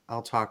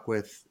 I'll talk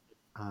with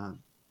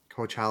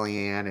Coach Holly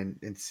Ann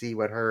and see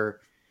what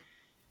her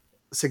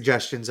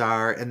suggestions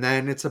are, and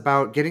then it's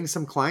about getting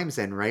some climbs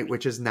in, right,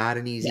 which is not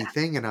an easy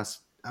thing in us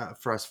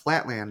for us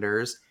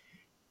flatlanders.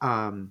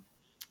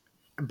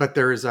 But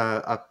there's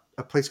a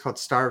place called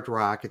Starved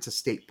Rock. It's a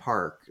state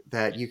park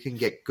that you can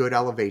get good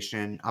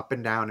elevation up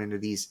and down into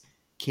these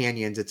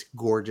canyons. It's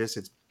gorgeous.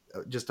 It's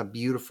just a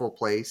beautiful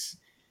place.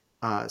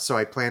 So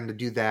I plan to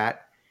do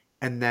that.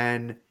 And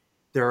then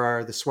there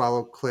are the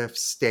Swallow Cliff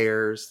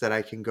stairs that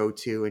I can go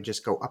to and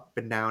just go up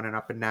and down and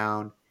up and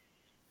down.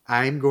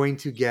 I'm going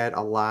to get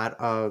a lot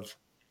of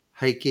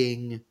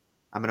hiking.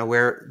 I'm going to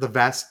wear the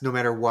vest no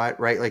matter what,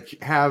 right?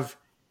 Like have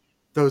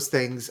those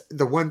things.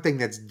 The one thing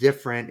that's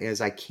different is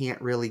I can't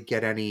really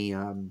get any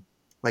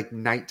like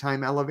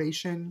nighttime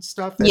elevation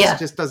stuff. That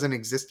just doesn't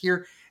exist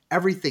here.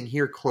 Everything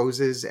here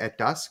closes at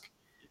dusk.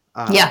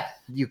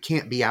 You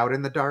can't be out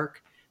in the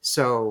dark.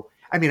 So,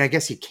 I mean, I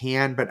guess you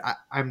can, but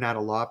I'm not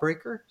a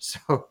lawbreaker.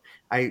 So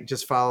I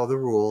just follow the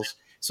rules.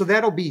 So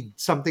that'll be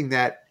something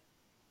that,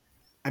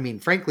 I mean,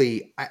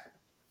 frankly,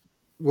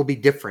 will be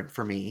different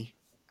for me,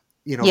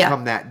 you know,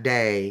 come that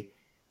day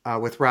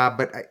with Rob.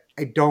 But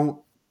I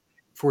don't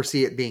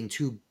foresee it being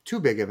too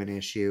big of an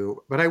issue.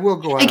 But I will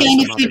go out. Again,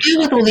 if you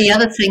deal with all the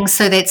other things,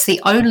 so that's the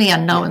only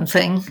unknown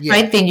thing,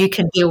 right? Then you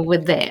can deal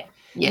with that.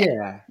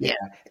 Yeah.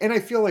 And I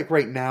feel like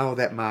right now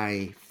that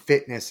my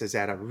fitness is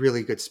at a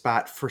really good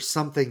spot for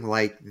something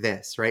like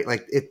this, right?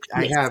 Like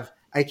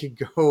I could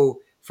go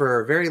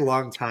for a very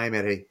long time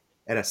at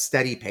a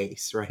steady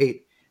pace,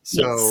 right?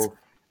 So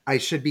I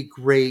should be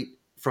great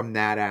from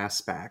that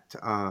aspect.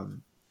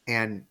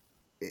 And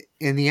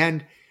in the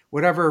end,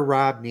 whatever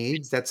Rob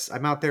needs,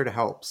 I'm out there to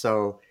help.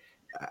 So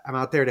I'm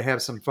out there to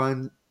have some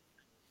fun,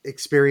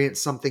 experience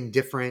something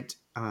different,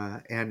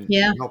 and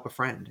help a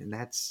friend. And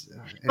that's,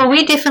 well,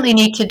 we definitely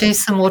need to do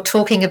some more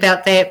talking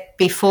about that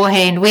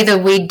beforehand, whether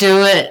we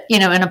do it, you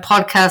know, in a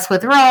podcast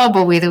with Rob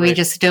or whether we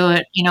just do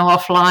it, you know,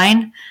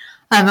 offline.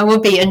 It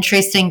would be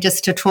interesting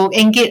just to talk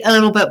and get a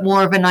little bit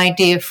more of an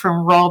idea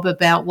from Rob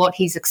about what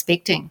he's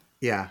expecting.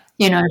 Yeah.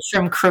 You know,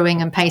 from crewing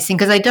and pacing,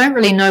 because I don't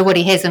really know what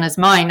he has in his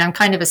mind. I'm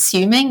kind of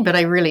assuming, but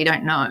I really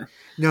don't know.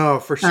 No,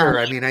 for sure.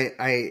 I mean,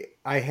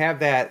 I have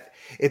that.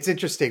 It's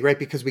interesting, right?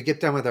 Because we get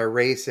done with our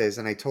races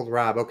and I told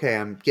Rob, okay,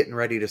 I'm getting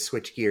ready to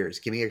switch gears.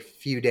 Give me a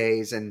few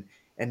days. And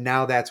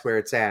now that's where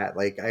it's at.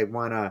 Like, I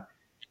want to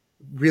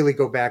really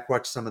go back,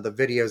 watch some of the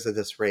videos of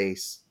this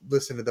race,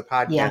 listen to the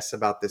podcasts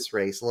about this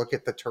race, look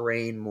at the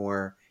terrain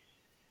more.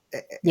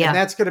 And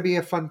that's going to be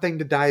a fun thing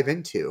to dive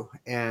into.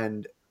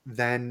 And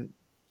then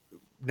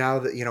now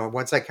that, you know,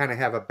 once I kind of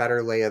have a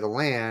better lay of the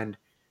land,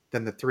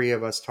 then the three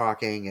of us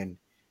talking and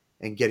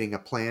getting a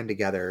plan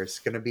together, it's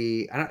going to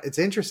be, it's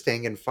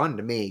interesting and fun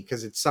to me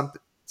because it's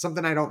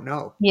something I don't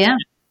know. Yeah.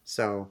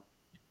 So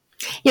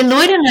Yeah,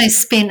 Lloyd and I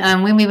spent,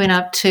 when we went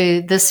up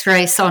to this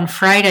race on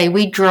Friday,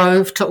 we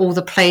drove to all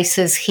the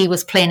places he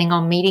was planning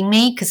on meeting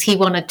me because he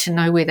wanted to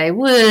know where they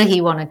were. He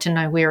wanted to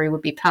know where he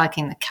would be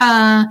parking the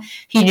car.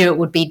 He knew it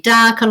would be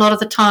dark a lot of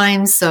the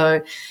time.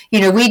 So,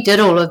 we did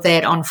all of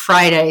that on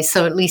Friday.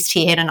 So at least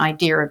he had an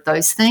idea of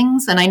those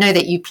things. And I know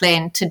that you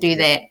plan to do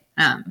that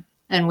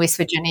in West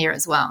Virginia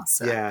as well.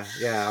 So. Yeah.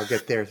 I'll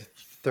get there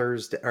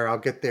Thursday, or I'll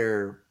get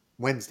there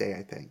Wednesday,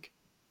 I think.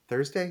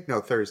 Thursday? No,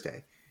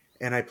 Thursday.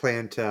 And I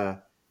plan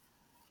to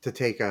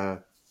take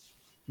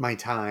my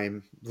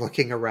time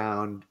looking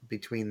around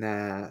between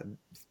the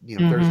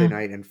Thursday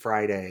night and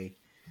Friday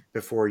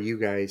before you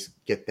guys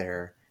get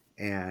there,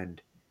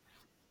 and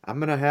I'm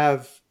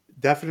gonna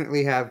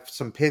definitely have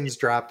some pins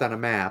dropped on a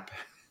map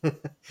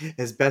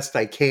as best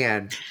I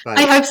can. But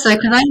I hope so,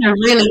 because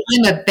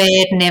I'm a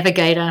bad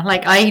navigator.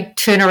 Like I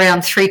turn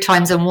around 3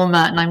 times in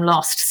Walmart and I'm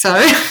lost. So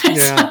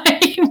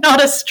it's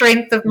not a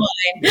strength of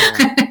mine.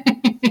 Yeah.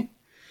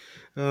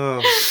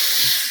 Oh.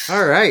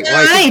 All right.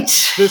 Well, right.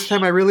 This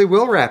time I really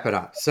will wrap it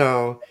up.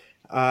 So,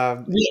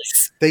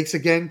 yes. Thanks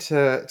again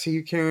to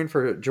you, Karen,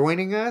 for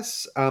joining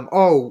us.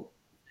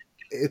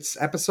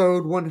 It's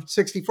episode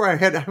 164.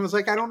 I was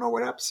like, I don't know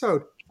what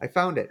episode. I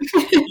found it.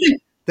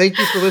 Thank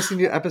you for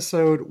listening to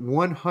episode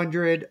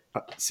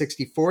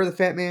 164 of the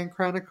Fat Man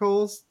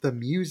Chronicles. The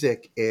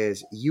music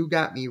is "You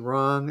Got Me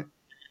Wrong"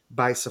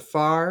 by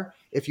Safar.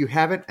 If you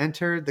haven't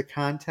entered the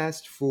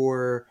contest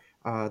for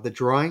the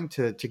drawing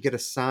to get a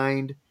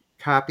signed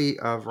copy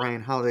of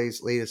Ryan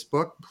Holiday's latest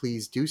book,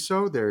 please do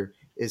so. There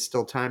is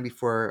still time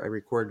before I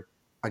record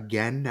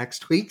again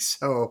next week.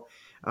 So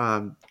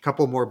a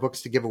couple more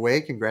books to give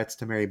away. Congrats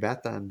to Mary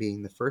Beth on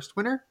being the first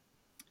winner.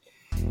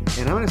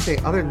 And I want to say,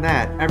 other than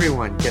that,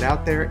 everyone get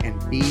out there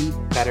and be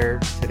better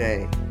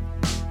today.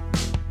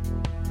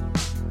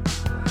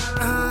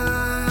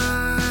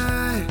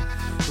 I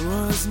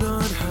was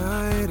not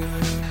hiding.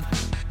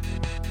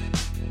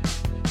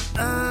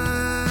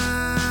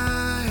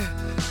 I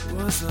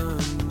was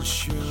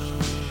unsure.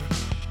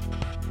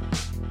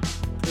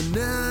 And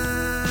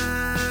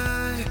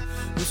I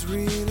was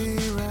really